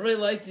 I really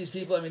like these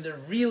people. I mean, they're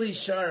really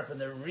sharp and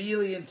they're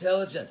really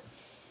intelligent.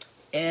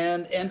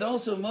 And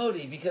also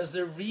Modi, because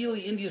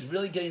India's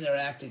really getting their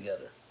act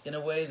together in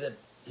a way that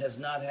has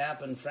not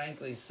happened,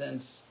 frankly,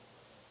 since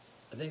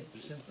the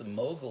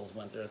Mughals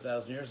went there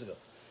 1,000 years ago.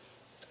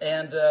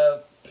 And,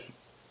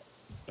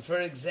 for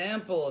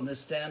example, in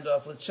this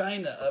standoff with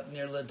China up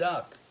near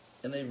Ladakh,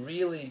 and they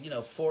really,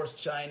 forced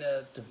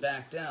China to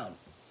back down.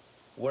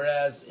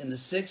 Whereas in the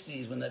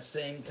 60s, when that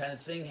same kind of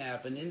thing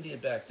happened, India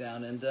backed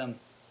down. And the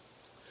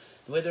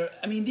way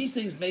these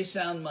things may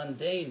sound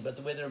mundane, but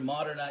the way they're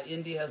modernized,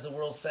 India has the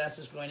world's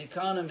fastest growing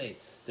economy.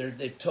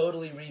 They've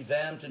totally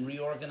revamped and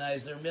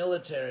reorganized their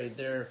military.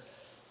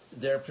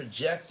 They're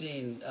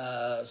projecting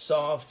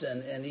soft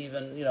and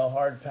even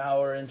hard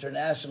power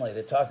internationally.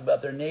 They talk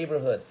about their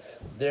neighborhood.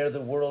 They're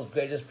the world's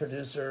greatest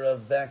producer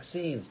of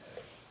vaccines.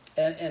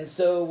 And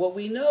so what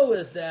we know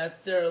is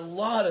that there are a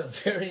lot of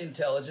very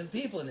intelligent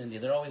people in India.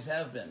 There always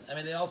have been. I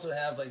mean, they also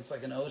have it's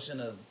like an ocean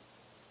of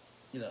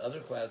other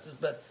classes.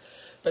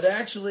 But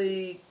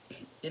actually,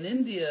 in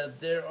India,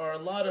 there are a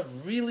lot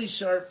of really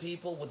sharp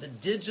people with the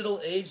digital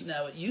age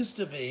now. It used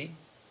to be.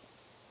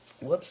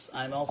 Whoops,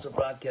 I'm also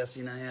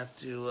broadcasting. I have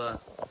to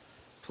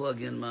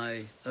plug in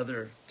my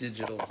other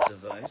digital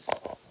device.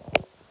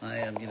 I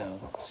am,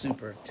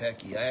 super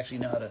techie. I actually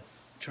know how to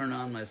turn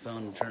on my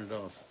phone and turn it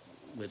off,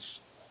 which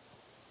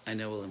I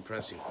know will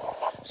impress you.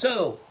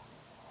 So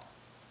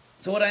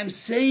what I'm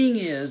saying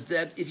is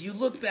that if you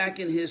look back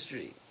in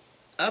history,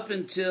 up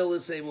until,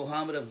 let's say,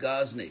 Muhammad of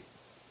Ghazni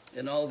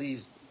and all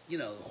these,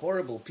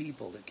 horrible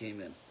people that came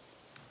in,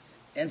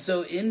 and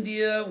so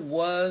India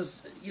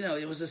was,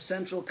 it was a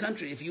central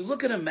country. If you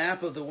look at a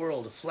map of the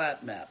world, a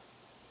flat map,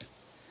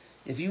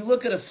 if you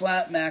look at a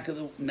flat map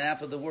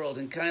of the world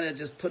and kind of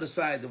just put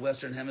aside the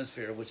Western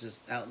Hemisphere, which is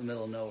out in the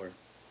middle of nowhere,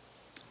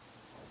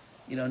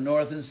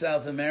 North and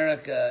South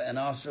America and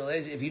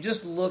Australasia, if you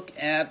just look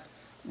at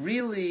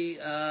really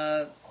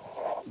the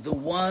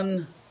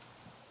one,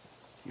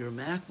 your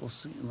Mac will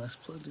see, unless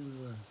plugged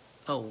into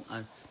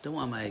I don't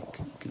want my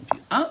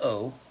computer.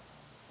 Oh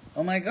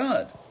my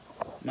God.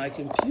 My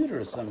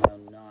computer is somehow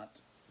not.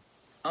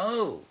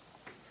 Oh,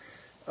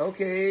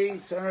 okay.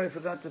 Sorry, I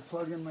forgot to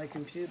plug in my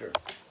computer.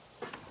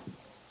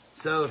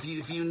 So if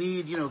you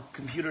need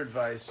computer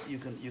advice, you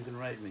can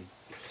write me.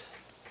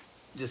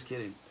 Just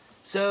kidding.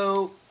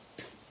 So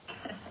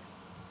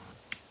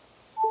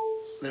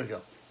there we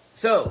go.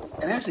 So,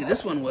 and actually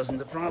this one wasn't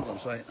the problem,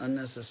 so I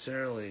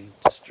unnecessarily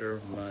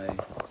disturbed my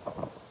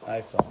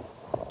iPhone.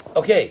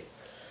 Okay,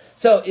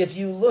 so if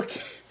you look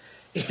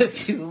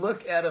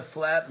at a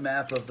flat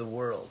map of the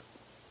world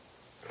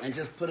and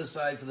just put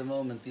aside for the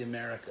moment the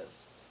Americas,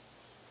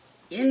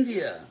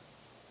 India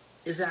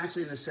is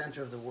actually in the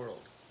center of the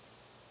world.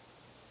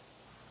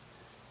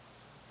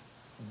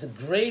 The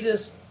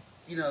greatest,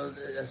 a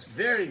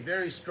very,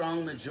 very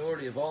strong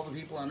majority of all the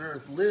people on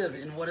Earth live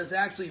in what is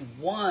actually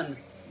one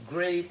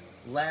great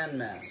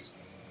landmass,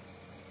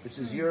 which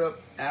is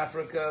Europe,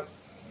 Africa,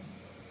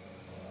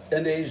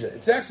 and Asia.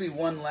 It's actually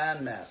one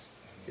landmass.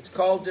 It's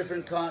called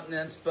different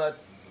continents, but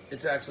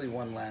it's actually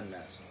one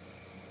landmass.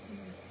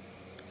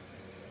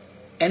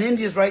 And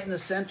India's right in the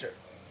center.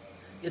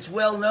 It's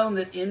well known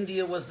that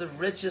India was the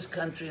richest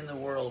country in the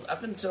world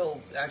up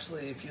until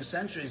actually a few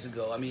centuries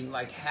ago. I mean,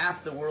 like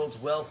half the world's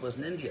wealth was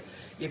in India.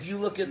 If you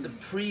look at the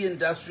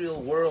pre-industrial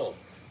world,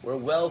 where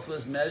wealth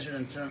was measured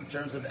in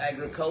terms of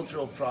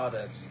agricultural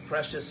products,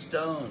 precious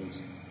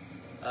stones,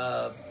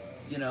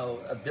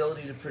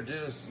 ability to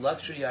produce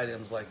luxury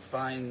items like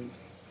fine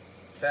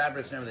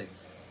fabrics and everything,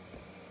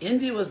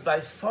 India was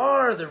by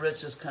far the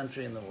richest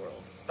country in the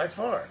world, by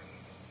far.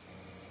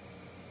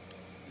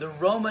 The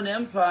Roman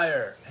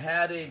Empire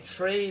had a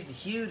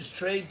huge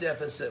trade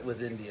deficit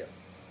with India.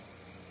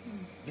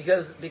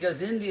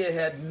 Because India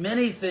had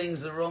many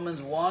things the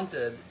Romans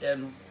wanted,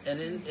 and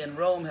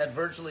Rome had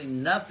virtually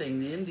nothing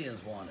the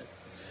Indians wanted.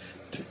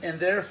 And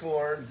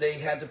therefore, they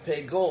had to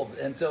pay gold.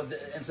 And so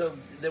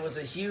there was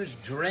a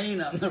huge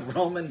drain on the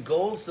Roman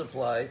gold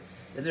supply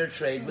in their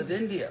trade with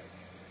India.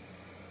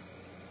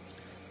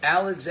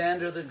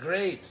 Alexander the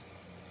Great,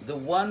 the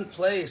one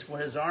place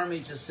where his army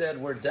just said,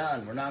 we're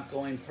done, we're not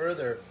going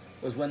further,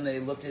 was when they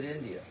looked at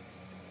India.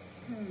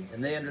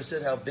 And they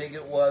understood how big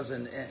it was,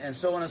 and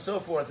so on and so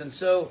forth. And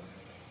so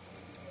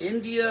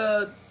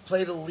India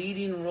played a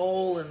leading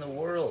role in the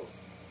world.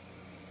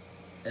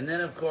 And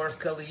then, of course,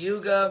 Kali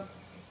Yuga,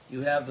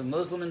 you have the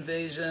Muslim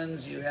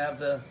invasions,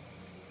 and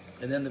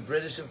then the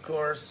British, of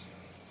course,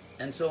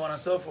 and so on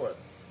and so forth.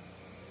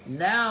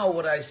 Now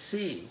what I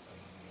see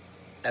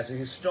as a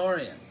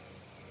historian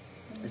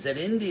is that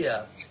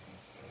India,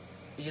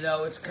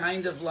 it's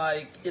kind of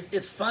like,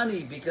 it's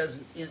funny because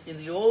in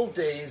the old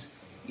days,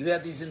 you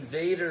had these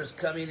invaders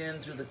coming in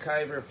through the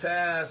Khyber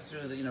Pass,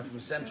 through from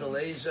Central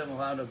Asia,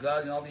 Muhammad of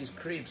Ghazni, all these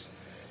creeps.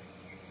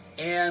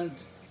 and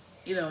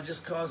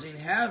just causing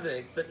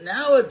havoc. But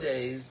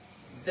nowadays,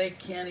 they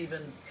can't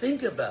even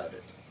think about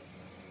it.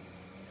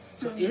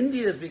 So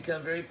India has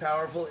become very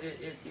powerful.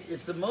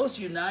 It's the most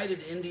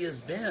united India's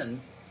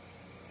been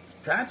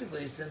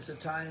practically since the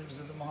times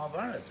of the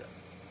Mahabharata.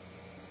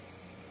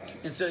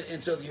 And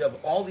so you have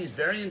all these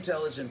very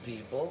intelligent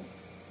people.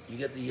 You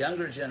get the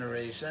younger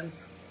generation.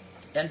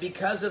 And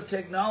because of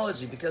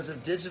technology, because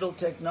of digital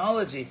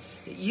technology,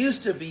 it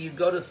used to be you'd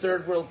go to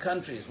third world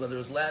countries, whether it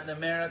was Latin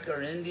America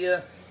or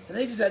India, and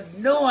they just had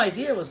no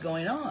idea what was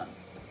going on.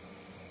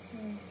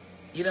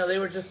 They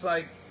were just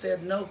like, they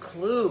had no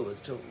clue as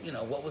to,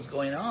 what was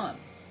going on.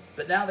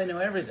 But now they know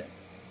everything.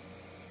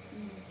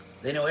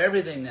 They know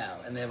everything now,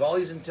 and they have all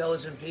these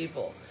intelligent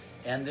people.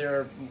 And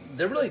they're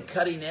really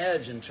cutting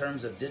edge in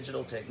terms of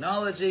digital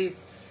technology.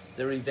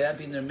 They're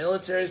revamping their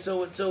military.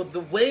 So the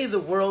way the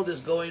world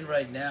is going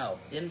right now,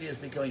 India is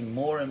becoming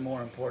more and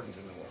more important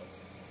in the world.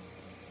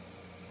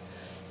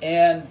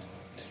 And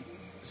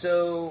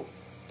so,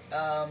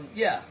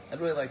 I'd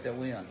really like that,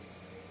 Leon.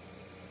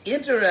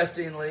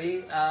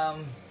 Interestingly,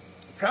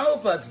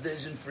 Prabhupada's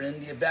vision for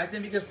India back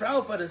then, because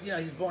Prabhupada is,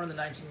 he's born in the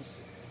 19th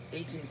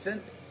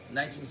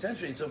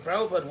century, so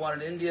Prabhupada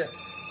wanted India.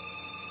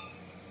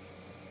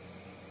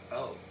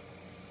 Oh.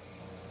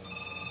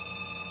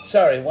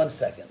 Sorry, 1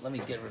 second. Let me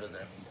get rid of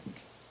that.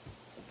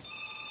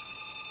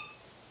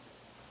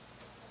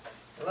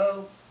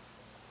 Hello?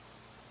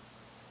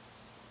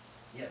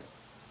 Yes.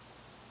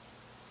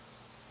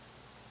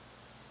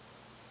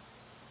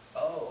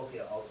 Oh, okay.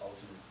 I'll turn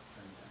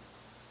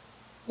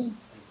it down.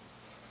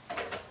 Thank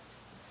you.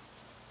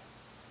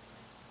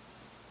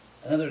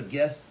 Another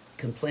guest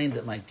complained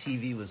that my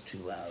TV was too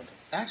loud.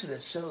 Actually,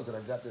 that shows that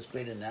I've got this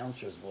great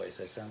announcer's voice.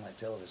 I sound like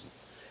television.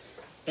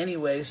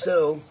 Anyway,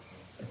 so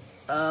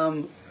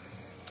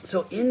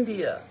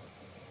India,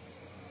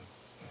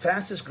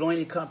 fastest growing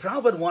economy.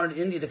 Prabhupada wanted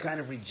India to kind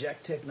of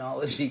reject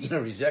technology,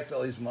 reject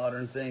all these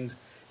modern things,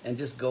 and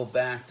just go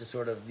back to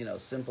sort of,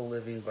 simple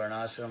living,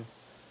 varnashram.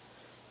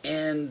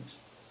 And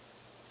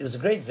it was a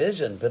great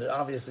vision, but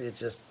obviously it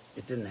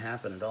didn't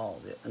happen at all.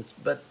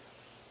 But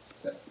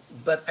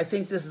I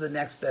think this is the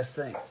next best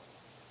thing.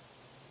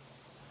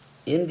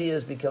 India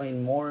is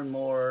becoming more and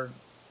more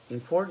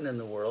important in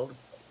the world,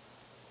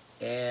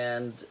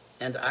 and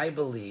I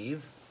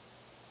believe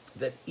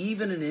that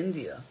even in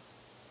India,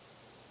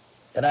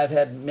 and I've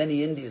had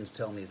many Indians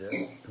tell me this,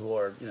 who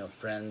are,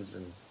 friends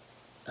and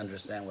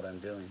understand what I'm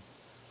doing.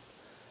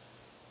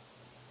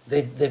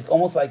 They've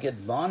almost like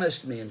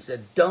admonished me and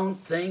said,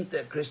 don't think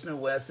that Krishna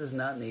West is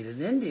not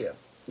needed in India.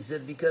 He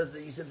said, because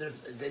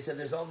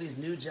there's all these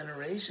new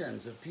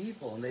generations of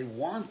people and they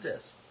want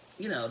this.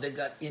 They've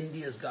got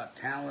India's Got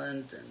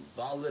Talent and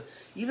Bollywood.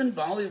 Even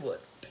Bollywood,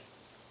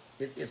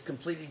 it's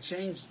completely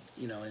changed,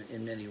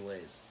 in many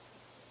ways.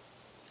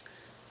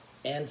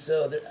 And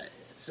so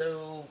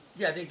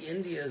I think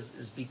India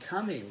is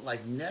becoming,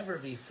 like never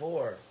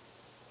before,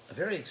 a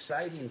very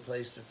exciting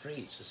place to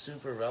preach, a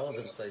super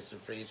relevant place to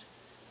preach.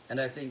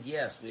 And I think,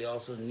 yes, we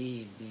also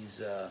need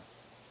these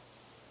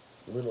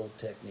little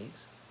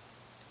techniques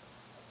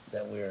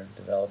that we're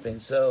developing.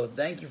 So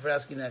thank you for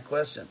asking that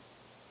question.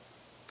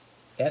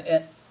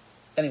 And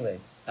anyway,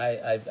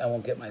 I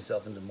won't get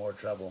myself into more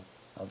trouble.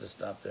 I'll just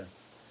stop there.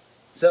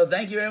 So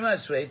thank you very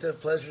much, Sweta.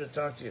 Pleasure to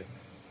talk to you.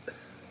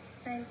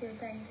 Thank you.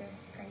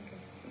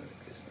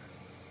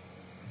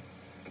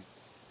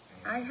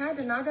 I had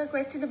another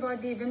question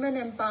about the women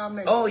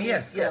empowerment. Oh,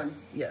 yes.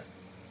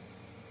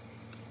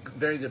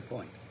 Very good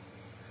point.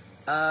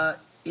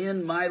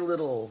 In my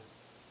little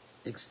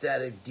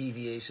ecstatic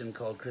deviation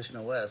called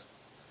Krishna West,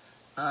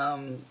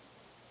 there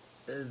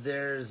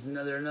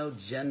are no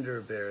gender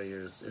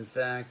barriers. In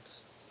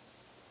fact,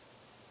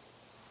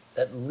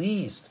 at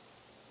least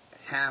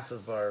half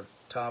of our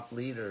top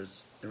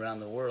leaders around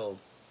the world,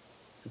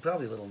 and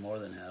probably a little more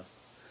than half,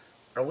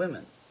 are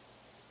women.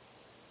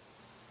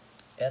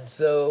 And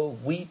so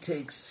we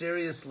take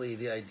seriously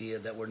the idea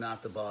that we're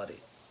not the body.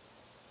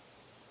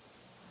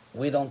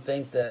 We don't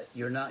think that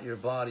you're not your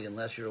body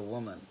unless you're a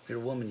woman. If you're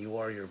a woman, you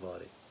are your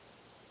body.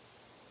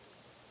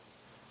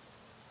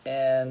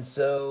 And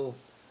so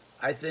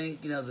I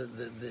think,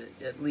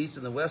 at least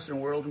in the Western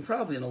world, and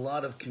probably in a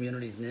lot of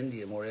communities in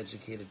India, more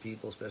educated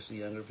people, especially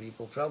younger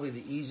people, probably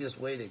the easiest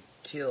way to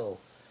kill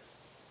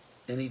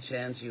any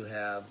chance you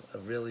have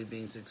of really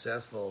being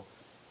successful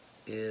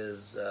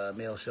is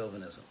male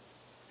chauvinism.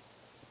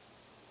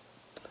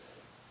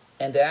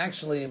 And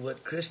actually,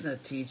 what Krishna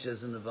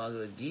teaches in the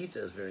Bhagavad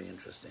Gita is very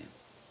interesting.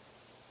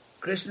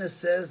 Krishna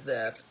says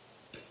that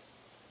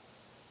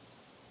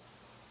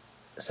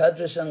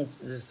Sadrashang,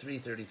 this is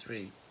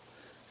 333,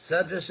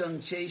 Sadrashang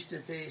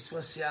cheshtate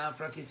swasya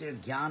prakritir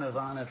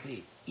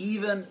jnanavanapi.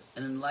 Even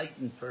an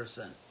enlightened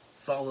person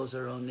follows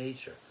their own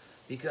nature.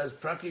 Because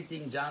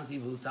prakriting janti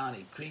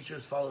bhutani,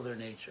 creatures follow their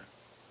nature.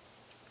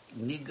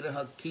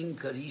 Nigraha king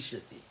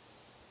karishati.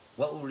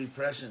 What will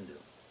repression do?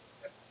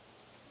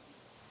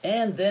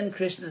 And then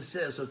Krishna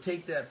says, so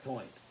take that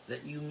point,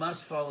 that you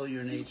must follow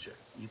your nature.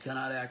 You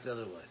cannot act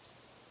otherwise.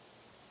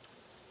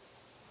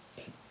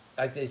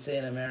 like they say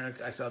in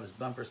America, I saw this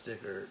bumper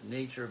sticker,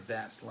 nature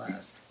bats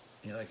last.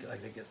 You know,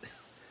 like they get...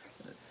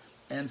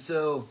 And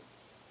so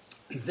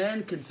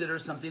then consider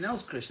something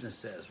else Krishna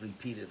says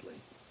repeatedly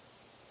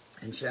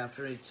in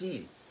chapter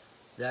 18,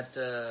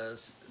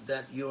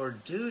 that your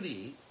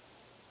duty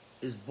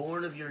is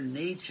born of your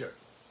nature,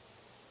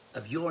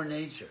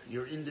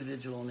 your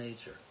individual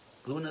nature.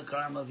 Guna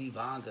karma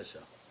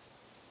vibhagasha.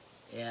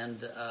 And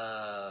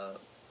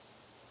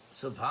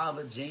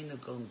Sabhava Jaina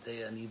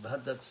Kunteya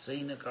Nibhadak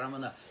Sena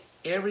Karmana.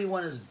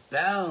 Everyone is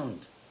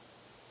bound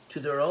to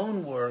their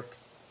own work,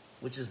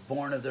 which is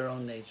born of their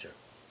own nature.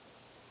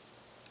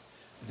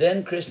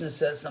 Then Krishna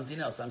says something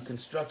else. I'm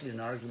constructing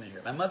an argument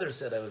here. My mother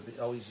said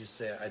always used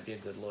to say I'd be a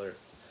good lawyer.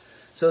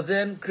 So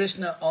then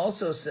Krishna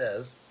also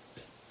says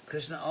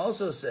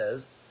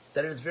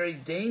that it's very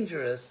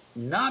dangerous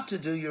not to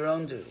do your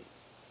own duty.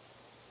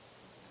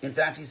 In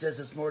fact, he says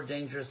it's more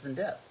dangerous than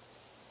death,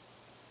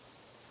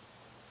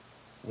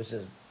 which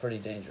is pretty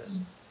dangerous.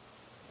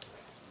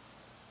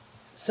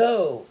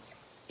 So,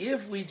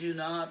 if we do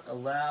not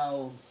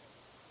allow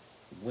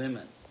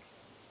women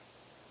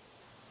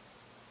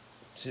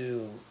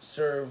to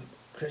serve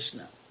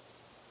Krishna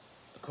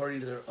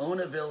according to their own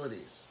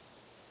abilities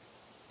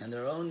and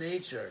their own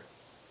nature,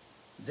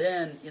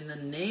 then in the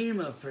name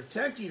of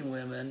protecting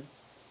women,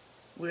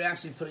 we're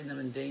actually putting them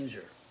in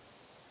danger.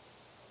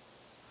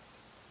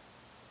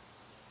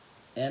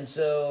 And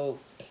so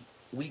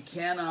we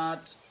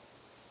cannot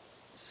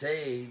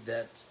say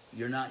that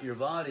you're not your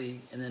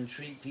body and then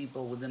treat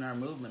people within our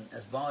movement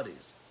as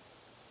bodies.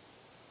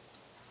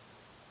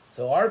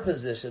 So my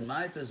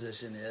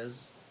position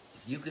is,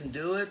 if you can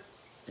do it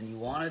and you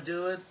want to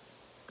do it,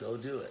 go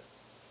do it.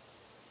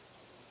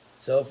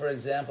 So, for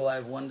example, I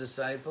have one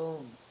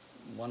disciple,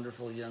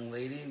 wonderful young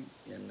lady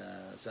in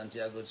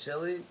Santiago,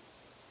 Chile,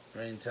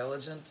 very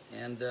intelligent,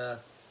 and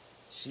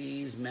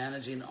she's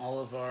managing all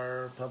of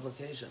our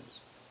publications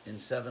in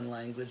 7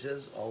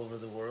 languages all over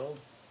the world,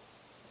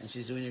 and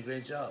she's doing a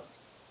great job.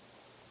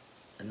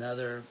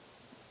 Another,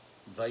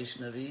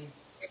 Vaishnavi,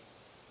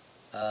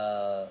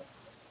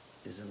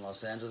 is in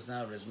Los Angeles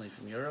now, originally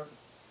from Europe,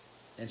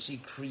 and she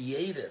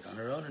created, on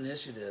her own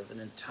initiative, an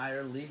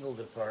entire legal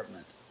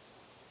department,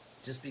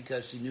 just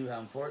because she knew how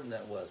important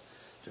that was,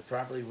 to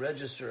properly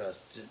register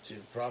us, to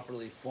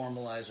properly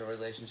formalize our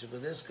relationship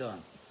with ISKCON,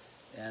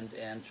 and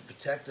to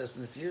protect us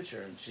in the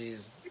future. And she's,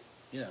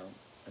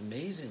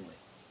 amazingly,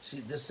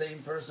 this same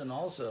person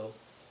also,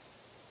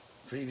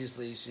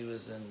 previously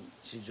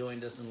she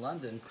joined us in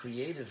London,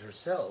 created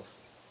herself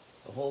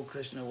a whole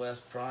Krishna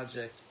West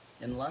project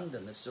in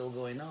London that's still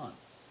going on.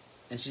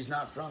 And she's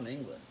not from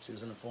England. She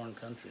was in a foreign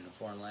country, in a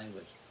foreign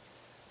language.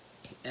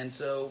 And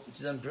so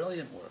she's done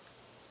brilliant work.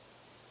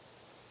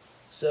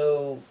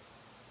 So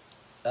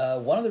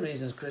one of the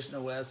reasons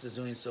Krishna West is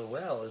doing so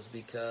well is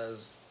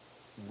because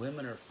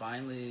women are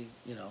finally,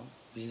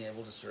 being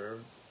able to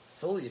serve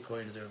fully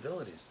according to their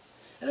abilities.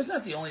 And it's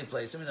not the only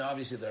place. I mean,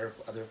 obviously there are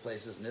other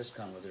places in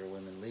ISKCON where there are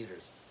women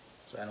leaders.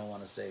 So I don't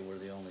want to say we're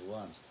the only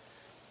ones.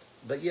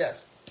 But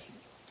yes,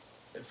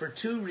 for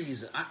 2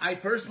 reasons. I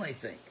personally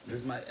think,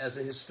 as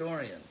a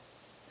historian,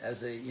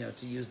 as a,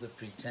 to use the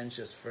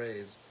pretentious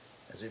phrase,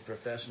 as a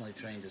professionally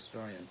trained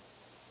historian,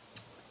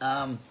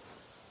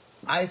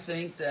 I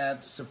think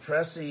that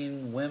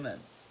suppressing women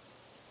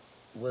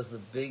was the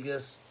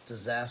biggest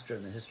disaster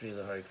in the history of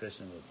the Hare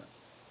Krishna movement.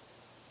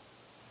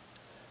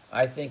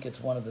 I think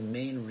it's one of the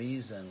main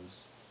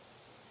reasons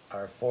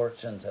our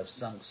fortunes have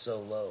sunk so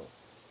low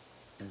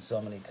in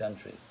so many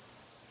countries.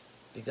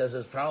 Because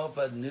as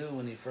Prabhupada knew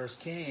when he first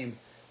came,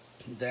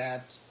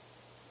 that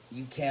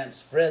you can't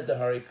spread the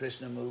Hare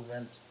Krishna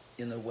movement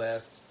in the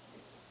West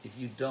if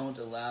you don't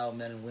allow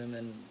men and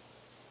women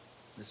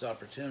this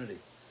opportunity.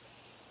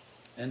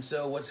 And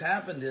so what's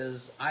happened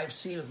is, I've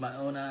seen with my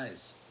own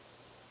eyes,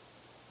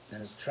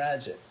 and it's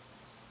tragic,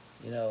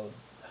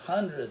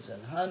 hundreds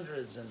and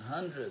hundreds and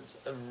hundreds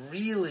of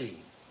really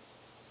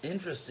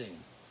interesting,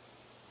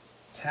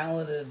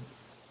 talented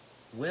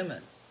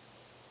women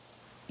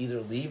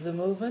either leave the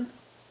movement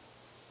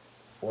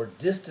or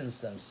distance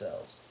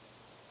themselves.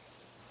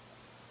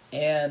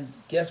 And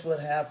guess what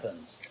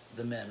happens?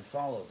 The men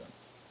follow them.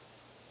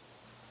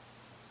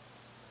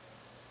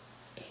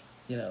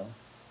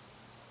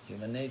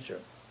 Human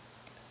nature.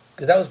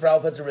 Because that was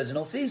Prabhupada's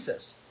original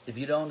thesis. If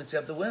you don't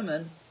accept the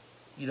women,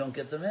 you don't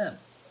get the men.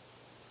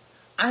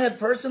 I had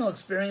personal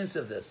experience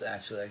of this,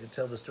 actually. I could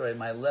tell the story.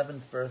 My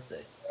 11th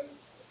birthday.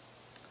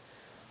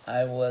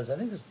 I think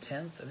it was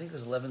 10th. I think it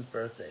was 11th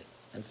birthday.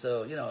 And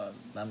so,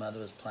 my mother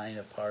was planning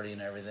a party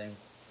and everything.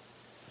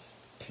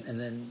 And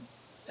then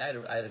I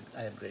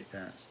had great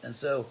parents. And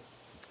so,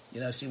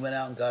 she went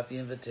out and got the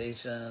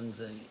invitations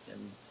and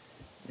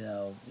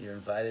you're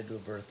invited to a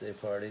birthday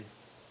party.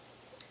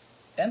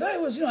 And I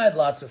was, I had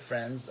lots of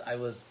friends. I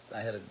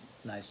had a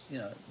nice,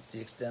 to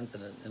the extent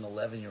that an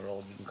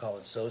 11-year-old, you can call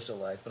it social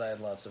life, but I had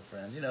lots of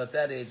friends. At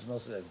that age,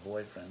 mostly like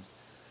boyfriends.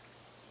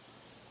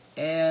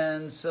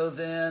 And so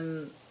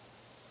then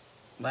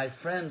my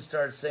friends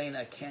started saying,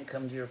 I can't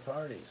come to your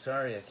party.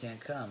 Sorry, I can't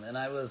come. And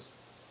I was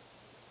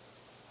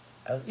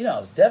I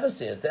was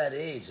devastated at that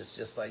age.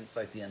 It's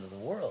like the end of the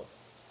world.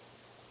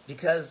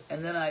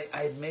 And then I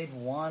had made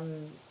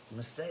one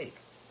mistake.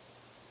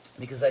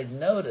 Because I'd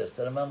noticed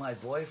that among my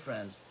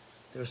boyfriends,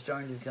 they were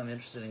starting to become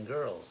interested in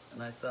girls.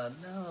 And I thought,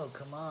 no,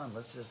 come on,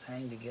 let's just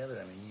hang together.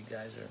 I mean, you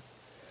guys are...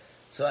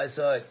 So I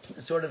saw it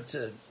sort of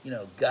to,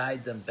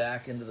 guide them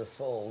back into the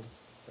fold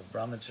of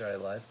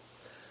brahmacharya life.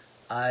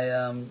 I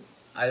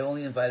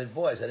only invited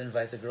boys. I didn't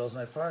invite the girls to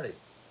my party.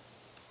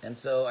 And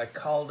so I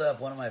called up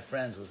one of my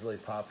friends who was really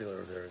popular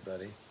with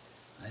everybody.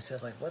 And I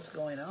said, like, what's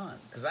going on?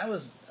 Because I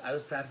was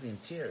practically in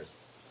tears.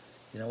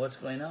 What's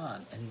going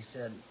on? And he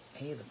said,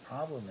 hey, the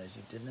problem is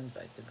you didn't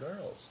invite the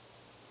girls.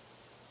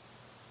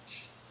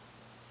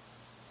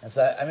 And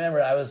so I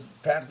remember I was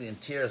practically in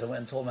tears. I went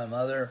and told my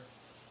mother,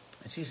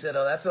 and she said,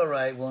 oh, that's all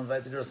right, we'll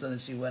invite the girls. So then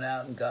she went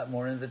out and got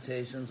more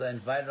invitations. I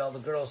invited all the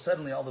girls.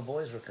 Suddenly all the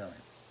boys were coming.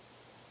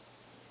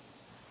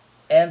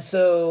 And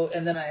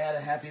then I had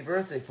a happy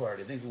birthday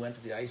party. I think we went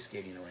to the ice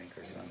skating rink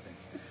or something.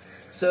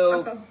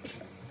 So,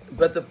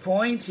 but the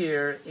point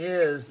here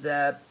is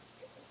that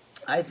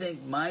I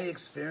think my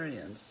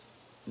experience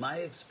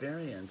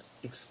explains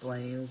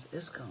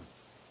ISKCON.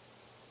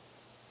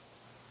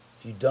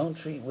 If you don't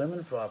treat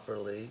women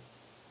properly,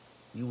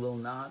 you will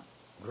not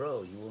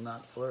grow, you will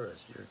not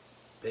flourish. You're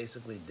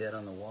basically dead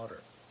on the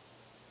water.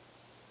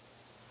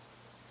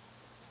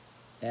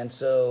 And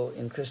so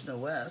in Krishna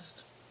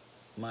West,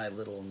 my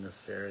little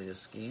nefarious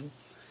scheme,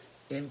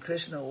 in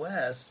Krishna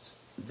West,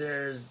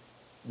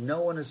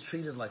 no one is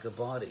treated like a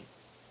body.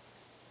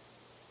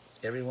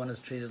 Everyone is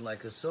treated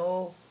like a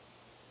soul.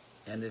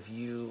 And if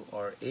you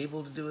are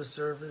able to do a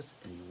service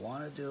and you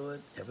want to do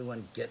it,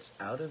 everyone gets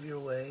out of your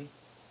way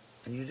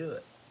and you do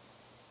it.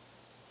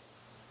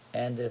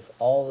 And if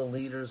all the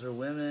leaders are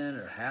women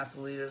or half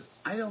the leaders,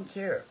 I don't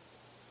care.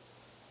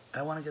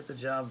 I want to get the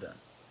job done.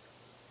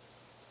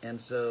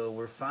 And so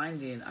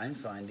I'm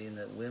finding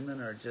that women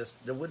are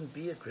there wouldn't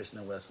be a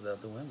Krishna West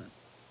without the women.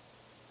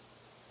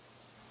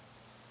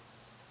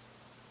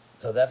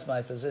 So that's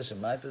my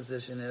position. My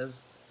position is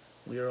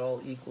we are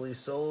all equally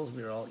souls,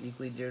 we are all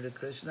equally dear to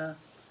Krishna,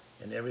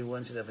 and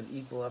everyone should have an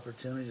equal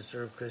opportunity to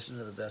serve Krishna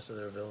to the best of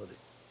their ability.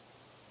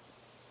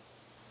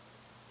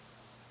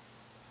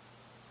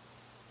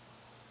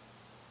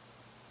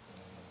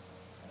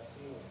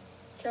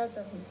 Sure,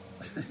 Prabhu.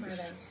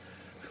 Maharaj.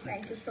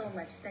 Thank you so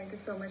much. Thank you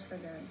so much for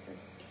the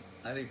answers.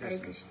 Hare Krishna. Hare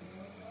Krishna.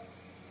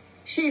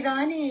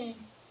 Shirani,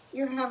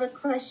 you have a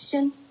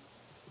question?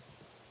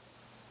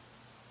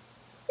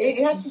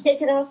 You have to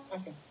take it off.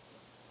 Okay.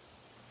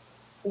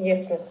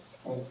 Yes,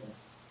 ma'am.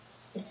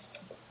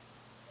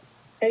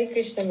 Hare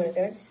Krishna,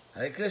 Maharaj.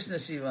 Hare Krishna,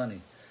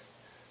 Shivani.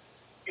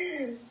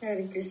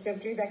 Hare Krishna.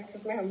 Please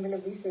accept my humble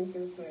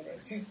obeisances,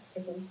 Maharaj.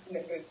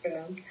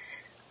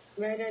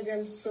 Maharaj,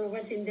 I'm so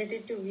much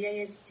indebted to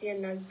VIHG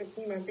and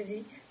Nagpatni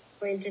Mataji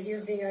for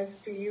introducing us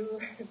to you,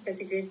 such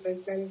a great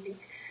personality.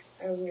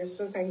 We are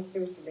so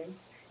thankful to them.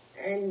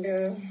 And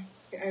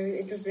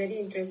it was very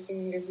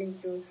interesting listening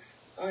to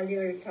all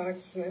your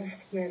thoughts,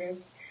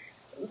 Maharaj.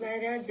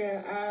 Maharaj,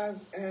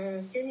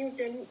 can you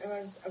tell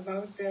us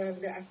about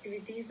the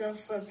activities of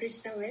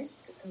Krishna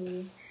West,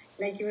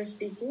 like you were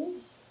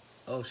speaking?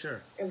 Oh,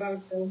 sure.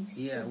 About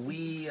yeah,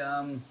 we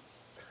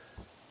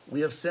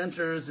have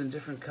centers in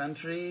different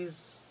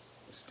countries.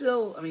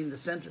 Still,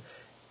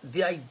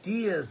 the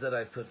ideas that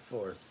I put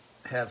forth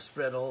have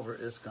spread all over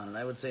ISKCON, and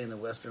I would say in the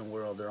Western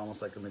world they're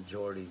almost like a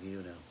majority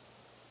view now.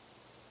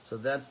 So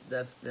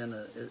that's been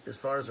as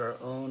far as our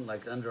own,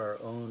 like under our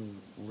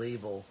own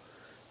label,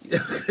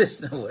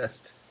 Krishna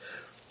West.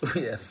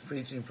 We have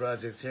preaching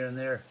projects here and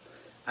there.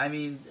 I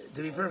mean,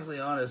 to be perfectly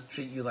honest,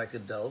 treat you like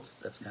adults.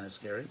 That's kind of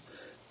scary,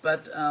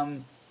 but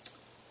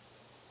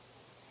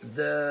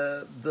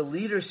the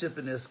leadership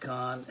in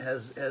ISKCON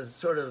has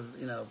sort of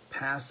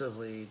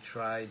passively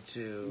tried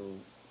to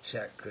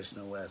check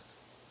Krishna West.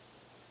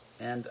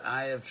 And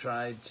I have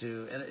tried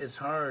to, and it's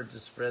hard to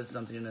spread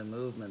something in a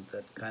movement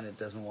that kind of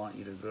doesn't want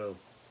you to grow.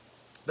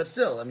 But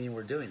still,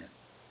 we're doing it.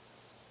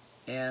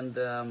 And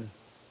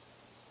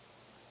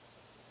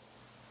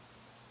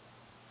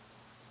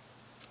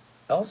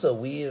also,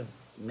 we have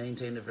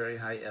maintained a very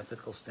high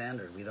ethical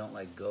standard. We don't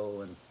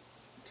go and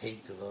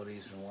take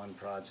devotees from one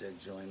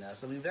project, join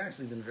us. We've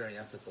actually been very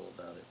ethical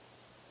about it.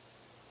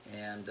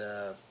 And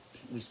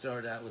we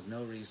started out with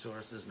no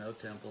resources, no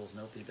temples,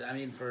 no people.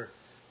 For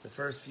the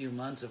first few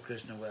months of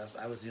Krishna West,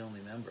 I was the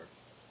only member.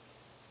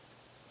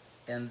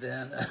 And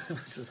then,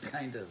 which was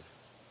kind of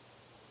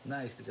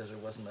nice because there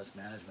wasn't much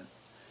management.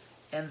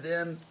 But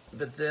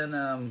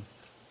then,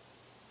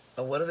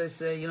 what do they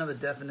say? The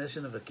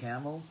definition of a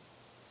camel?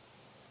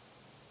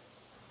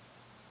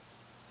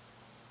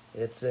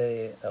 It's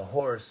a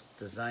horse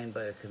designed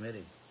by a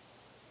committee.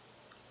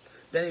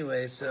 But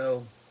anyway,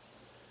 so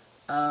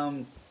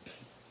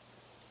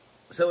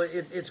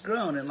it's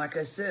grown, and like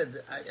I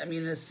said,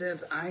 in a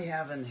sense, I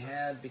haven't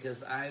had,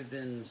 because I've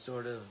been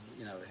sort of,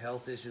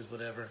 health issues,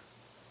 whatever,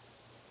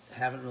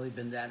 haven't really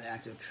been that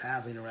active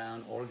traveling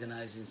around,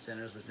 organizing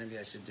centers, which maybe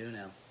I should do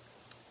now.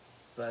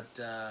 But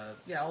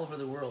yeah, all over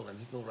the world, and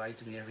people write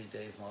to me every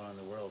day from all around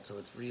the world. So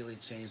it's really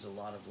changed a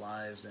lot of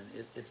lives, and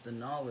it's the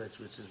knowledge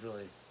which is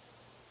really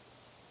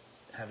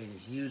having a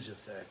huge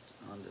effect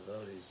on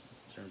devotees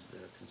in terms of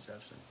their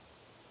conception.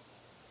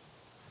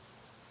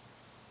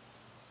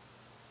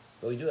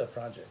 But we do have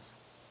projects.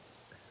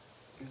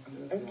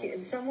 Okay,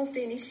 some of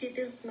the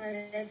initiatives,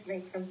 Maharaj,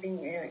 like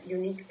something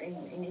unique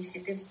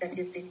initiatives that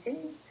you've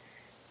taken?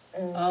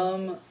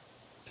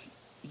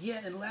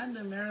 Yeah, in Latin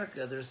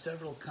America, there are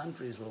several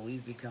countries where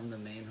we've become the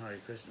main Hare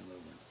Krishna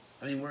movement.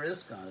 I mean, we're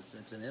ISKCON,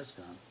 it's an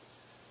ISKCON.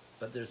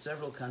 But there are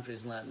several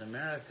countries in Latin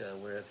America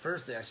where at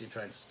first they actually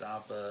tried to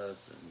stop us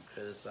and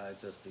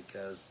criticize us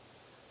because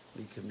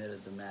we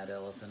committed the mad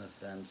elephant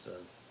offense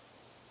of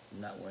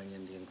not wearing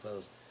Indian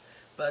clothes.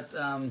 But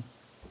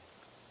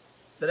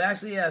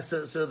actually, yeah,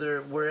 so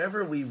there,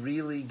 wherever we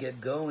really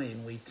get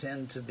going, we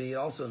tend to be,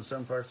 also in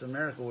some parts of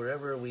America,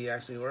 wherever we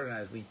actually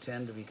organize, we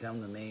tend to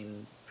become the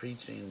main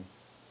preaching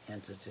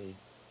entity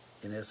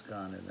in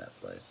ISKCON in that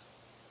place.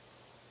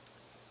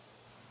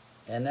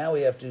 And now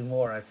we have to do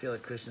more. I feel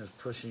like Krishna is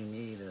pushing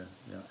me to,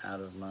 out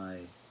of my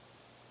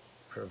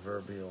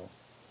proverbial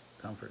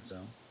comfort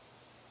zone.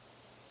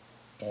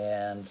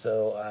 And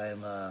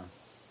so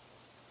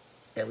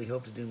we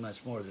hope to do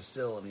much more. There's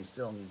still need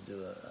to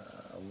do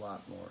a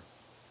lot more.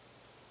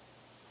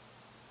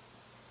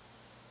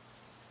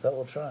 But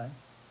we'll try.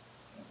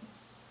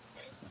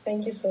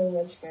 Thank you so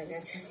much,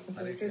 Maharaj.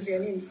 It was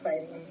really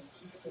inspiring.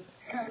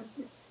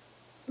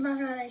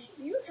 Maharaj,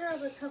 you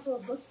have a couple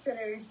of books that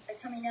are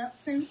coming out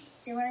soon.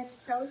 Do you want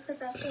to tell us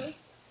about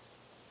those?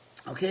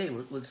 Okay,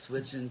 let's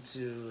switch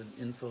into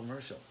an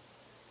infomercial.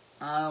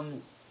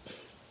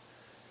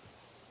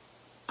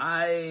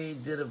 I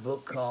did a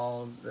book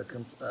called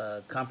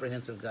The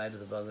Comprehensive Guide to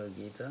the Bhagavad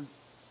Gita,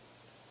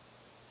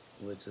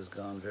 which has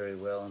gone very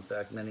well. In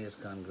fact, many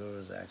ISKCON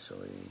gurus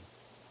actually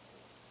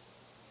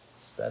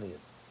study it.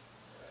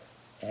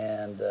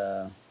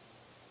 And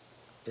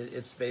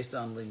it's based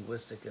on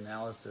linguistic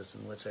analysis,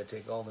 in which I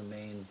take all the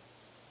main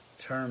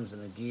terms in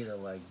the Gita,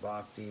 like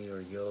bhakti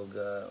or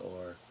yoga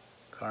or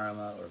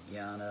karma or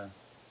jnana,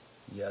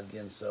 yajna,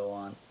 and so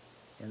on,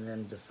 and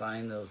then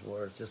define those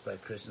words just by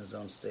Krishna's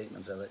own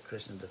statements. I let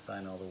Krishna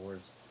define all the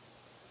words.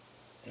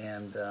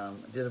 And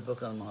did a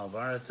book on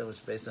Mahabharata, which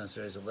is based on a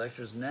series of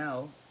lectures.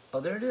 Now, oh,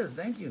 there it is.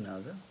 Thank you,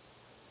 Naga.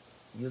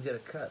 You'll get a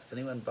cut. If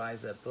anyone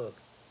buys that book,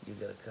 you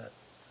get a cut.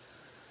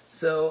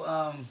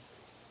 So,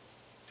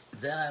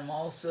 then I'm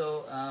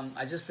also,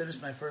 I just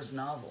finished my first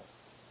novel,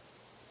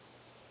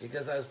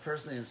 because I was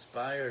personally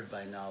inspired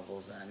by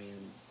novels. I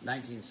mean,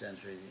 19th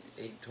century,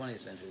 20th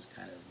century is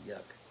kind of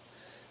yuck.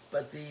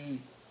 But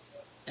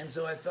and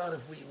so I thought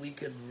if we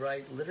could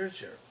write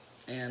literature,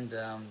 and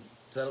so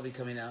that'll be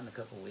coming out in a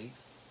couple of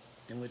weeks,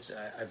 in which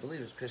I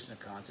believe is Krishna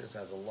conscious,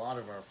 has a lot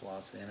of our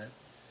philosophy in it,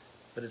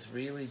 but it's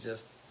really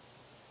just,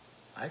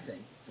 I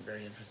think, a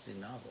very interesting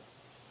novel.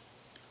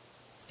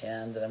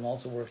 And I'm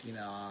also working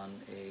on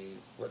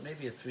what may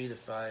be a 3 to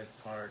 5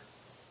 part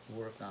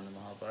work on the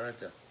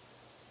Mahabharata.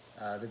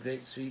 The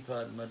great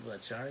Sripad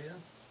Madhvacharya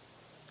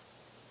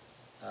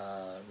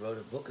wrote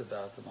a book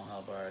about the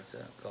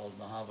Mahabharata called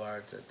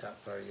Mahabharata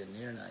Tatparya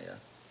Nirnaya,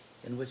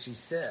 in which he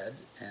said,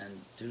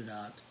 and do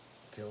not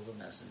kill the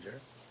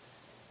messenger,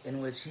 in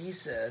which he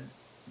said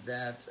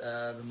that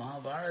the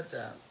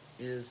Mahabharata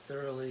is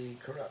thoroughly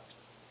corrupt,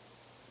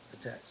 the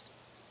text.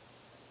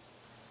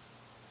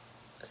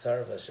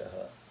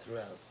 Sarvashaha,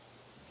 throughout.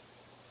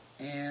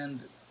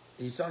 And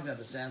he's talking about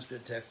the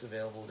Sanskrit text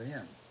available to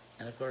him.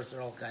 And of course, there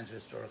are all kinds of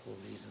historical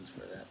reasons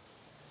for that.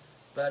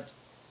 But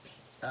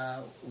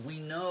we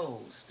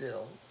know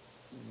still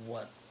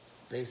what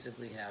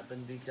basically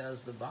happened,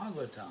 because the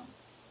Bhagavatam,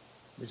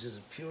 which is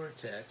a pure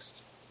text,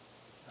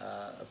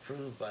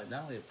 approved by,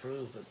 not only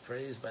approved, but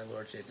praised by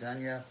Lord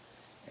Chaitanya,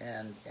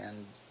 and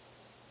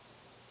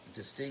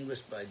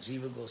distinguished by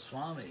Jiva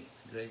Goswami,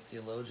 the great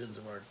theologian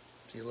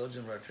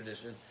of our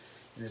tradition,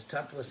 in his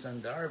Tattva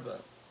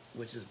Sandarbha,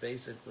 which is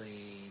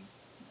basically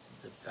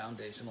the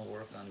foundational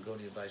work on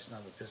Gaudiya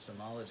Vaishnava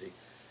epistemology.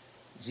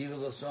 Jiva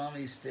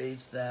Goswami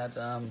states that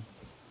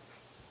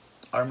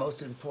our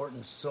most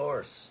important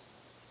source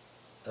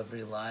of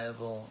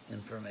reliable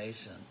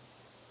information,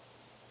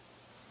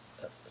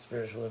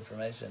 spiritual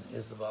information,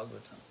 is the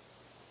Bhagavatam.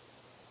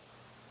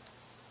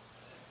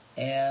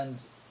 And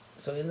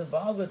so in the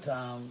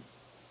Bhagavatam,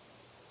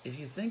 if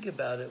you think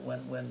about it,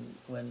 when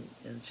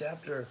in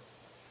chapter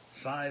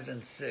 5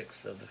 and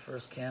 6 of the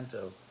first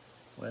canto,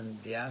 when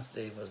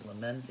Vyasadeva was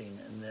lamenting,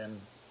 and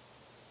then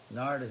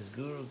Narada, his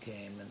guru,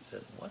 came and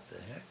said, "What the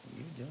heck are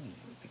you doing?"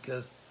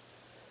 Because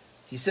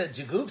he said,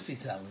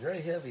 "Jagupsitam,"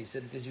 very heavy. He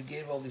said, because you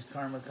gave all these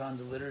karma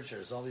kanda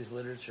literatures, all these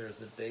literatures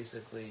that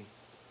basically,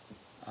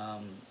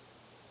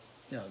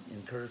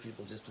 encourage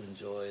people just to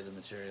enjoy the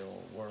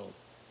material world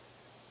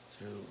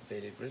through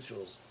Vedic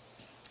rituals.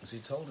 So he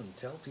told him,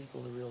 tell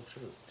people the real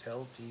truth.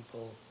 Tell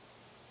people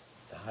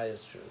the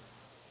highest truth.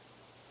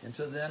 And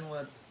so then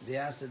what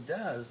Vyasa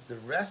does, the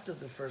rest of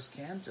the first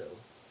canto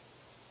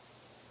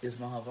is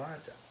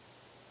Mahabharata.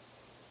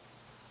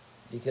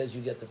 because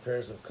you get the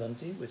prayers of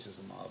Kunti, which is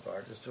a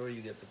Mahabharata story.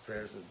 You get the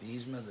prayers of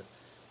Bhishma, the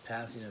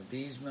passing of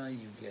Bhishma.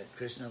 You get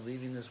Krishna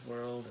leaving this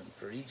world and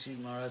Parikshit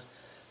Maharaj.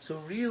 So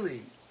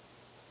really,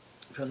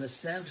 from the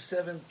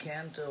seventh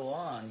canto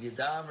on,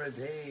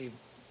 Yadamradhe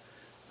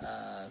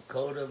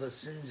Kodava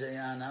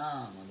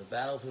Sinjayanam, on the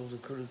battlefield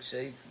of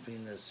Kurukshetra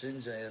between the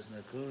Sinjayas and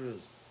the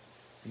Kurus,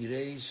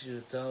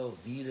 Vireshu To,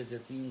 Vira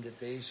Gatin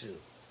Gateshu,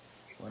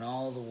 when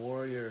all the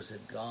warriors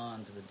had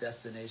gone to the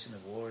destination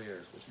of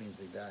warriors, which means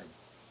they died.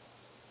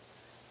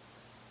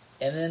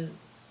 And then,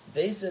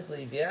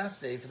 basically,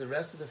 Vyasadeva, for the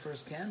rest of the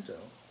first canto,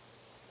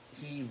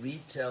 he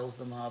retells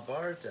the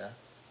Mahabharata,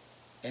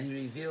 and he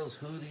reveals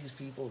who these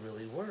people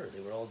really were.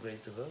 They were all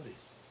great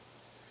devotees.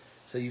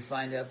 So you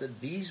find out that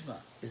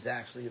Bhishma is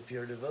actually a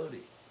pure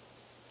devotee,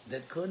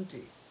 that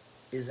Kunti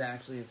is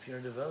actually a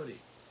pure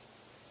devotee.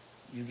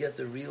 You get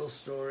the real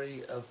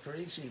story of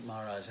Parikshit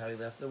Maharaj, how he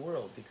left the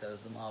world,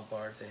 because the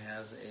Mahabharata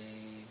has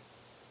a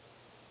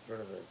sort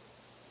of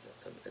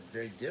a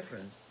very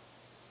different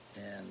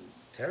and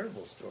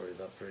terrible story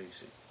about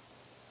Parikshit.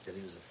 That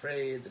he was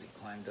afraid, that he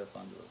climbed up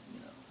onto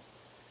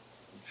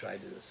he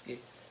tried to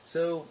escape.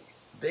 So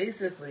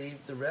basically,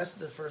 the rest of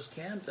the first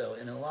canto,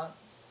 and a lot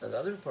of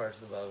other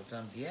parts of the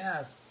Bhagavatam,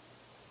 Vyas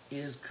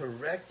is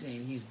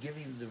correcting, he's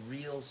giving the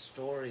real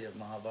story of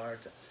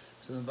Mahabharata.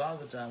 So in the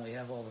Bhagavatam, we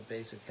have all the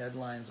basic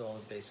headlines, all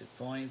the basic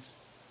points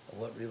of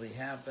what really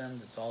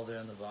happened. It's all there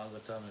in the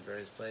Bhagavatam in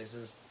various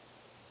places.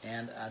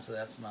 And so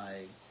that's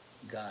my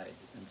guide.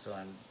 And so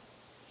I'm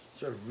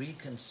sort of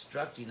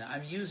reconstructing.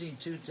 I'm using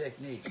two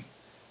techniques,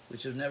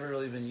 which have never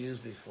really been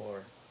used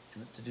before,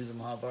 to do the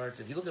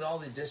Mahabharata. If you look at all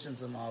the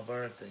editions of the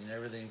Mahabharata,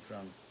 everything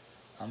from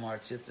Amar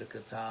Chitra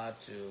Katha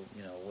to,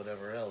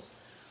 whatever else,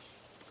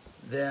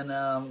 then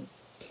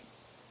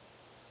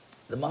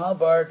the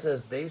Mahabharata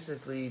has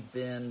basically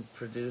been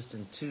produced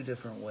in two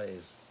different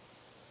ways.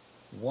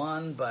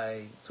 One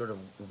by sort of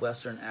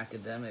Western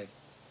academic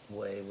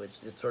way, which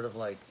it's sort of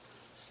like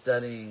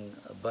studying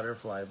a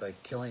butterfly by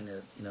killing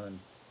it, and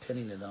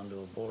pinning it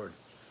onto a board.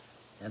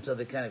 And so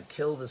they kind of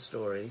kill the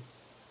story,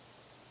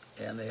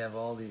 and they have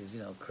all these,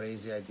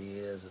 crazy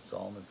ideas. It's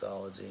all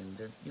mythology, and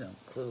they're,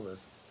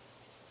 clueless.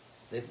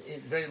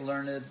 It's very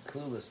learned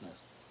cluelessness.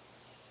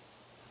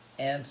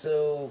 And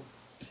so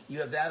you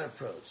have that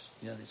approach,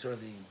 the sort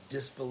of the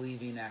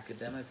disbelieving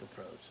academic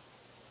approach.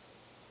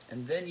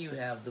 And then you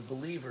have the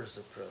believer's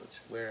approach,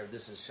 where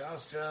this is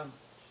Shastra,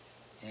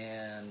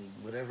 and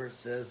whatever it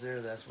says there,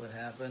 that's what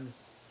happened,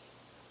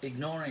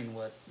 ignoring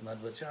what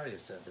Madhvacharya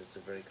said, that it's a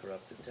very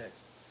corrupted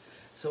text.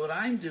 So what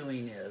I'm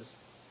doing is,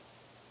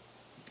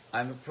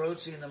 I'm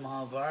approaching the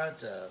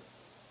Mahabharata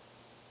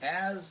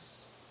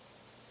as,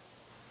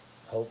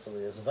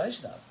 hopefully, as a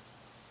Vaishnava,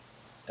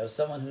 as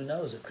someone who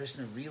knows that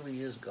Krishna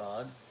really is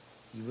God.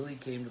 He really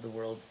came to the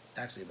world,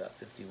 actually about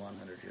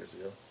 5,100 years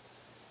ago,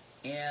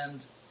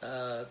 and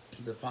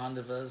the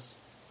Pandavas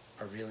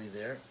are really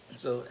there.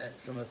 So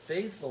from a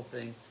faithful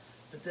thing,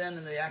 but then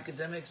in the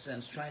academic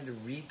sense, trying to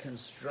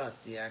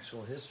reconstruct the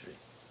actual history,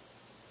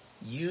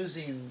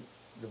 using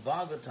the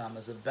Bhagavatam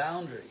as a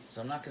boundary.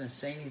 So I'm not going to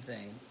say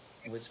anything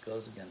which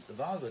goes against the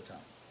Bhagavatam,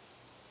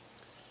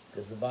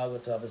 because the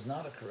Bhagavatam is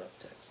not a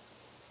corrupt text.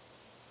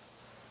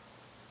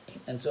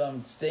 And so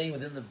I'm staying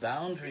within the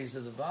boundaries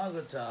of the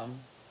Bhagavatam,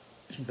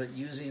 but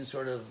using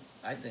sort of,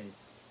 I think,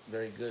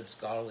 very good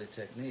scholarly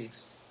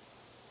techniques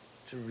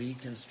to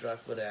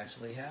reconstruct what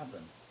actually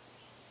happened.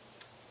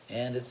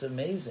 And it's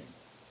amazing.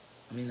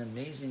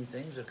 Amazing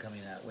things are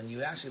coming out. When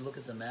you actually look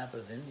at the map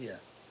of India,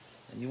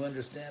 and you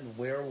understand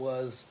where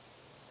was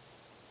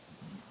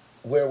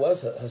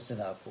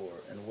Hastinapur,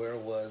 and where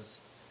was,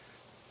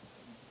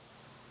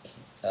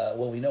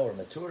 we know where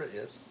Mathura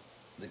is,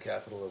 the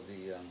capital of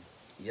the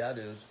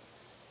Yadus,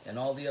 and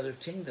all the other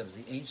kingdoms,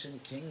 the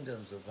ancient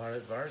kingdoms of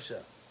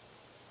Bharatvarsha.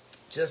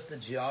 Just the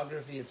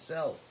geography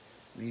itself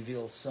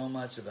reveals so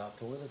much about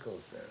political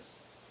affairs.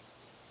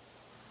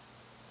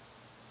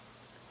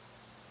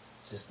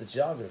 Just the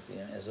geography,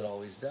 as it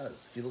always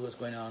does. If you look at what's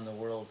going on in the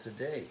world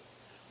today,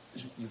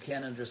 you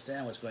can't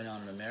understand what's going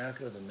on in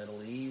America or the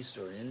Middle East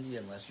or India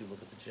unless you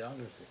look at the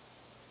geography.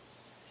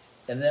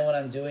 And then what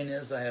I'm doing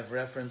is I have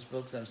reference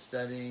books I'm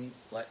studying,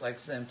 like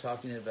say I'm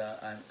talking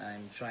about,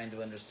 I'm trying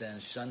to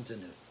understand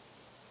Shantanu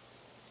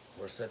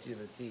or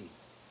Satyavati.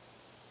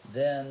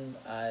 Then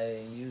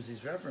I use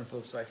these reference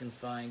books so I can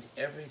find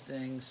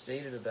everything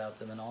stated about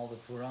them in all the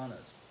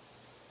Puranas.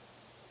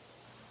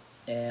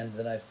 And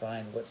then I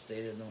find what's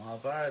stated in the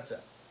Mahabharata.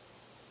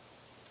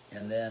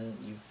 And then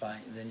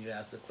you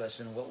ask the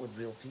question, what would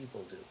real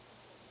people do?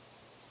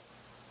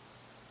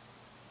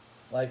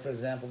 Like, for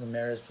example, the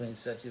marriage between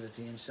Satyavati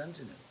and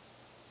Shantanu.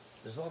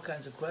 There's all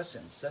kinds of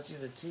questions.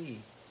 Satyavati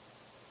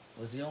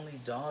was the only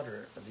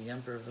daughter of the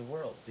emperor of the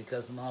world,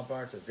 because the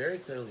Mahabharata very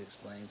clearly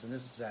explains, and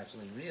this is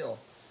actually real,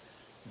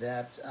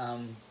 that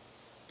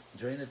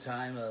during the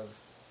time of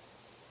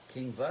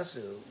King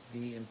Vasu,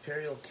 the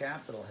imperial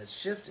capital had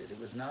shifted. It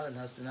was not in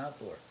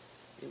Hastinapur.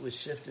 It was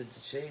shifted to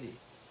Chedi,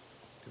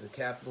 to the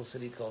capital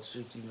city called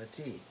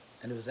Shrutimati.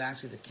 And it was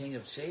actually the king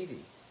of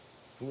Chedi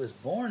who was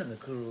born in the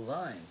Kuru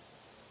line,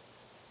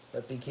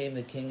 but became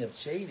the king of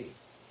Chedi,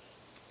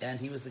 and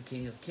he was the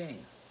king of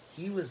kings.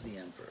 He was the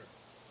emperor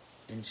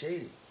in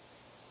Chedi,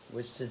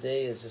 which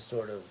today is just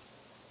sort of,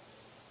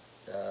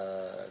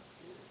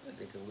 I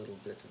think, a little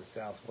bit to the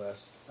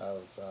southwest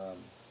of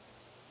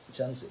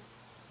Jhansi.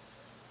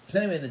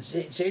 But anyway, in the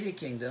Chedi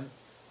kingdom,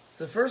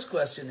 so the first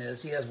question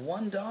is, he has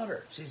one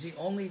daughter. She's the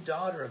only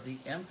daughter of the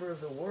emperor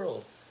of the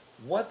world.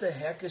 What the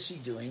heck is she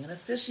doing in a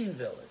fishing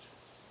village?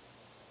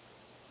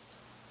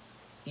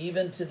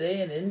 Even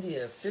today in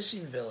India,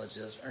 fishing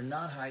villages are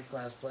not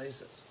high-class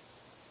places.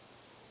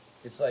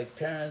 It's like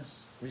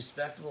parents,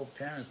 respectable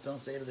parents,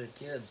 don't say to their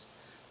kids,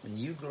 when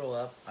you grow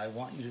up, I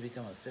want you to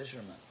become a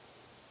fisherman.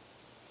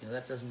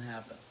 That doesn't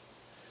happen.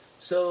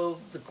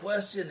 So the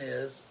question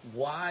is,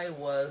 why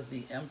was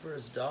the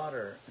emperor's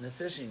daughter in a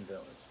fishing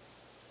village?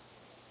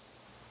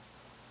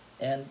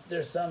 And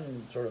there's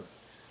some sort of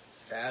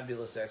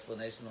fabulous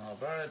explanation in the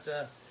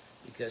Mahabharata,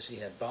 because she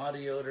had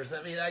body odors.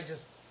 I mean, I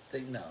just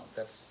think, no,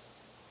 that's,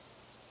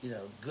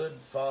 good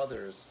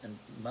fathers and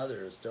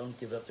mothers don't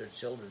give up their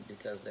children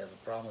because they have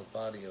a problem with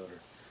body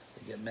odor.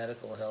 They get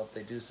medical help,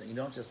 they do something. You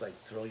don't just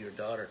throw your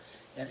daughter.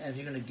 And if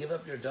you're going to give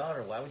up your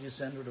daughter, why would you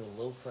send her to a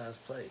low-class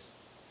place?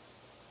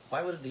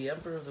 Why would the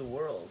emperor of the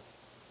world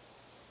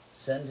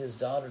send his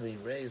daughter to be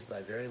raised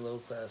by very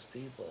low-class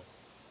people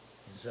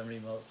in some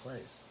remote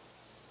place?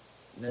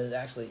 And there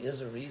actually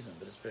is a reason,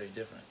 but it's very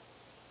different.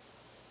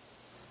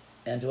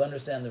 And to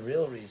understand the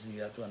real reason,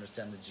 you have to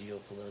understand the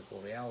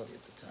geopolitical reality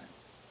at the time.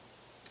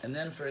 And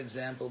then, for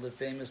example, the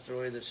famous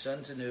story that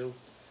Shantanu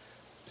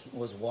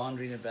was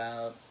wandering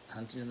about,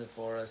 hunting in the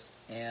forest,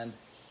 and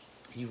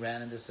he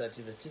ran into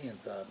Satyavati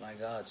and thought, my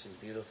God, she's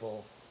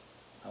beautiful,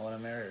 I want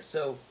to marry her.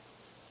 So,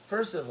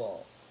 first of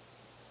all,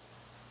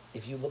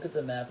 if you look at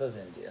the map of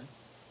India,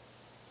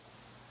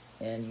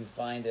 and you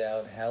find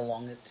out how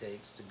long it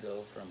takes to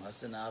go from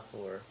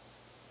Hastinapur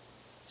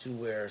to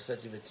where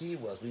Satyavati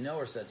was. We know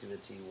where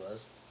Satyavati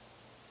was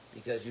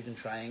because you can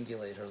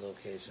triangulate her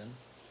location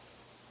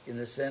in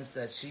the sense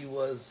that she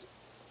was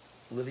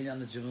living on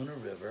the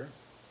Jamuna River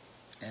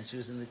and she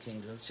was in the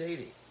kingdom of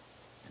Chedi.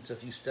 And so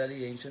if you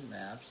study ancient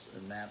maps,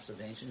 or maps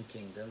of ancient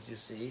kingdoms, you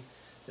see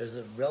there's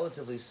a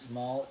relatively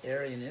small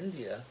area in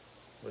India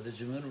where the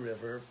Jamuna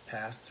River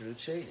passed through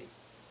Chedi.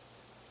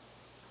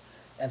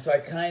 And so I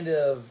kind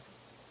of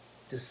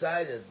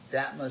decided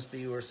that must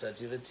be where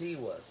Satyavati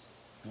was,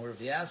 and where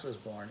Vyasa was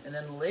born. And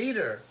then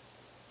later,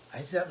 I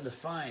just happened to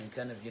find,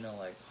 kind of,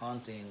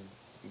 haunting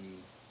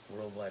the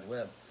World Wide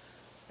Web,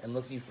 and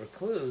looking for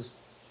clues,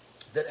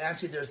 that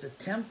actually there's a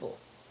temple.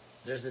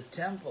 There's a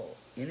temple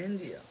in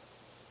India,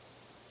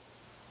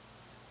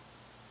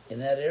 in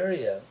that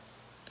area,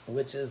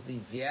 which is the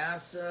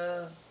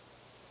Vyasa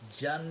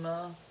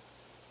Janma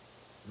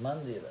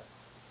Mandira.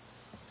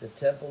 It's a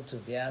temple to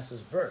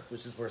Vyasa's birth,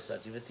 which is where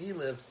Satyavati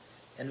lived,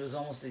 and it was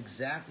almost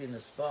exactly in the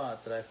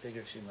spot that I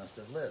figured she must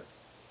have lived.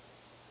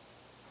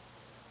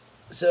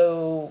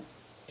 So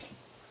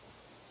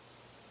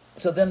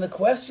then the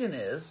question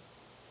is,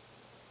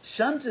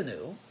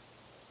 Shantanu,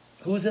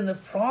 who's in the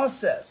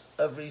process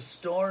of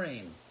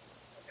restoring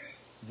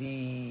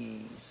the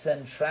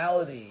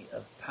centrality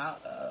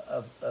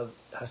of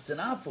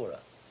Hastinapura,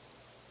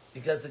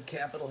 because the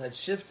capital had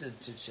shifted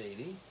to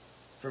Chedi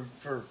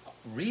for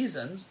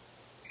reasons,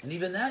 and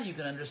even that you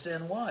can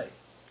understand why.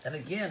 And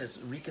again, it's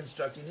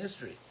reconstructing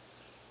history.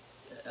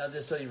 I'll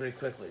just tell you very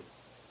quickly,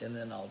 and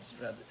then I'll just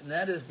wrap it. And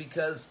that is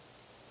because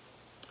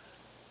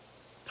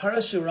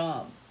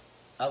Parashuram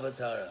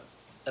Avatara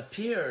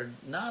appeared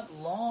not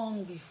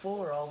long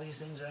before all these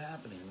things are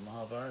happening in the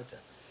Mahabharata.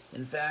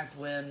 In fact,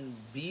 when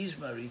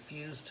Bhishma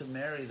refused to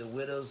marry the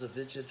widows of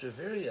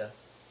Vichitravirya,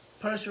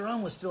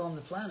 Parashuram was still on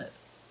the planet.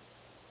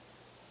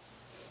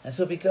 And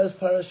so because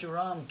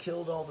Parashuram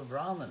killed all the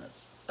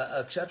Brahmanas,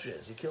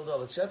 Kshatriyas, he killed all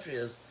the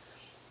Kshatriyas,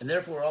 and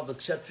therefore all the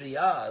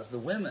Kshatriyas, the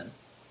women,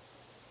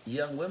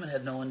 young women,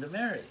 had no one to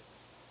marry.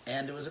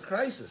 And it was a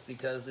crisis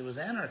because it was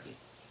anarchy.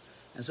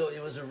 And so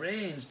it was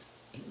arranged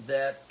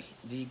that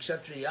the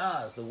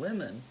Kshatriyas, the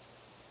women,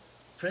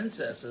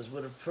 princesses,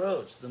 would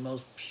approach the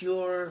most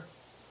pure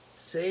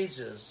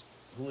sages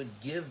who would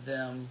give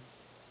them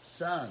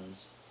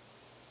sons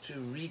to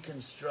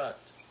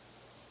reconstruct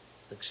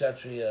the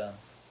Kshatriya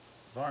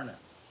Varna.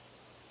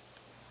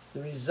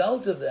 The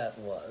result of that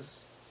was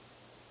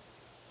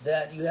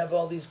that you have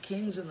all these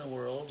kings in the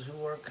world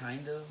who are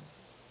kind of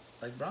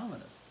like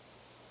Brahmanas.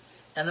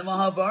 And the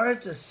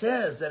Mahabharata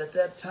says that at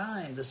that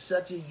time the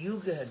Satya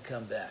Yuga had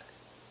come back.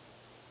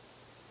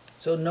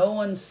 So no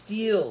one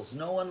steals,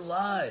 no one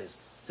lies.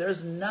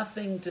 There's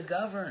nothing to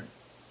govern.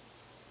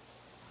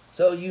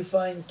 So you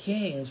find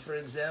kings, for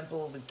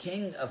example, the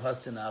king of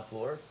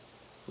Hastinapur,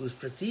 who's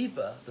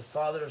Pratibha, the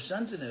father of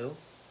Shantanu,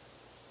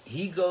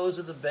 he goes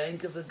to the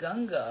bank of the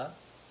Ganga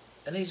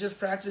and he's just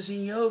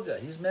practicing yoga.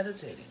 He's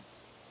meditating.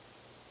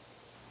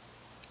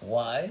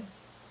 Why?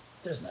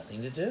 There's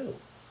nothing to do.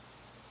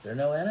 There are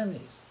no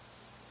enemies.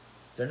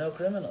 There are no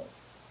criminals.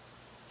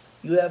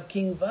 You have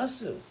King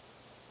Vasu,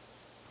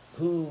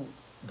 who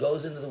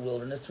goes into the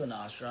wilderness to an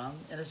ashram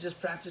and is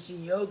just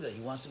practicing yoga. He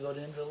wants to go to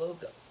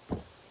Indraloka.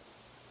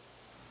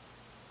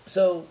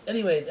 So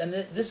anyway, and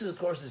this is, of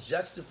course, is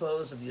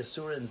juxtaposed of the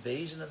Asura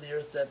invasion of the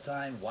earth at that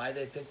time, why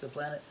they picked the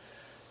planet.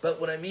 But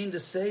what I mean to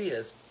say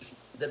is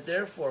that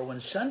therefore when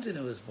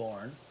Shantanu is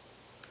born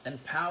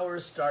and power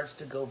starts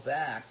to go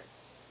back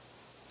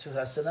to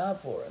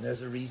Hastinapur, and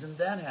there's a reason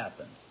that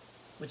happened,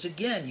 which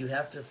again you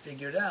have to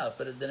figure it out,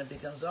 but then it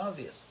becomes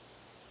obvious.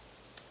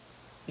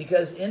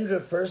 Because Indra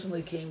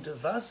personally came to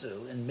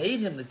Vasu and made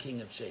him the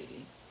king of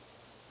Chedi,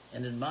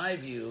 and in my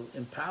view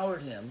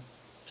empowered him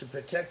to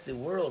protect the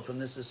world from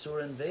this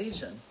Asura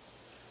invasion.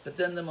 But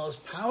then the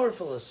most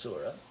powerful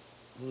Asura,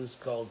 who is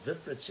called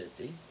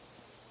Viprachiti,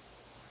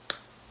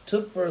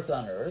 took birth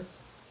on earth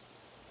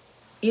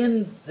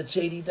in the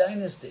Chedi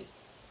dynasty,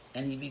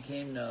 and he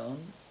became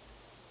known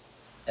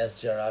as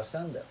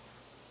Jarasandha.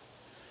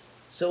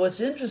 So what's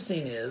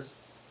interesting is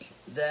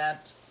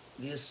that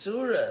the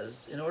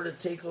Asuras, in order to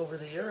take over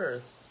the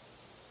earth,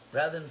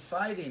 rather than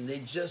fighting, they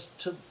just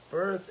took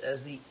birth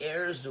as the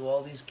heirs to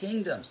all these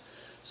kingdoms.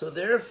 So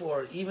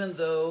therefore, even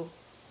though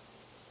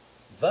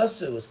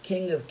Vasu was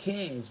king of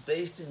kings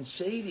based in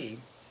Chedi,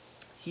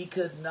 he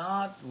could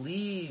not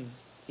leave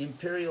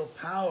imperial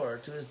power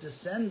to his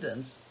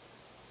descendants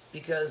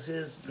because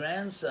his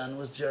grandson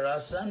was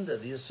Jarasandha,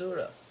 the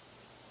Asura.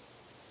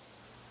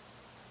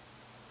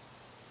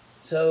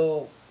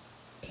 So,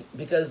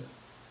 because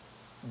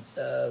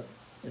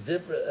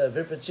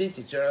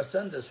Viprachiti,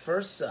 Jarasandha's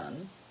first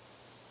son,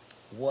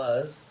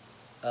 was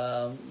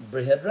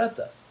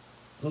Brihadratha,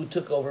 who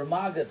took over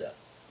Magadha.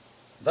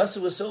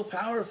 Vasu was so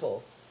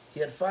powerful, he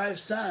had 5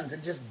 sons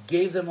and just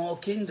gave them all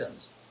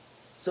kingdoms.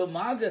 So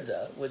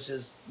Magadha, which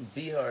is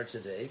Bihar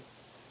today,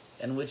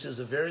 and which is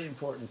a very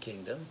important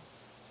kingdom,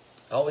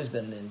 always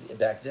been in India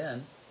back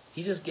then,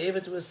 he just gave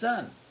it to his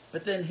son.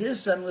 But then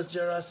his son was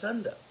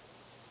Jarasandha.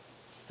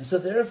 And so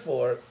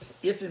therefore,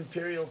 if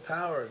imperial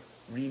power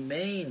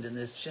remained in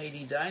this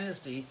Chedi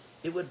dynasty,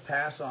 it would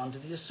pass on to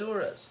the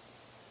Asuras.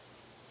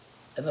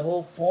 And the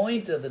whole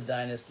point of the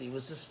dynasty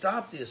was to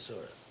stop the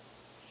Asuras.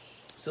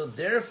 So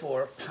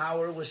therefore,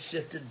 power was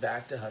shifted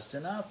back to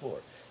Hastinapur.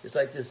 It's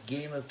like this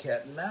game of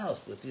cat and mouse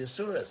with the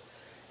Asuras.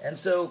 And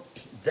so,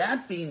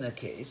 that being the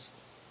case,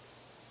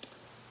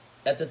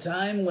 at the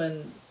time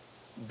when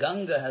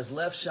Ganga has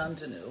left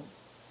Shantanu,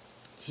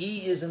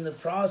 he is in the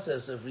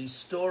process of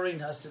restoring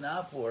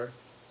Hastinapur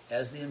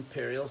as the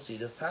imperial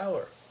seat of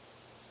power.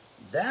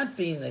 That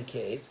being the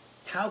case,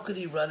 how could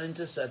he run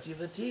into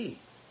Satyavati?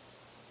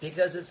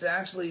 Because it's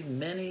actually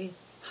many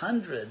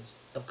hundreds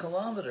of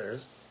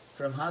kilometers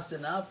from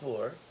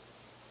Hastinapur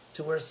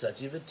to where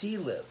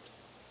Satyavati lived.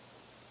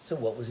 So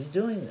what was he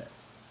doing there?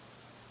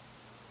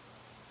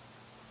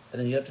 And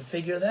then you have to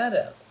figure that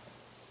out.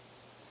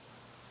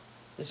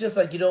 It's just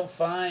like you don't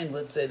find,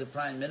 let's say, the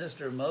Prime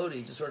Minister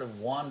Modi just sort of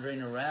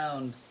wandering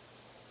around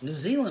New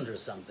Zealand or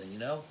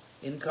something,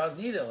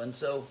 incognito. And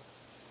so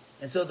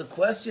the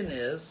question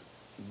is,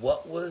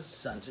 what was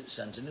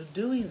Shantanu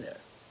doing there?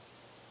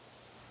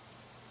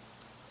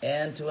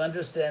 And to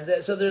understand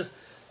that, so there's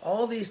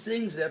all these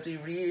things that have to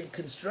be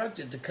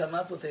reconstructed to come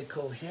up with a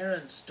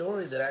coherent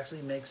story that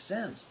actually makes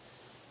sense.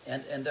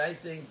 And I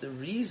think the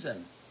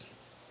reason,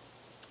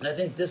 and I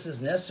think this is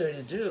necessary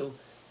to do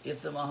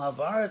if the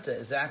Mahabharata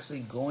is actually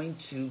going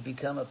to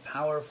become a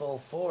powerful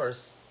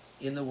force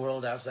in the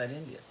world outside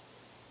India.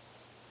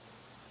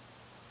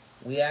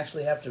 We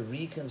actually have to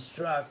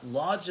reconstruct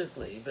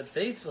logically, but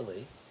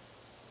faithfully,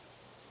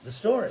 the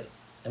story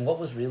and what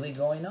was really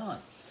going on.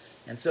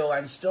 And so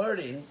I'm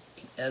starting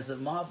as the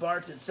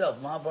Mahabharata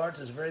itself.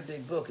 Mahabharata is a very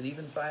big book, and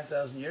even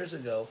 5,000 years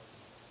ago,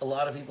 a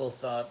lot of people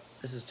thought,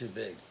 this is too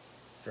big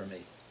for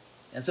me.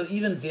 And so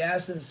even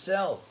Vyas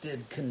himself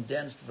did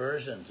condensed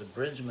versions,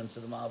 abridgments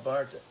of the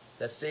Mahabharata.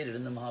 That's stated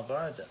in the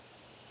Mahabharata.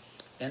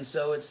 And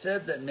so it's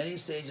said that many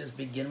sages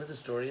begin with the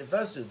story of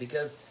Vasu,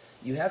 because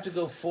you have to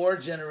go 4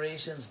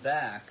 generations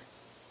back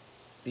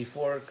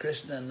before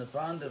Krishna and the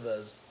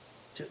Pandavas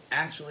to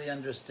actually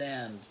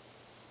understand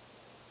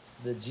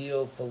the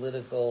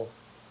geopolitical,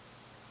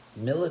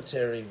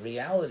 military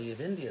reality of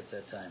India at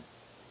that time.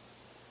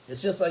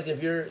 It's just like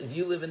if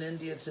you live in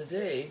India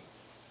today,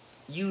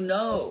 you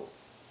know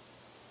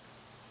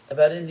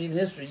about Indian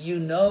history. You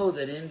know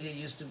that India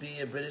used to be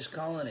a British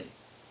colony.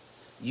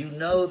 You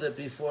know that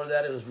before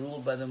that it was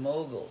ruled by the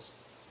Mughals.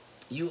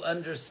 You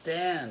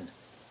understand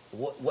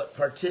what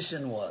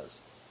partition was.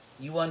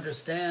 You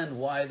understand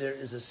why there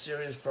is a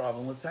serious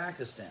problem with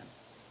Pakistan.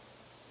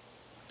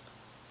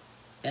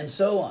 And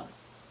so on.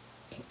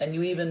 And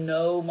you even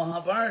know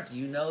Mahabharata.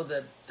 You know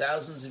that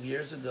thousands of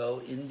years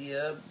ago,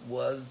 India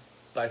was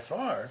by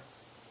far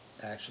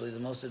actually the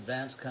most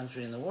advanced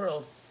country in the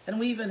world. And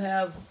we even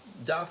have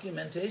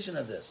documentation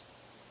of this.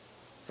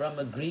 From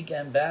a Greek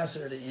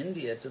ambassador to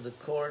India to the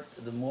court,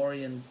 the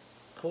Mauryan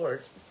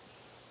court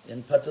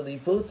in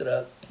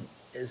Pataliputra,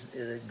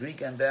 a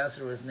Greek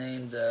ambassador was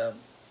named, oh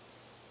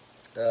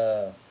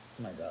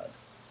my God,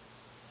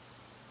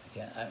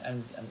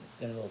 I'm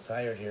getting a little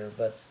tired here,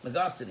 but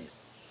Megasthenes.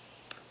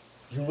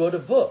 He wrote a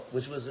book,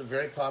 which was a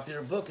very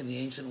popular book in the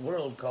ancient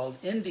world called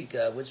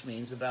Indica, which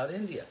means about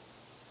India.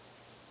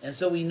 And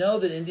so we know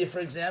that India, for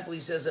example,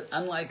 he says that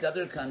unlike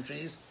other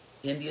countries,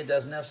 India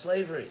doesn't have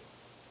slavery.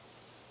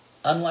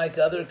 Unlike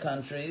other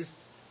countries,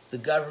 the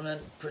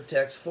government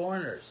protects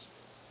foreigners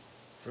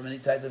from any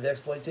type of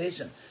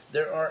exploitation.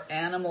 There are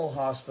animal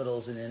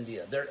hospitals in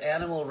India. There are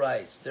animal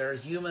rights. There are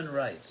human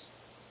rights.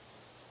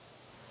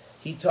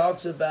 He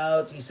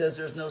says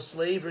there's no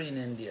slavery in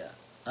India,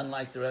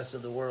 unlike the rest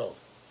of the world.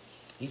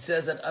 He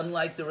says that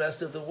unlike the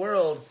rest of the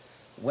world,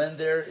 when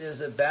there is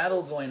a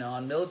battle going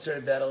on,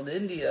 military battle in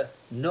India,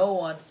 no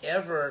one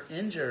ever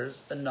injures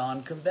a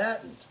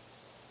non-combatant.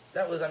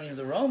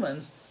 The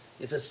Romans,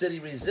 if a city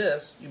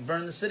resists, you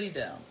burn the city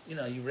down.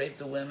 You rape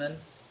the women,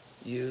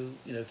 you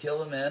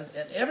kill the men,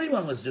 and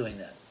everyone was doing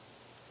that.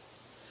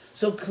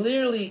 So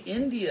clearly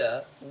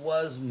India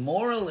was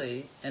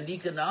morally and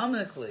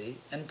economically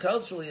and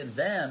culturally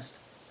advanced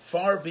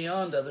far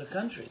beyond other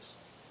countries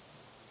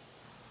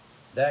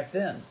back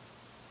then.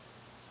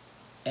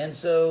 And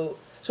so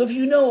if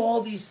you know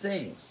all these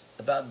things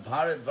about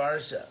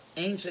Bharatvarsha,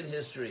 ancient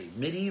history,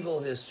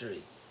 medieval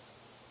history,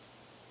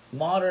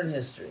 modern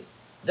history,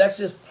 that's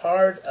just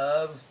part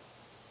of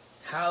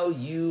how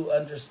you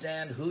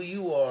understand who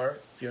you are,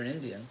 if you're an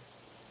Indian,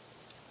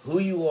 who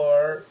you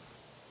are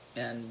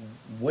and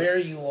where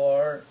you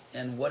are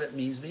and what it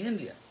means to be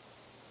Indian.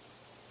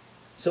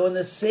 So in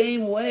the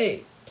same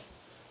way,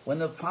 when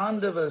the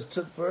Pandavas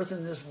took birth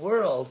in this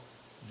world,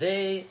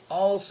 they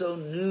also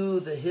knew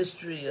the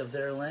history of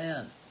their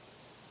land.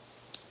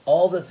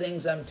 All the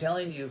things I'm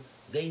telling you,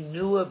 they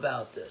knew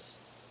about this.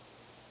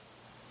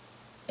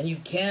 And you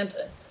can't...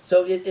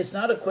 So it's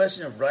not a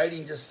question of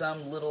writing just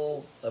some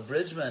little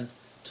abridgment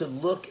to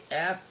look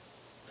at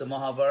the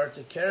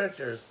Mahabharata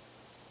characters.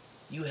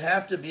 You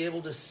have to be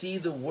able to see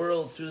the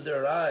world through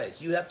their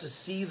eyes. You have to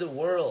see the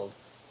world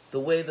the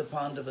way the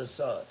Pandavas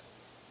saw it.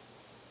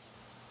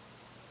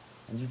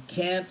 And you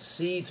can't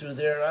see through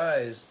their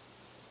eyes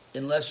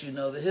unless you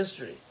know the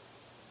history.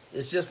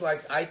 It's just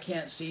like I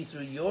can't see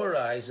through your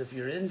eyes if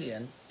you're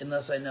Indian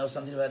unless I know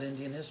something about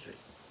Indian history.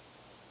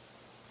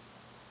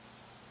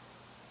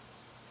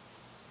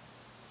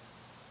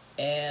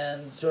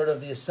 And sort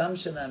of the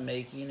assumption I'm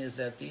making is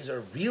that these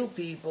are real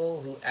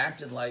people who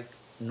acted like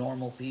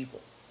normal people.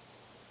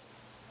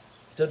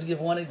 So to give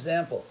one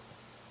example,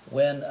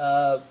 when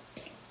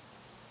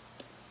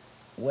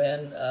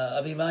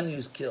Abhimanyu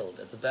is killed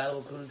at the Battle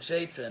of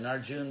Kurukshetra, and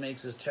Arjuna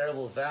makes this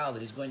terrible vow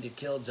that he's going to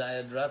kill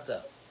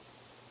Jayadratha,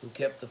 who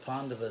kept the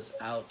Pandavas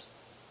out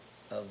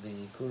of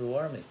the Kuru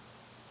army.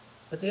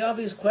 But the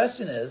obvious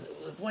question is,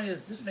 the point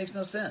is, this makes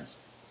no sense.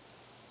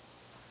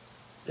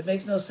 It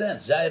makes no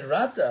sense.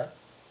 Jayadratha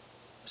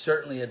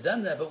certainly had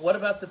done that, but what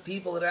about the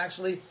people that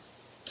actually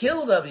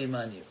killed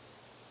Abhimanyu?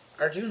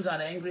 Arjuna's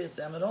not angry at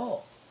them at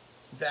all.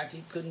 In fact,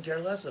 he couldn't care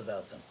less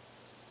about them.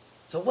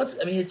 So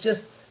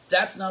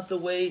that's not the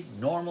way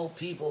normal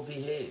people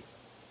behave.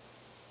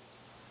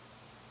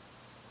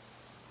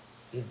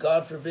 If,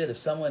 God forbid, if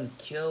someone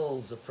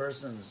kills a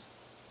person's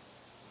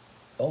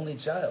only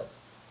child,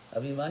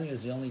 Abhimanyu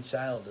is the only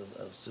child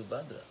of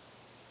Subhadra,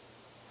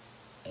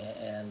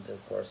 and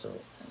of course,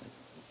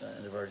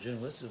 and of Arjuna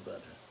with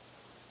Subhadra.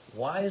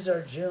 Why is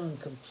Arjuna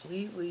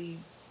completely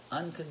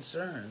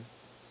unconcerned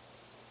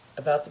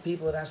about the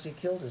people that actually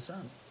killed his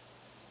son?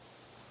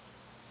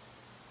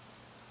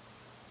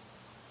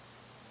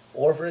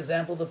 Or, for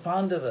example, the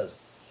Pandavas,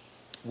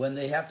 when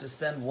they have to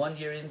spend 1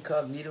 year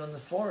incognito in the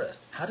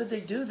forest. How did they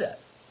do that?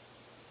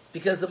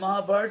 Because the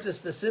Mahabharata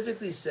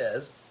specifically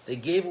says they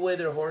gave away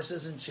their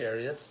horses and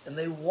chariots and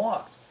they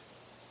walked.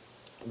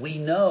 We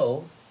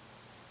know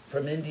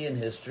from Indian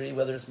history,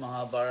 whether it's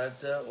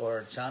Mahabharata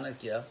or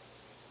Chanakya,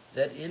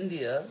 that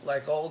India,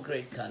 like all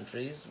great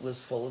countries, was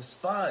full of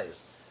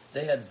spies.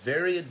 They had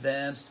very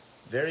advanced,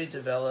 very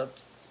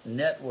developed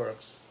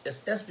networks,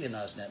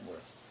 espionage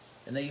networks.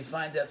 And then you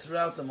find that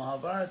throughout the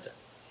Mahabharata.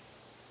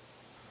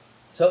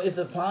 So if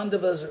the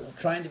Pandavas are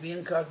trying to be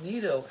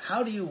incognito,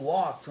 how do you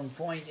walk from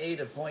point A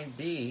to point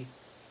B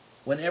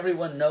when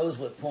everyone knows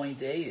what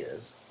point A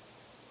is?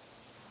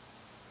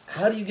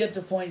 How do you get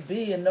to point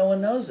B and no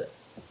one knows it?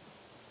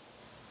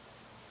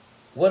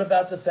 What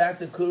about the fact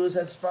that Kurus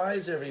had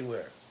spies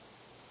everywhere?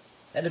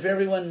 And if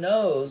everyone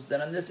knows,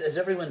 then on this, as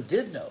everyone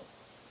did know,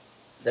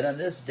 that on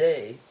this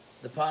day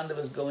the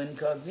Pandavas go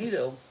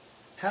incognito,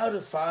 how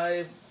do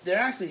they're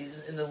actually,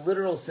 in the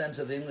literal sense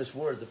of the English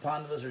word, the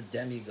Pandavas are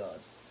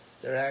demigods.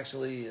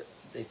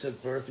 They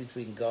took birth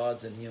between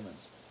gods and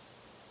humans.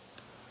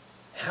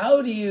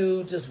 How do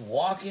you just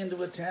walk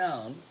into a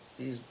town,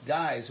 these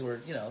guys who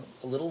are,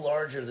 a little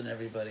larger than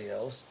everybody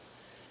else,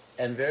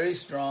 and very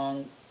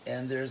strong,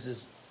 and there's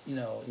this,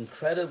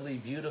 incredibly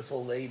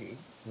beautiful lady,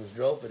 who's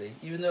Draupadi,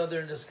 even though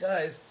they're in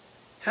disguise,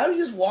 how do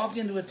you just walk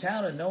into a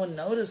town and no one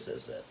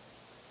notices it?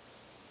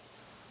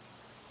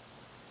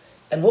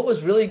 And what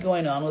was really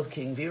going on with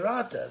King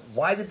Virata?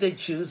 Why did they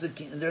choose the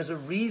king? There's a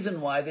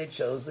reason why they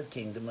chose the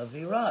kingdom of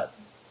Virat.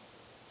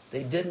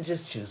 They didn't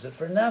just choose it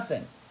for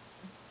nothing.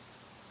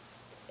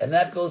 And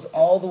that goes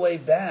all the way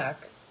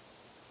back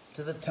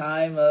to the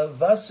time of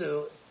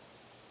Vasu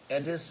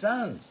and his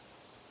sons.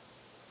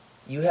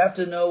 You have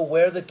to know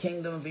where the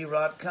kingdom of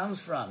Virat comes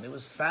from. It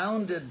was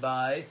founded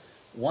by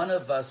one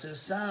of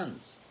Vasu's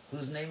sons,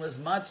 whose name was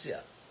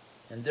Matsya,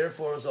 and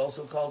therefore was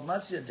also called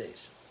Matsya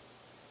Desh.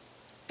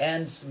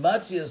 And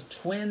Matsya's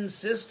twin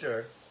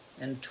sister,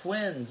 and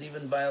twins,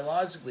 even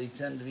biologically,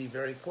 tend to be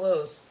very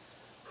close.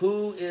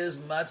 Who is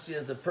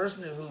Matsya? The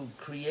person who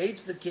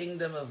creates the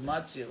kingdom of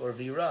Matsya, or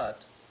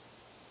Virat.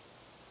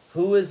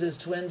 Who is his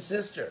twin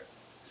sister?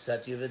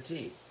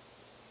 Satyavati.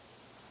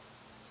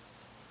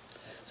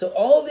 So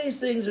all these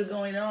things are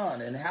going on,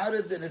 and how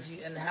did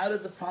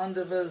the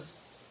Pandavas?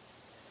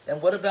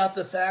 And what about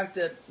the fact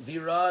that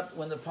Virat,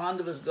 when the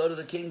Pandavas go to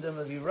the kingdom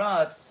of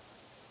Virat,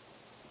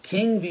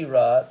 King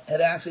Virat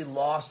had actually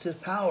lost his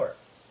power.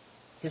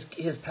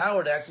 His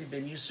power had actually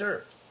been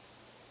usurped,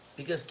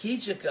 because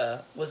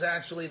Kichika was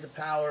actually the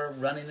power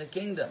running the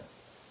kingdom.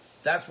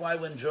 That's why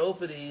when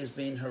Draupadi is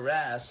being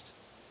harassed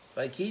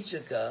by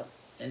Kichika,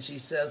 and she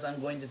says, "I'm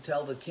going to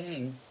tell the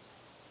king,"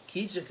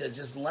 Kichika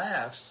just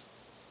laughs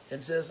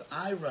and says,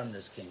 "I run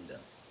this kingdom.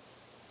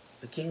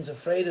 The king's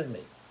afraid of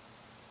me."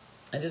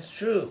 And it's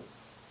true.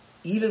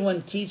 Even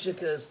when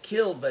Kichika is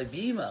killed by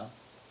Bhima,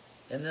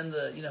 and then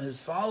his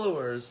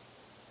followers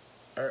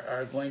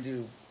are going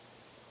to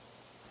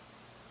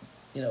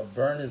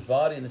burn his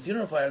body in the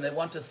funeral pyre, and they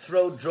want to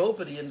throw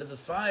Draupadi into the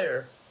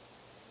fire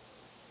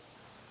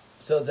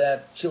so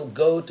that she'll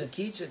go to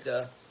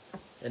Kichika,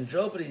 and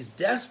Draupadi's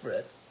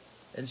desperate,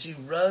 and she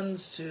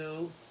runs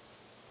to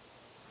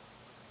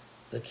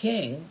the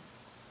king,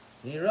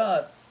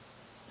 Virat,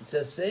 and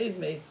says, "Save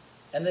me."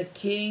 And the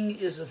king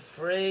is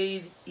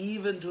afraid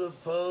even to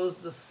oppose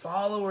the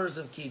followers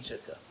of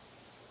Kichika.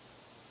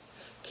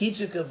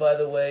 Kichika, by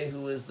the way,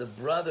 who is the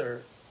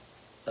brother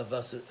of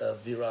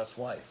Virat's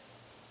wife.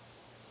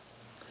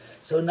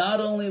 So not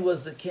only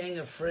was the king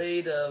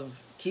afraid of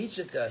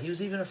Kichika, he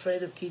was even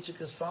afraid of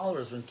Kichika's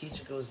followers when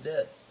Kichika was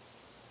dead.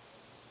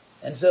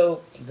 And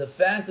so the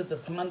fact that the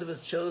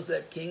Pandavas chose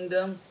that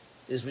kingdom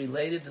is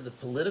related to the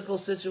political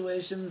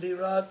situation in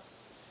Virat.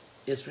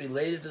 It's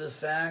related to the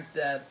fact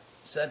that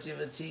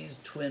Satyavati's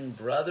twin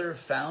brother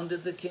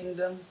founded the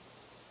kingdom.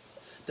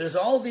 There's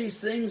all these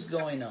things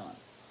going on.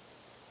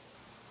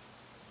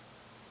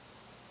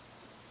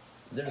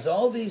 There's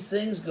all these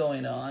things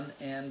going on,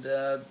 and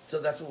so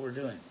that's what we're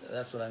doing.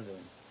 That's what I'm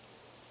doing.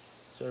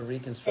 Sort of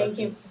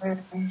reconstructing. Thank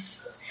you,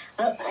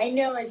 Maharaj. I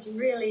know it's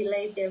really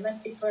late there. It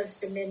must be close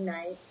to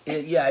midnight.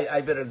 Yeah,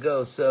 I better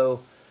go.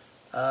 So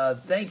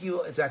thank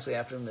you. It's actually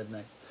after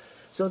midnight.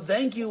 So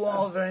thank you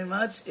all very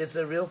much. It's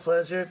a real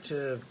pleasure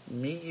to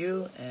meet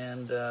you,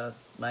 and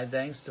my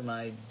thanks to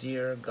my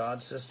dear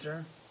god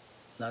sister,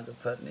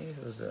 Nagapatni,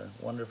 who's a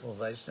wonderful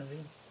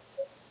Vaishnavi.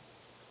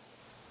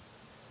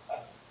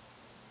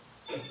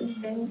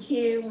 Thank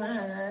you,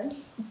 Maharaj.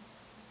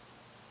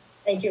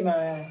 Thank you,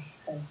 Maharaj.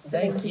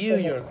 Thank you,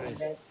 Your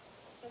Grace.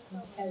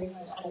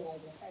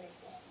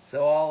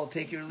 So I'll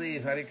take your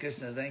leave. Hare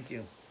Krishna. Thank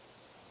you.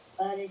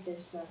 Hare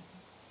Krishna.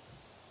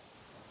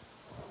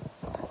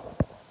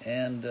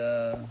 And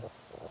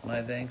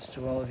my thanks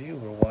to all of you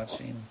who are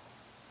watching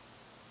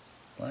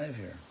live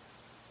here.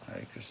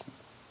 Hare Krishna.